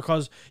effort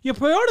because you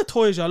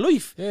prioritise your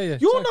life.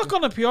 You're not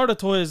going to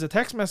prioritise a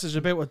text message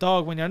about a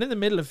dog when you're in the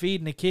middle of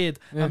feeding a kid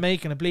and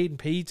making a bleeding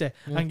pizza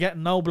and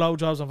getting no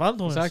blowjobs on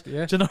Valentine's. Exactly,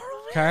 yeah. Do you know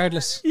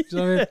Cardless. Do you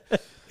know what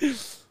I mean?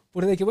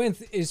 But like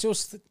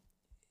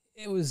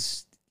it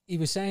was, he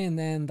was saying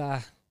then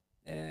that,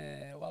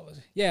 what was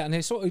it? Yeah, and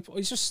it's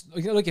just,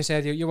 like you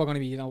said, you were going to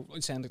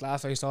be, saying the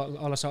glass face,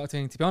 all that sort of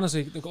thing. To be honest,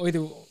 like, I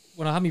do,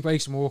 when I have my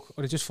breaks from work,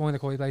 I'd just find a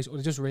quiet place, or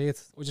just read,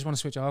 I just want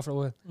to switch off for a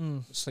while.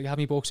 It's like I have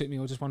my books with me,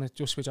 I just want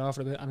to switch off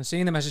for a bit. And I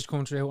seen the message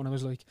come through, and I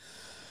was like,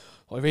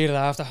 I read it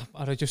after,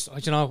 and I just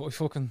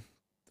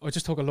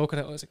took a look at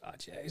it. I was like, oh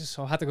Jesus,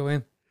 so I had to go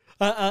in.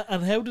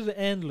 And how did it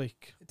end?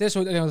 Like this,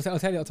 I'll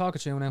tell you, I'll talk it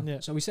to you now. Yeah.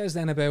 So he says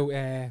then about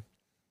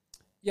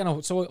you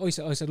know, so I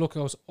said, look,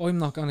 I'm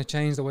not going to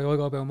change the way I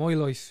go about my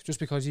life just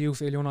because you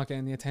feel you're not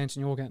getting the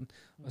attention you're getting.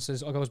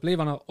 I goes, believe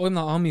it or not, I'm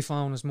not on my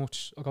phone as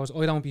much. I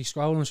don't be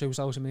scrolling through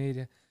social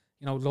media,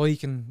 you know,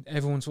 liking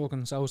everyone's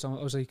fucking social.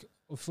 I was like,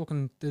 I'm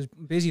fucking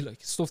busy, like,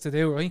 stuff to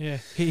do, right? Yeah,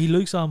 he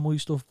looks on my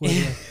stuff, by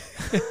the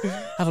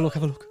way. Have a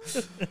look.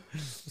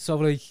 So,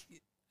 like,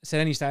 so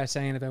then he started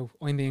saying about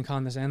I'm being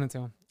condescending to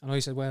him. And I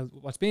said, well,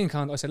 what's being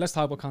I said, let's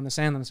talk about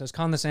condescending. It says,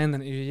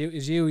 condescending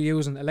is you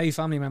using a lay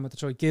family member to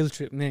try guilt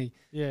trip me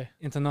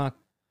into not,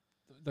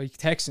 like,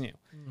 texting you.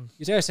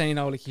 He's there saying,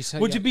 like, he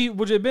said, would you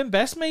have been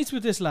best mates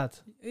with this lad?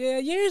 Yeah,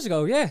 years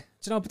ago, yeah.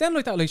 Do you know, but then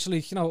like that,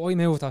 like, you know, I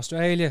moved to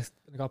Australia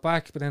and I got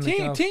back, but then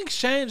things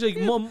change, like,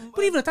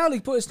 but even at that,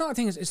 like, but it's not a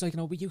thing. It's like, you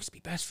know, we used to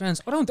be best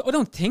friends. I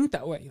don't think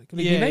that way. Like,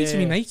 my mates are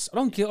my mates. I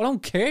don't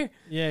care.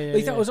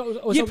 Like, that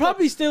was you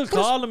probably still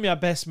call him your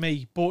best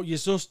mate, but you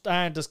just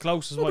aren't as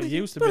close as what you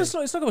used to be. But it's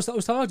like I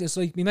was talking. It's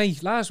like my mate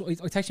I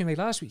texted my mate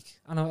last week,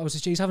 and I was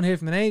like, geez, haven't heard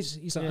from him in ages.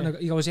 He's like, and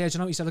he goes, yeah, do you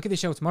know? He said, I'll give you a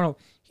shout tomorrow.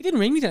 He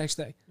didn't ring me the next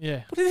day.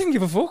 Yeah, but he didn't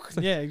give a fuck.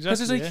 Like, yeah, exactly.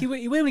 Because it's like he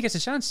will when he gets a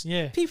chance.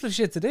 Yeah, people have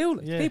shit to do.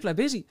 Like, people are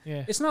busy.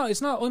 Yeah, it's not.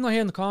 I'm not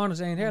here in the corner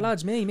saying, here,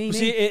 lads, me.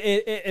 See,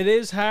 it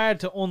is hard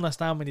to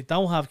understand when you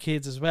don't have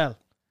kids as well.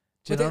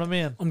 Do you know what I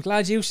mean? I'm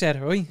glad you said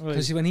it, right?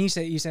 Because when he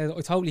said,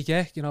 I totally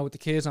get, you know, with the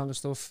kids and all the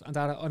stuff, and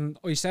that, and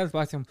I said it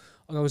back to him.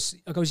 I goes,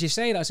 you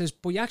say that. I says,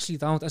 but you actually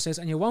don't. I says,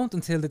 and you won't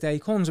until the day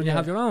comes when you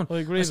have your own. I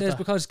agree. I says,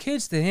 because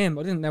kids to him,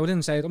 I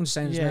didn't say it. I'm just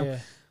saying this now. Yeah.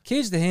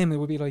 Kids to him, it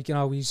would be like, you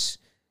know, he's,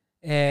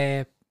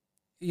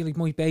 you like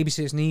might babysit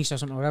his niece or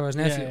something or whatever, his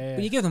nephew,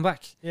 but you give them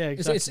back. Yeah,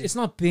 exactly. It's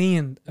not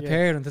being a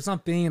parent. It's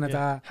not being a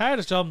dad.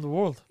 Hardest job in the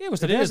world. Yeah, it was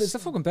the best. It's the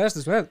fucking best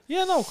as well.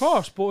 Yeah, no, of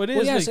course, but it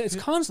is. Yeah, like, it's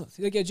constant.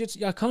 Like,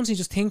 you're constantly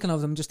just thinking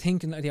of them, just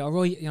thinking like, all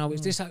right, you know,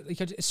 is this?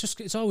 Like,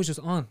 it's always just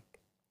on.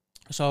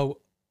 So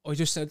I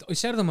said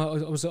to them, I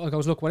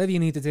goes, look, whatever you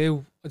need to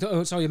do.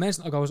 Sorry, you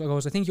mentioned. I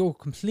goes, I think you're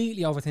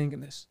completely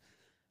overthinking this.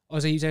 I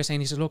was there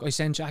saying, he said, look, I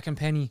sent Jack and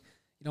Penny,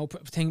 you know,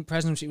 present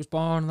when she was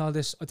born and all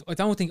this. I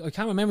can't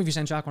remember if he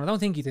sent Jack one. I don't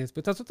think he did,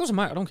 but that doesn't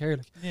matter. I don't care.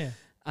 Like. Yeah.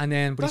 And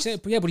then, but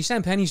he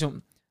sent Penny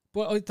something.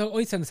 But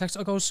I sent the text.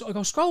 I go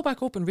scroll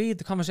back up and read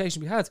the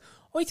conversation we had.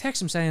 I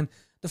text him saying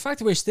the fact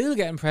that we're still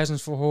getting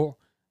presents for her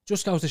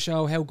just goes to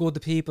show how good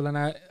the people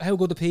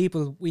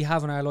we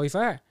have in our life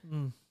are.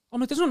 I'm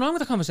like, there's nothing wrong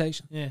with the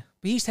conversation. Yeah.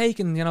 But he's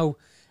taking, you know.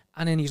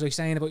 And then he's like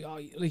saying about,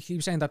 like he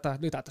was saying that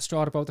the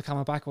straw that broke the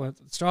camel's back, the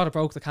straw that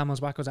broke the camel's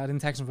back was I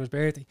didn't text him for his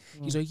birthday.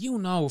 He's like, you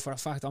know for a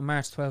fact on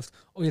March 12th,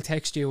 I'll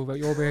text you about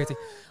your birthday.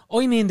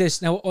 I mean this,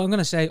 now I'm going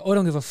to say, I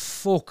don't give a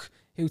fuck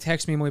who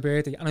texts me my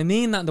birthday. And I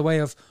mean that in the way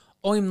of,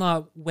 I'm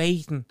not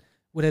waiting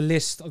with a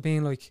list of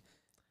being like,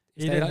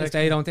 if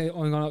they don't,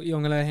 I'm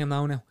going to let him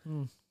know now.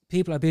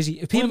 People are busy.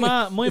 If people,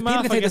 my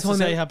mom forgets to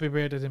say happy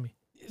birthday to me.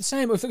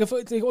 Same,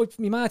 if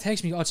my ma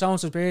texts me, it's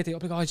so-and-so's birthday, I'll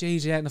be like, oh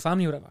jeez, yeah, in the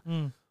family or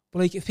whatever. But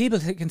like, if people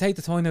can take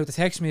the time out to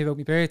text me about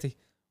my birthday,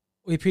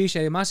 we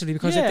appreciate it massively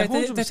because they're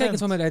taking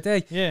time out of their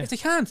day. Yeah. If they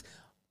can't,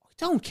 I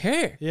don't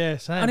care. Yeah,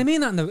 same. And I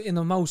mean that in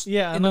the most,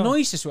 in the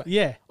nicest way.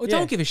 Yeah. I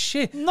don't give a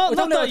shit. Not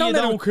that you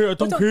don't care. I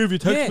don't care if you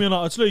text me or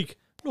not. It's like,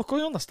 look,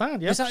 I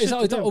understand. Yeah.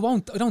 I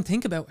don't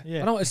think about it. Yeah.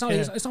 I'm not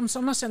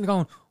sitting there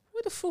going,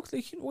 why the fuck?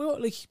 Like,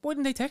 why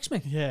didn't they text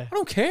me? Yeah. I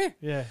don't care.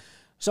 Yeah.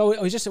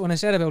 So I just, when I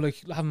said about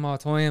like having more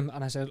time,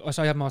 and I said,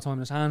 I have more time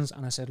in his hands,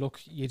 and I said, look,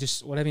 you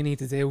just, whatever you need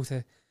to do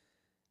to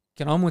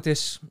get on with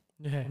this.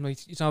 Yeah. I'm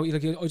like, you know,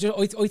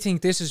 like, I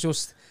think this is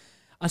just.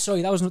 I'm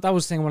sorry, that was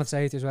the thing I wanted to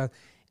say to you as well.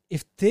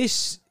 If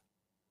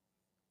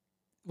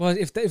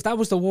that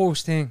was the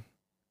worst thing,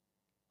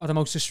 or the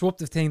most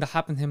disruptive thing that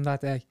happened to him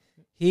that day,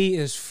 he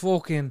is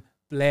fucking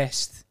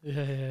blessed.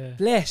 Yeah.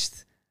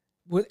 Blessed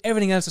with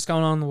everything else that's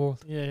going on in the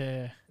world.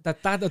 Yeah.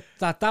 That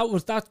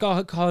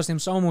caused him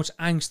so much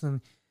angst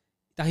and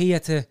that he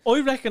had to. I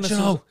reckon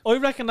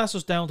that's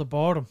just down to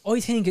boredom. I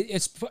think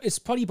it's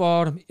probably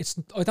boredom.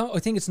 I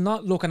think it's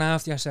not looking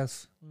after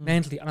yourself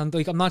mentally. And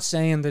I'm not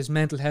saying there's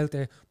mental health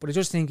there, but I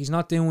just think he's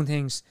not doing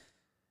things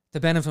to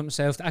benefit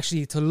himself,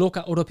 to look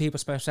at other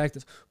people's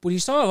perspective. But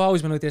he's sort of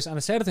always been like this, and I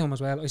said it to him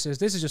as well. I says,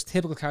 this is just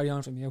typical carry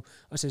on from you.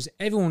 I says,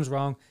 everyone's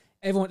wrong.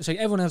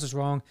 Everyone else is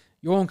wrong.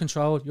 You're in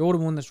control. You're the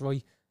one that's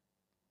right.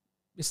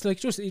 It's like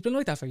he's been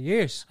like that for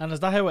years. And is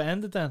that how it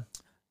ended then?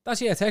 That's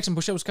I texted him,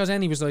 but it was because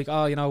then he was like,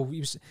 oh, you know,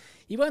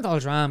 he went all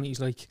drama. He's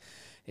like,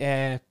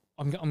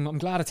 I'm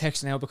glad I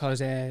texted now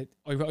because I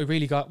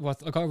really got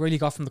what I really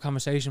got from the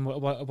conversation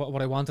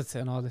what I wanted to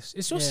and all this.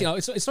 It's just you know,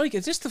 it's like,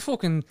 it's just the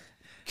fucking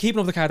Keeping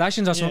Up with the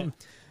Kardashians or something.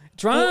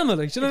 Drama,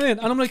 like, do you know what I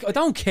mean? And I'm like, I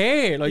don't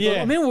care. Like,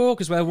 I'm in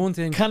work as well. One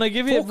thing. Can I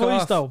give you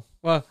advice though?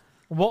 What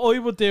I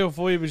would do if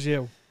I was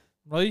you,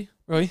 right?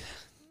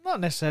 Not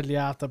necessarily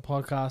after the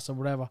podcast or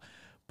whatever,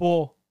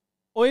 but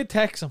I'd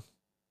text him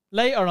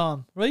later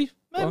on, right?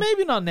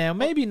 Maybe not now,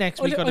 maybe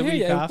next week or the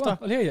week after.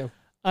 I'll hear you.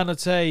 And I'd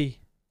say,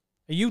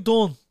 are you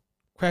done? ?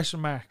 I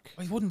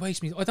wouldn't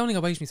waste me. I don't think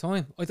I'd waste my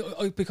time.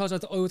 Because I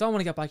don't want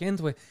to get back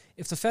into it.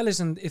 If the fella's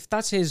if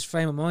that's his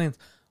frame of mind,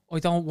 I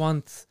don't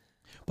want.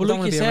 But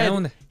like you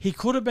said, he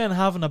could have been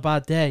having a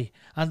bad day,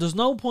 and there's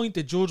no point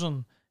to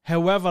judging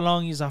however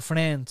long he's our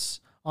friends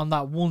on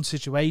that one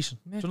situation.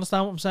 Do you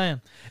understand what I'm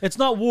saying? It's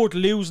not worth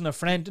losing a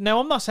friend. Now,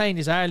 I'm not saying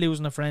you are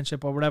losing a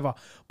friendship or whatever,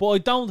 but I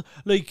don't,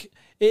 like,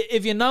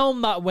 if you know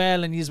him that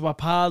well and you were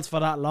pals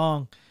for that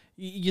long,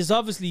 you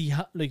obviously,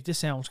 like, this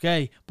sounds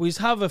gay, but you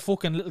have a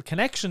fucking little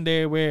connection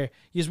there where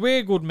you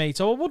were good mates.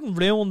 So I wouldn't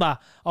ruin that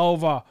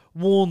over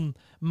one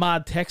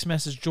mad text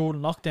message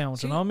during lockdown.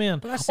 Do you know what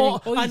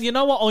I mean? And you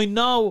know what? I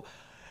know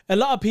a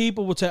lot of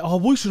people would say, oh,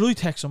 why should I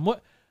text him?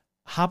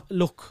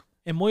 Look,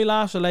 in my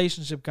last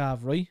relationship,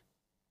 Gav, right?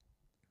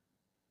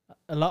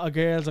 A lot of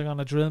girls are going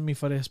to drill me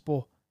for this,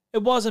 but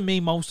it wasn't me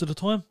most of the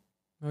time.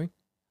 Right.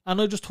 And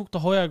I just took the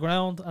higher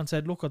ground and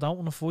said, look, I don't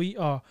want to fight,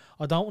 or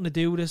I don't want to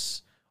do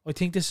this. I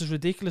think this is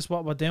ridiculous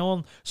what we're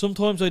doing.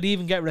 Sometimes I'd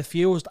even get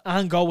refused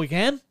and go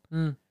again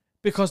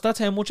because that's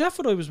how much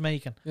effort I was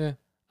making. Yeah.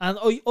 And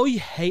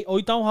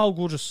I don't hold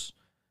grudges.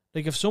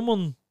 Like, if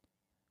someone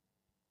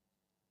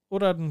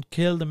other than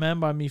killed a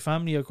member of my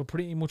family, I could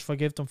pretty much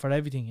forgive them for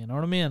everything, you know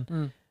what I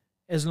mean?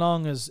 As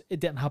long as it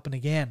didn't happen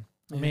again.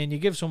 I mean, you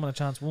give someone a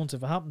chance once,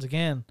 if it happens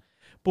again.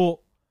 But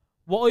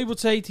what I would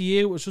say to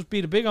you is just be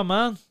the bigger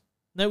man.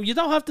 Now, you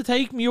don't have to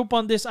take me up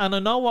on this, and I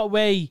know what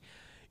way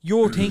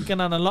you're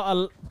thinking, and a lot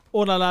of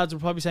other lads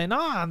will probably say,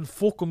 nah, and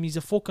fuck him, he's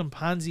a fucking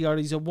pansy, or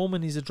he's a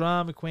woman, he's a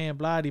drama queen,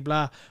 blah,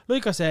 blah.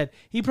 Like I said,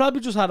 he probably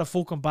just had a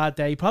fucking bad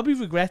day. He probably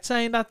regrets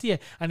saying that to you,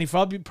 and he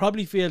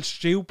probably feels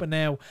stupid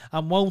now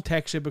and won't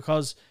text you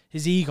because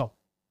his ego.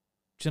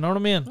 Do you know what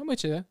I mean? I'm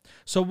with you, yeah.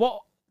 So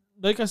what,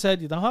 like I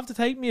said, you don't have to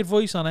take me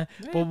advice on it,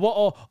 but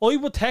what I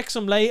would text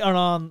him later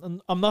on,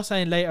 and I'm not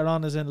saying later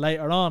on as in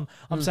later on,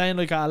 I'm saying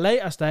like at a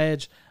later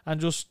stage,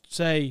 and just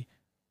say,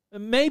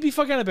 maybe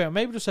forget about it.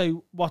 Maybe just say,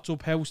 what's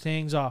up, how's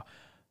things, or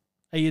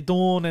are you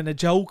done, in a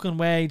joking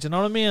way, do you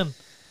know what I mean?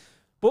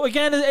 But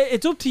again,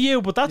 it's up to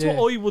you, but that's what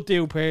I would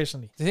do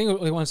personally. The thing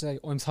I want to say,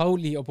 I'm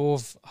totally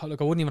above,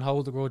 like, I wouldn't even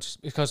hold the grudge,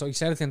 because I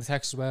said it in the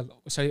text as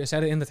well. Sorry, I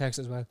said it in the text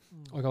as well.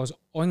 I goes,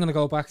 I'm going to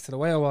go back to the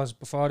way I was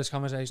before this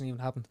conversation even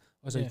happened.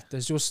 I was like,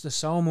 there's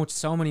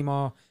so many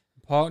more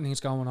important things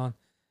going on.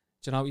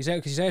 Do you know,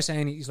 because he's there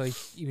saying,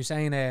 he was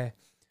saying, I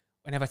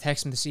never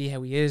text him to see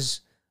how he is,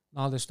 and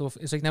all this stuff.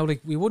 It's like, now,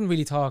 like, we wouldn't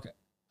really talk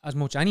as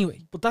much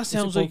anyway. But that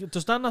sounds like,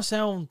 does that not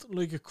sound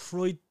like a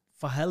cry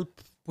for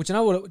help? But you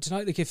know what? You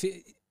know, like, if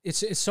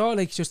it's sort of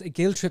like just a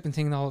guilt tripping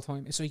thing the whole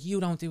time. It's like,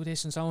 you don't do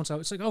this and so and so.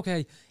 It's like,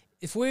 okay,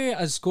 if we're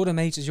as good a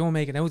mates as you're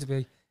making out to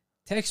be,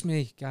 text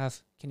me,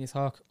 Gav. Can you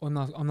talk? I'm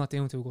not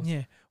doing too good.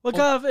 Yeah. Well,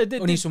 Gav, I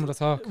need someone to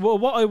talk. Well,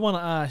 what I want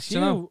to ask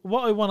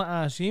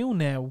you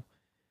now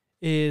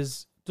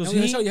is,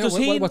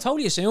 we're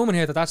totally assuming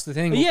here that that's the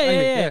thing.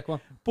 Yeah. Go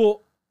on. But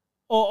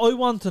I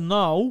want to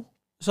know.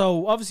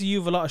 So obviously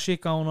you've a lot of shit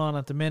going on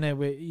at the minute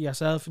with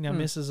yourself and your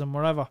missus and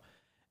whatever.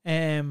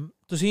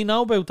 Does he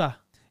know about that?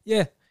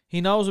 Yeah. He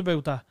knows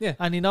about that? Yeah.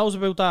 And he knows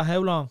about that how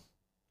long?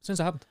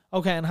 Since it happened.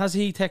 Okay, and has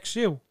he texted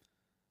you?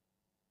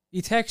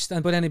 He texts,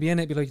 but then he'd be in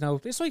it, be like,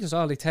 no, it's like it's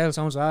all, like, tell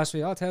so-and-so, ask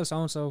me, tell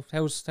so-and-so,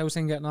 how's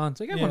thing getting on?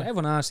 It's like,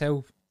 everyone asks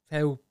how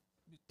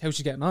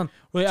she's getting on.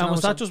 Right, and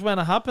was that just when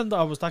it happened,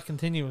 or was that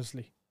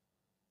continuously?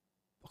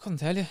 I couldn't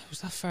tell you. It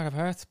was that far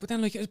apart. But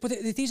then, like,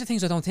 these are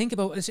things I don't think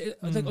about.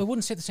 Like, I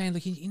wouldn't sit there saying,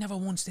 like, he never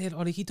once did,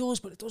 or like, he does,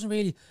 but it doesn't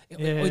really.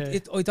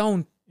 I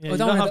don't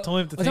have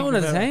time to think. I don't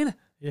entertain it.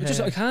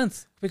 Yeah. I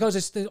can't,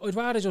 because I'd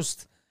rather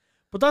just.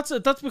 But that's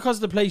because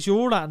of the place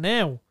you're at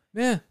now.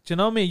 Yeah. Do you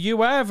know what I mean?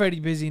 You are very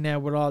busy now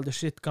with all the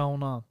shit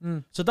going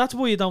on. So that's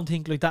why you don't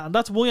think like that. And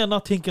that's why you're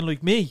not thinking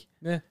like me.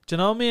 Yeah. Do you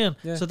know what I mean?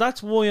 Yeah. So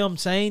that's why I'm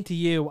saying to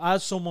you,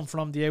 as someone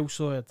from the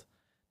outside,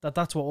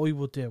 that's what I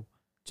would do.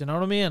 Do you know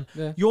what I mean?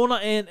 Yeah. You're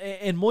not,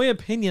 in my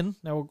opinion,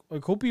 now I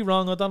could be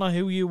wrong, I don't know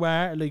who you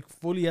are, like,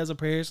 fully as a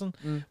person,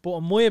 but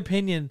in my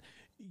opinion,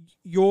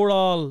 you're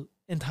all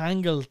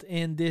entangled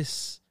in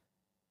this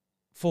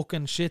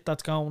fucking shit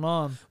that's going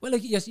on. Well,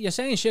 like, you're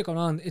saying shit going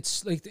on,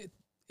 it's like,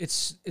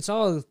 it's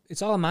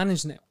all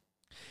managed now.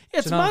 Yeah,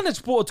 it's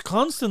managed, but it's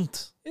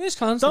constant. It is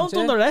constant.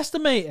 Don't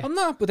underestimate it. I'm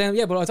not, but then,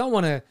 but I don't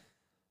want to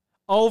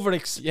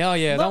Yeah,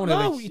 I don't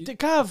want to.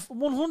 Gav,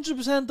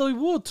 100% I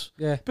would.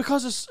 Yeah.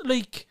 Because it's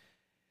like,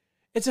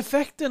 it's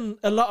affecting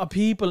a lot of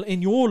people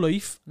in your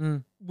life,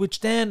 which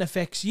then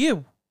affects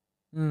you.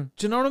 Do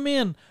you know what I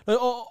mean? Like,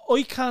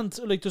 I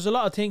can't, like, there's a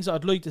lot of things that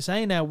I'd like to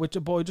say now, but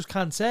I just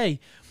can't say.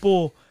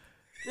 But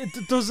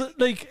does it,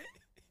 like,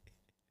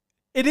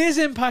 it is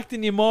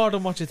impacting you more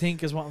than what you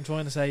think, is what I'm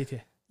trying to say to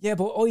you. Yeah,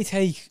 but I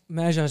take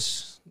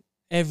measures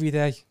every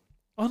day.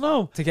 I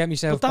know. To get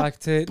myself back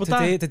to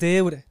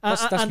deal with it.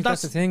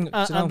 That's the thing.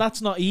 And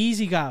that's not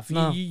easy, Gav.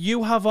 No.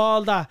 You have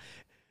all that.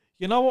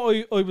 You know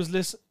what I was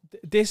listening.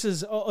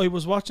 I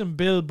was watching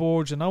Bill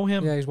Burge. You know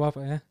him? Yeah, he's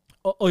whopper. Yeah.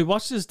 I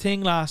watched his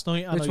thing last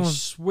night, and I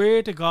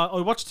swear to God,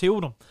 I watched two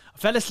of them. I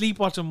fell asleep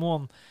watching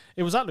one.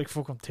 It was at like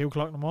fucking 2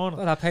 o'clock in the morning.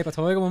 Oh, that Paper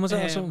Tiger one, was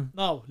it, or something?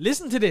 No,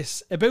 listen to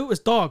this about his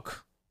dog.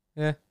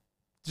 Yeah.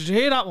 Did you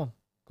hear that one?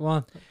 Go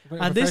on.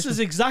 And this is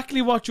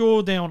exactly what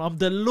you're doing. I'm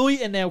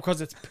delighted now because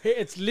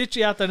it's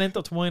literally at an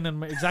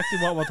intertwining exactly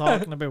what we're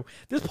talking about.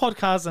 This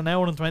podcast is an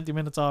hour and 20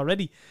 minutes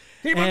already.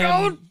 Keep it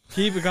going.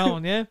 Keep it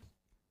going, yeah.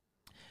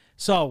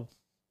 So,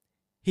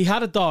 he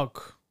had a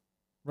dog,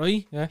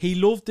 right? Yeah. He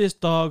loved this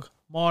dog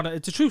more than...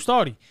 It's a true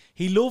story.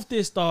 He loved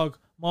this dog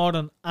more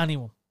than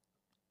anyone,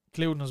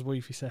 including his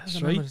wife, he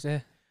says, right? Yeah.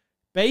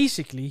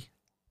 Basically,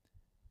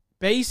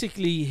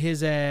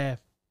 his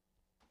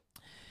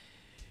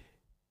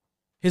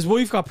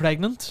wife got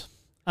pregnant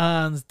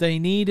and they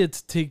needed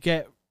to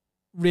get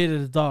rid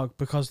of the dog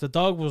because the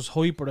dog was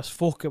hyper as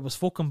fuck. It was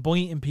fucking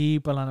biting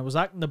people and it was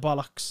acting the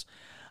bollocks.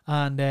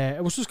 And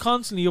it was just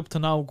constantly up to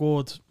no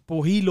good.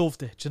 But he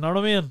loved it. Do you know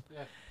what I mean?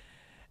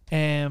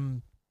 Yeah.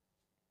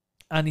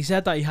 And he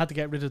said that he had to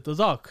get rid of the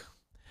dog.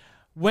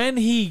 When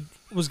he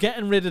was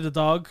getting rid of the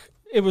dog,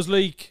 it was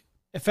like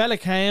a fella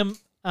came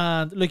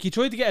and like he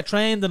tried to get it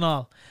trained and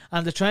all.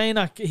 And the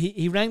trainer,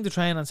 he rang the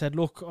trainer and said,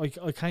 look,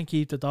 I can't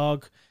keep the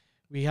dog.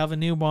 We have a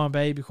newborn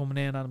baby coming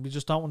in and we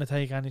just don't want to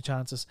take any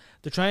chances.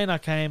 The trainer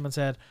came and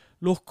said,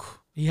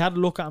 look, he had a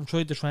look at him,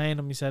 tried to train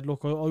him. He said,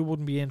 look, I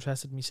wouldn't be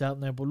interested myself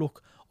now, but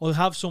look, I'll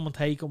have someone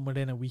take him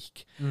within a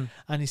week.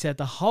 And he said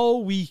the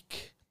whole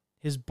week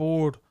his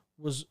board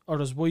was, or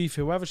his wife,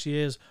 whoever she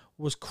is,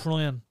 was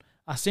crying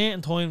at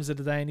certain times of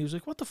the day. And he was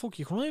like, what the fuck are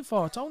you crying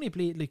for? It's only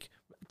like,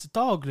 it's a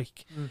dog,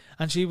 like.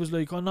 And she was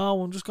like, oh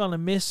no, I'm just going to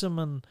miss him.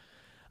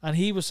 And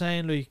he was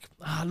saying like,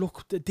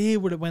 look,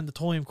 deal with it when the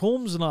time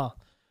comes and all.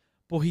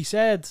 But he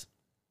said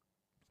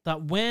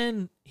that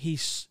when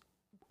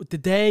the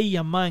day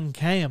your man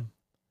came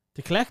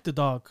to collect the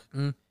dog,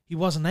 he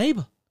wasn't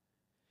able.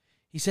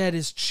 He said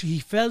he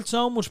felt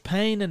so much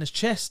pain in his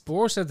chest.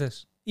 Boar said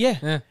this.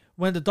 Yeah.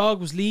 When the dog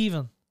was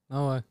leaving.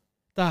 No way.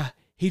 That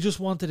he just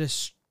wanted to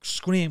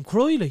scream,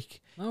 cry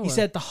like. No He way.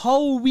 said the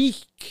whole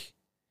week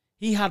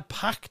he had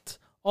packed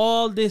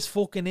all this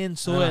fucking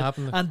inside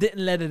and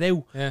didn't let it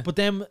out. Yeah. But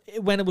then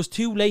when it was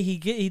too late,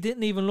 he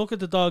didn't even look at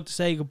the dog to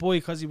say goodbye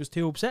because he was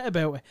too upset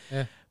about it.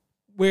 Yeah.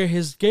 Where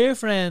his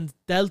girlfriend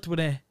dealt with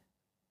it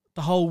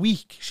the whole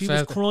week. She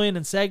was crying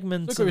in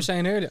segments. Look what we were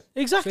saying earlier.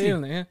 Exactly.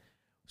 Feeling it, yeah.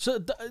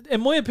 So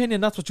in my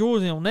opinion, that's what you're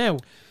doing now.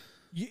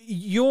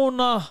 You're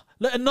not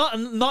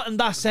in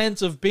that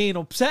sense of being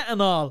upset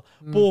and all,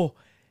 but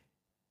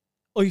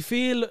I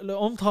feel like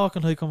I'm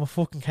talking like I'm a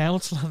fucking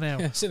counsellor now.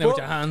 Yeah, sitting there with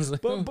your hands.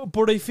 Like,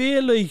 but I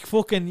feel like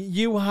fucking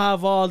you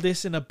have all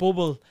this in a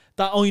bubble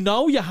that I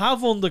know you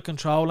have under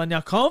control and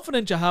you're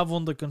confident you have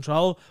under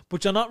control,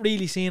 but you're not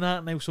really seeing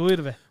that outside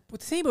of it.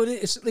 But the thing about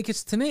it is, like,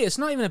 it's to me, it's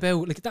not even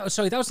about like that.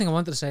 Sorry, that was the thing I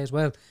wanted to say as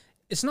well.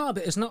 It's not.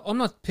 I'm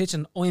not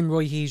pitching. I'm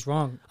right. He's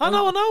wrong. I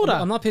know that.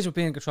 I'm not pitching with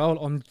being in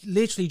control. I'm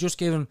literally just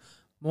giving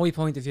my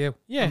point of view.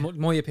 Yeah. And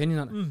my opinion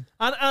on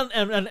it.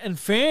 And in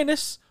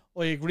fairness,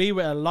 I agree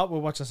with a lot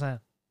with what you're saying.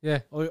 Yeah.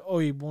 I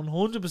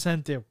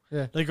 100% do.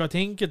 Yeah. Like, I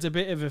think it's a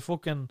bit of a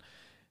fucking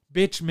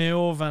bitch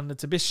move and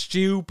it's a bit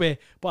stupid,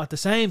 but at the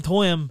same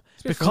time,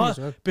 because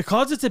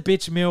it's a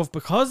bitch move,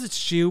 because it's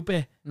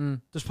stupid,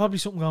 there's probably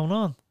something going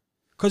on.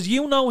 Because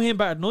you know him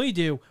better than I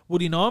do.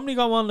 Would he normally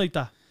go on like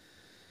that?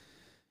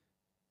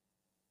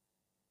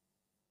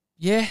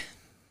 Yeah.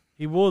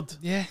 He would.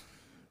 Yeah.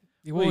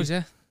 He would,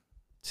 yeah.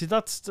 See,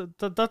 that's a...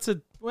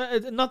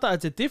 Well, not that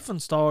it's a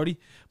different story,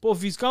 but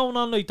if he's going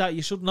on like that,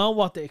 you should know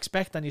what to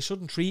expect and you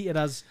shouldn't treat it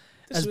as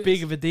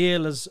big of a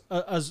deal as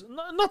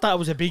not that it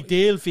was a big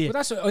deal for you. But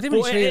that's, I didn't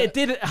really it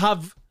did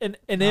have an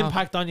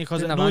impact on you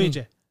because it annoyed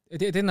you. It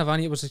didn't have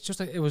any. It was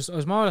just like, it was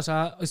more or less.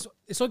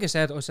 It's like I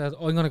said. I'm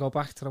going to go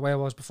back to the way I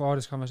was before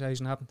this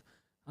conversation happened,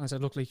 and I said,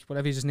 look, like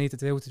whatever you just need to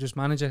do to just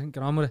manage it and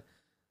get on with it.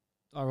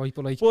 All right,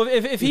 but like, well,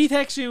 if he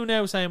texts you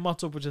now saying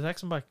what's up, would you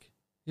text him back?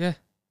 Yeah,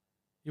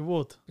 you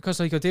would, because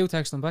like I do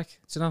text him back.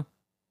 You know,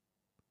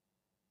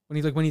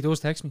 when he does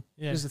text me,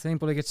 yeah. This is the thing.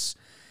 But like it's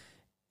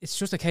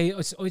just a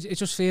case. It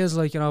just feels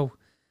like, you know,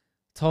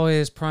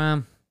 toys,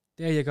 pram.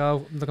 There you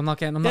go. Like I'm not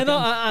getting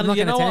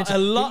attention. A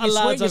lot of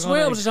lads. You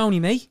swear it was only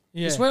me.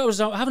 Yeah. You swear it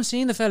was. I haven't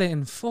seen the fella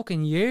in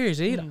fucking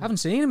years either. I haven't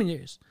seen him in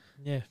years.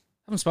 Yeah.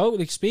 I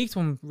haven't speak to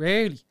him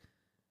rarely,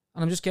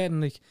 and I'm just getting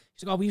like,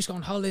 he's like, oh, we used to go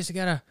on holidays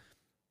together.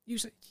 You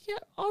say, yeah,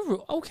 all right,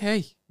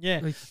 okay. Yeah.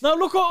 Like, now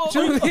look,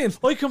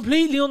 I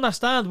completely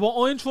understand.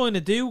 What I'm trying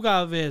to do,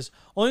 Gav, is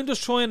I'm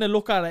just trying to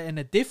look at it in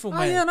a different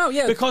way. Yeah, no,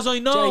 yeah. Because I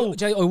know,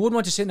 Jay, I wouldn't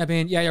want you sitting there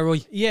being, yeah, you're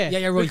right. Yeah,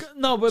 you're right.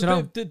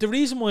 But the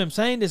reason why I'm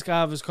saying this,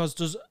 Gav, is because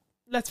there's.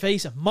 Let's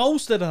face it,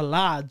 most of the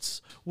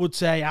lads would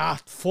say,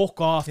 fuck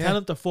off, tell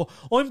him to fuck.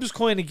 I'm just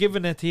kind of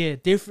giving it to you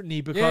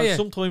differently because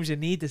sometimes you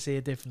need to say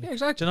it differently. Yeah,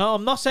 exactly. Do you know,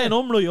 I'm not saying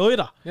I'm right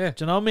either. Yeah.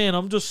 Do you know what I mean?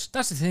 I'm just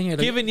that's the thing,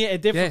 giving you a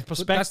different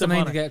perspective. That's the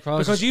main to get across.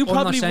 Because you I'm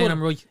probably not saying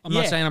I'm right. I'm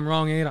not saying I'm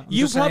wrong either.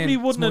 You probably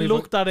wouldn't have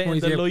looked at it in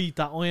the light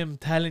that I am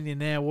telling you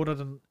now, other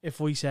than if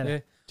we said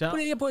it. But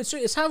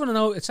it's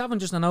having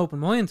just an open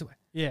mind to it.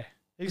 Yeah,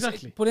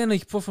 exactly. But then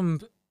like put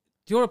from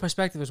the other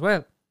perspective as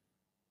well.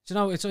 You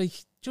know, it's like,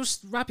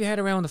 just wrap your head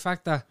around the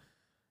fact that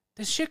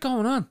there's shit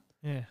going on.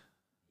 Yeah.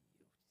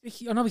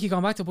 I know we keep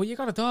going back to it, but you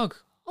got a dog.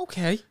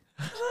 Okay.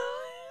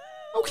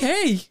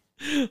 Okay.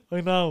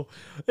 I know.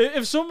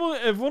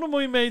 If one of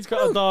my mates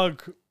got a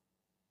dog,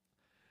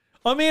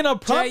 I mean, I'll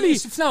probably...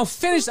 No,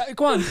 finish that.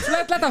 Go on.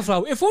 let that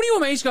flow. If one of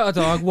your mates got a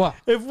dog, what?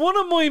 If one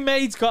of my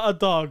mates got a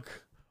dog,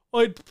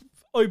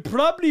 I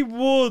probably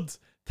would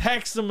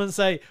text them and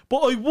say, but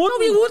I wouldn't. No,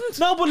 you wouldn't.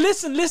 No, but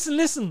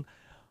listen.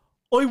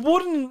 I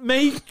wouldn't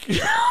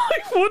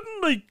I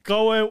wouldn't like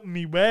go out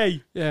my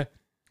way Yeah.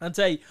 and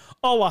say,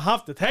 oh, I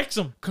have to text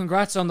him.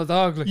 Congrats on the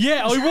dog. Like.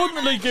 Yeah, I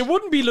wouldn't like. It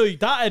wouldn't be like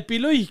that. It'd be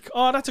like,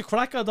 oh, that's a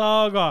cracker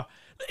dog. Or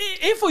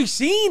if I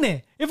seen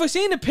a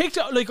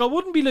picture, like I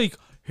wouldn't be like,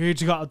 here, you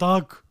got a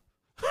dog.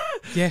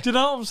 Yeah. Do you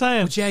know what I'm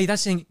saying? But Jay,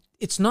 that's saying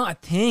it's not a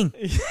thing.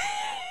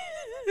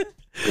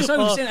 It's not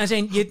even saying. I'm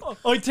saying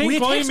I think will you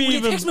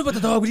text me about the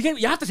dog?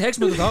 You have to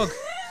text me about the dog.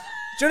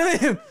 Do you know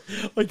what I mean?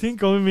 I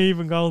think I'm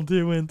even going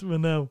too into it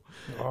now.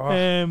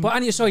 But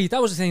anyway, sorry,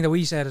 that was the thing that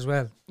we said as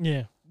well.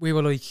 Yeah. We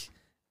were like,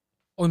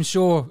 I'm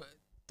sure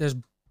there's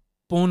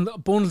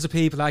bundles of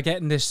people that are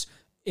getting this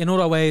in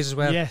other ways as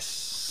well.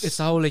 Yes. It's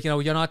the whole, like, you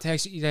know, you're not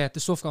texting, the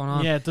stuff going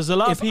on. Yeah, there's a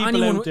lot of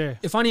people out there.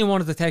 If anyone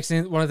wanted to text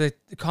in, wanted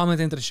to comment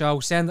into the show,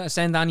 send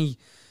any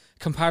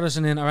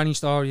comparison in or any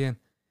story in.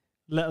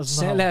 Let us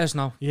know. Let us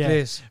know, Yeah.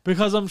 please.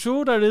 Because I'm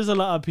sure there is a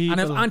lot of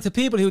people. And to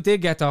people who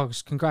did get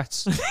dogs,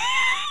 congrats.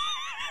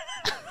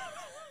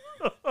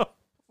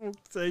 Fuck's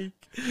sake.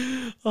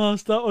 Oh,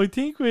 stop. I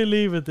think we'll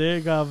leave it there,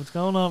 Gav. It's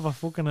going on for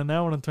fucking an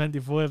hour and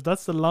 25.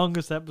 That's the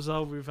longest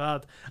episode we've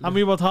had. Yeah. And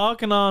we were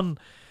talking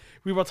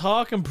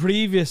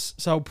previous,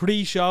 so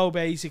pre-show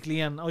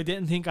basically, and I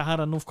didn't think I had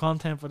enough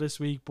content for this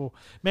week, but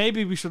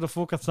maybe we should have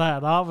fucking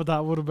started off with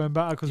that. Would have been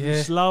better because we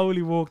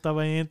slowly worked our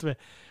way into it.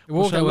 It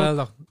worked out well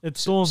though.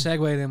 It's done.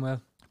 Segued in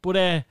well.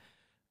 But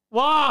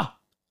what?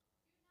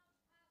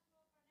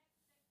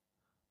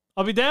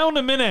 I'll be down in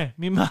a minute.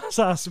 Me ma's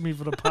asking me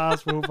for the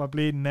password for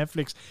bleeding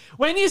Netflix.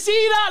 When you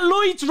see that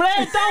light's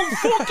red, don't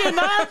fucking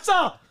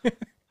answer.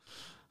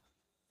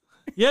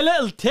 You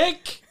little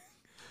tick.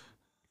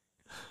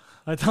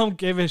 I don't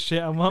give a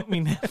shit. I want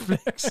me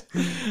Netflix.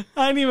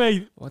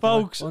 Anyway,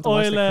 folks,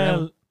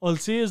 I'll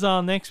see you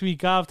all next week.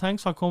 Gav,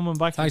 thanks for coming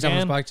back. Thanks again.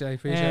 for coming back, Jay.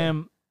 Appreciate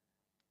it.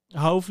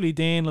 Hopefully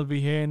Dane will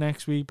be here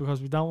next week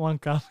because we don't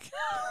want Gav.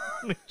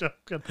 We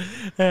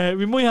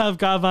might have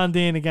Gav and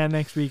Dane again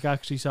next week,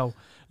 actually. So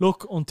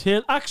look,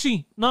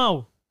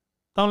 no,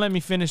 don't let me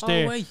finish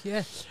there. Oh wait,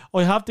 yeah.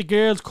 I have the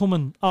girls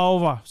coming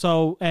over.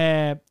 So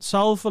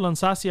Soulful and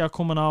Sassy are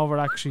coming over.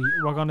 Actually,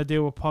 we're gonna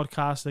do a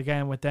podcast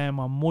again with them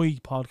on my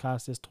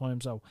podcast this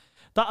time. So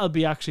that'll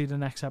be actually the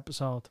next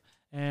episode.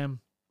 Well,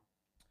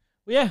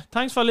 yeah,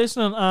 thanks for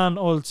listening, and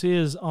I'll see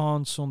you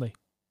on Sunday.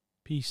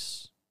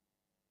 Peace.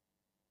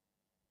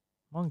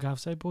 Come on, Gav,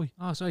 say bye.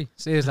 Oh, sorry.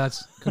 See you,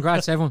 lads.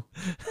 Congrats, everyone.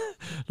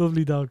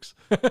 Lovely dogs.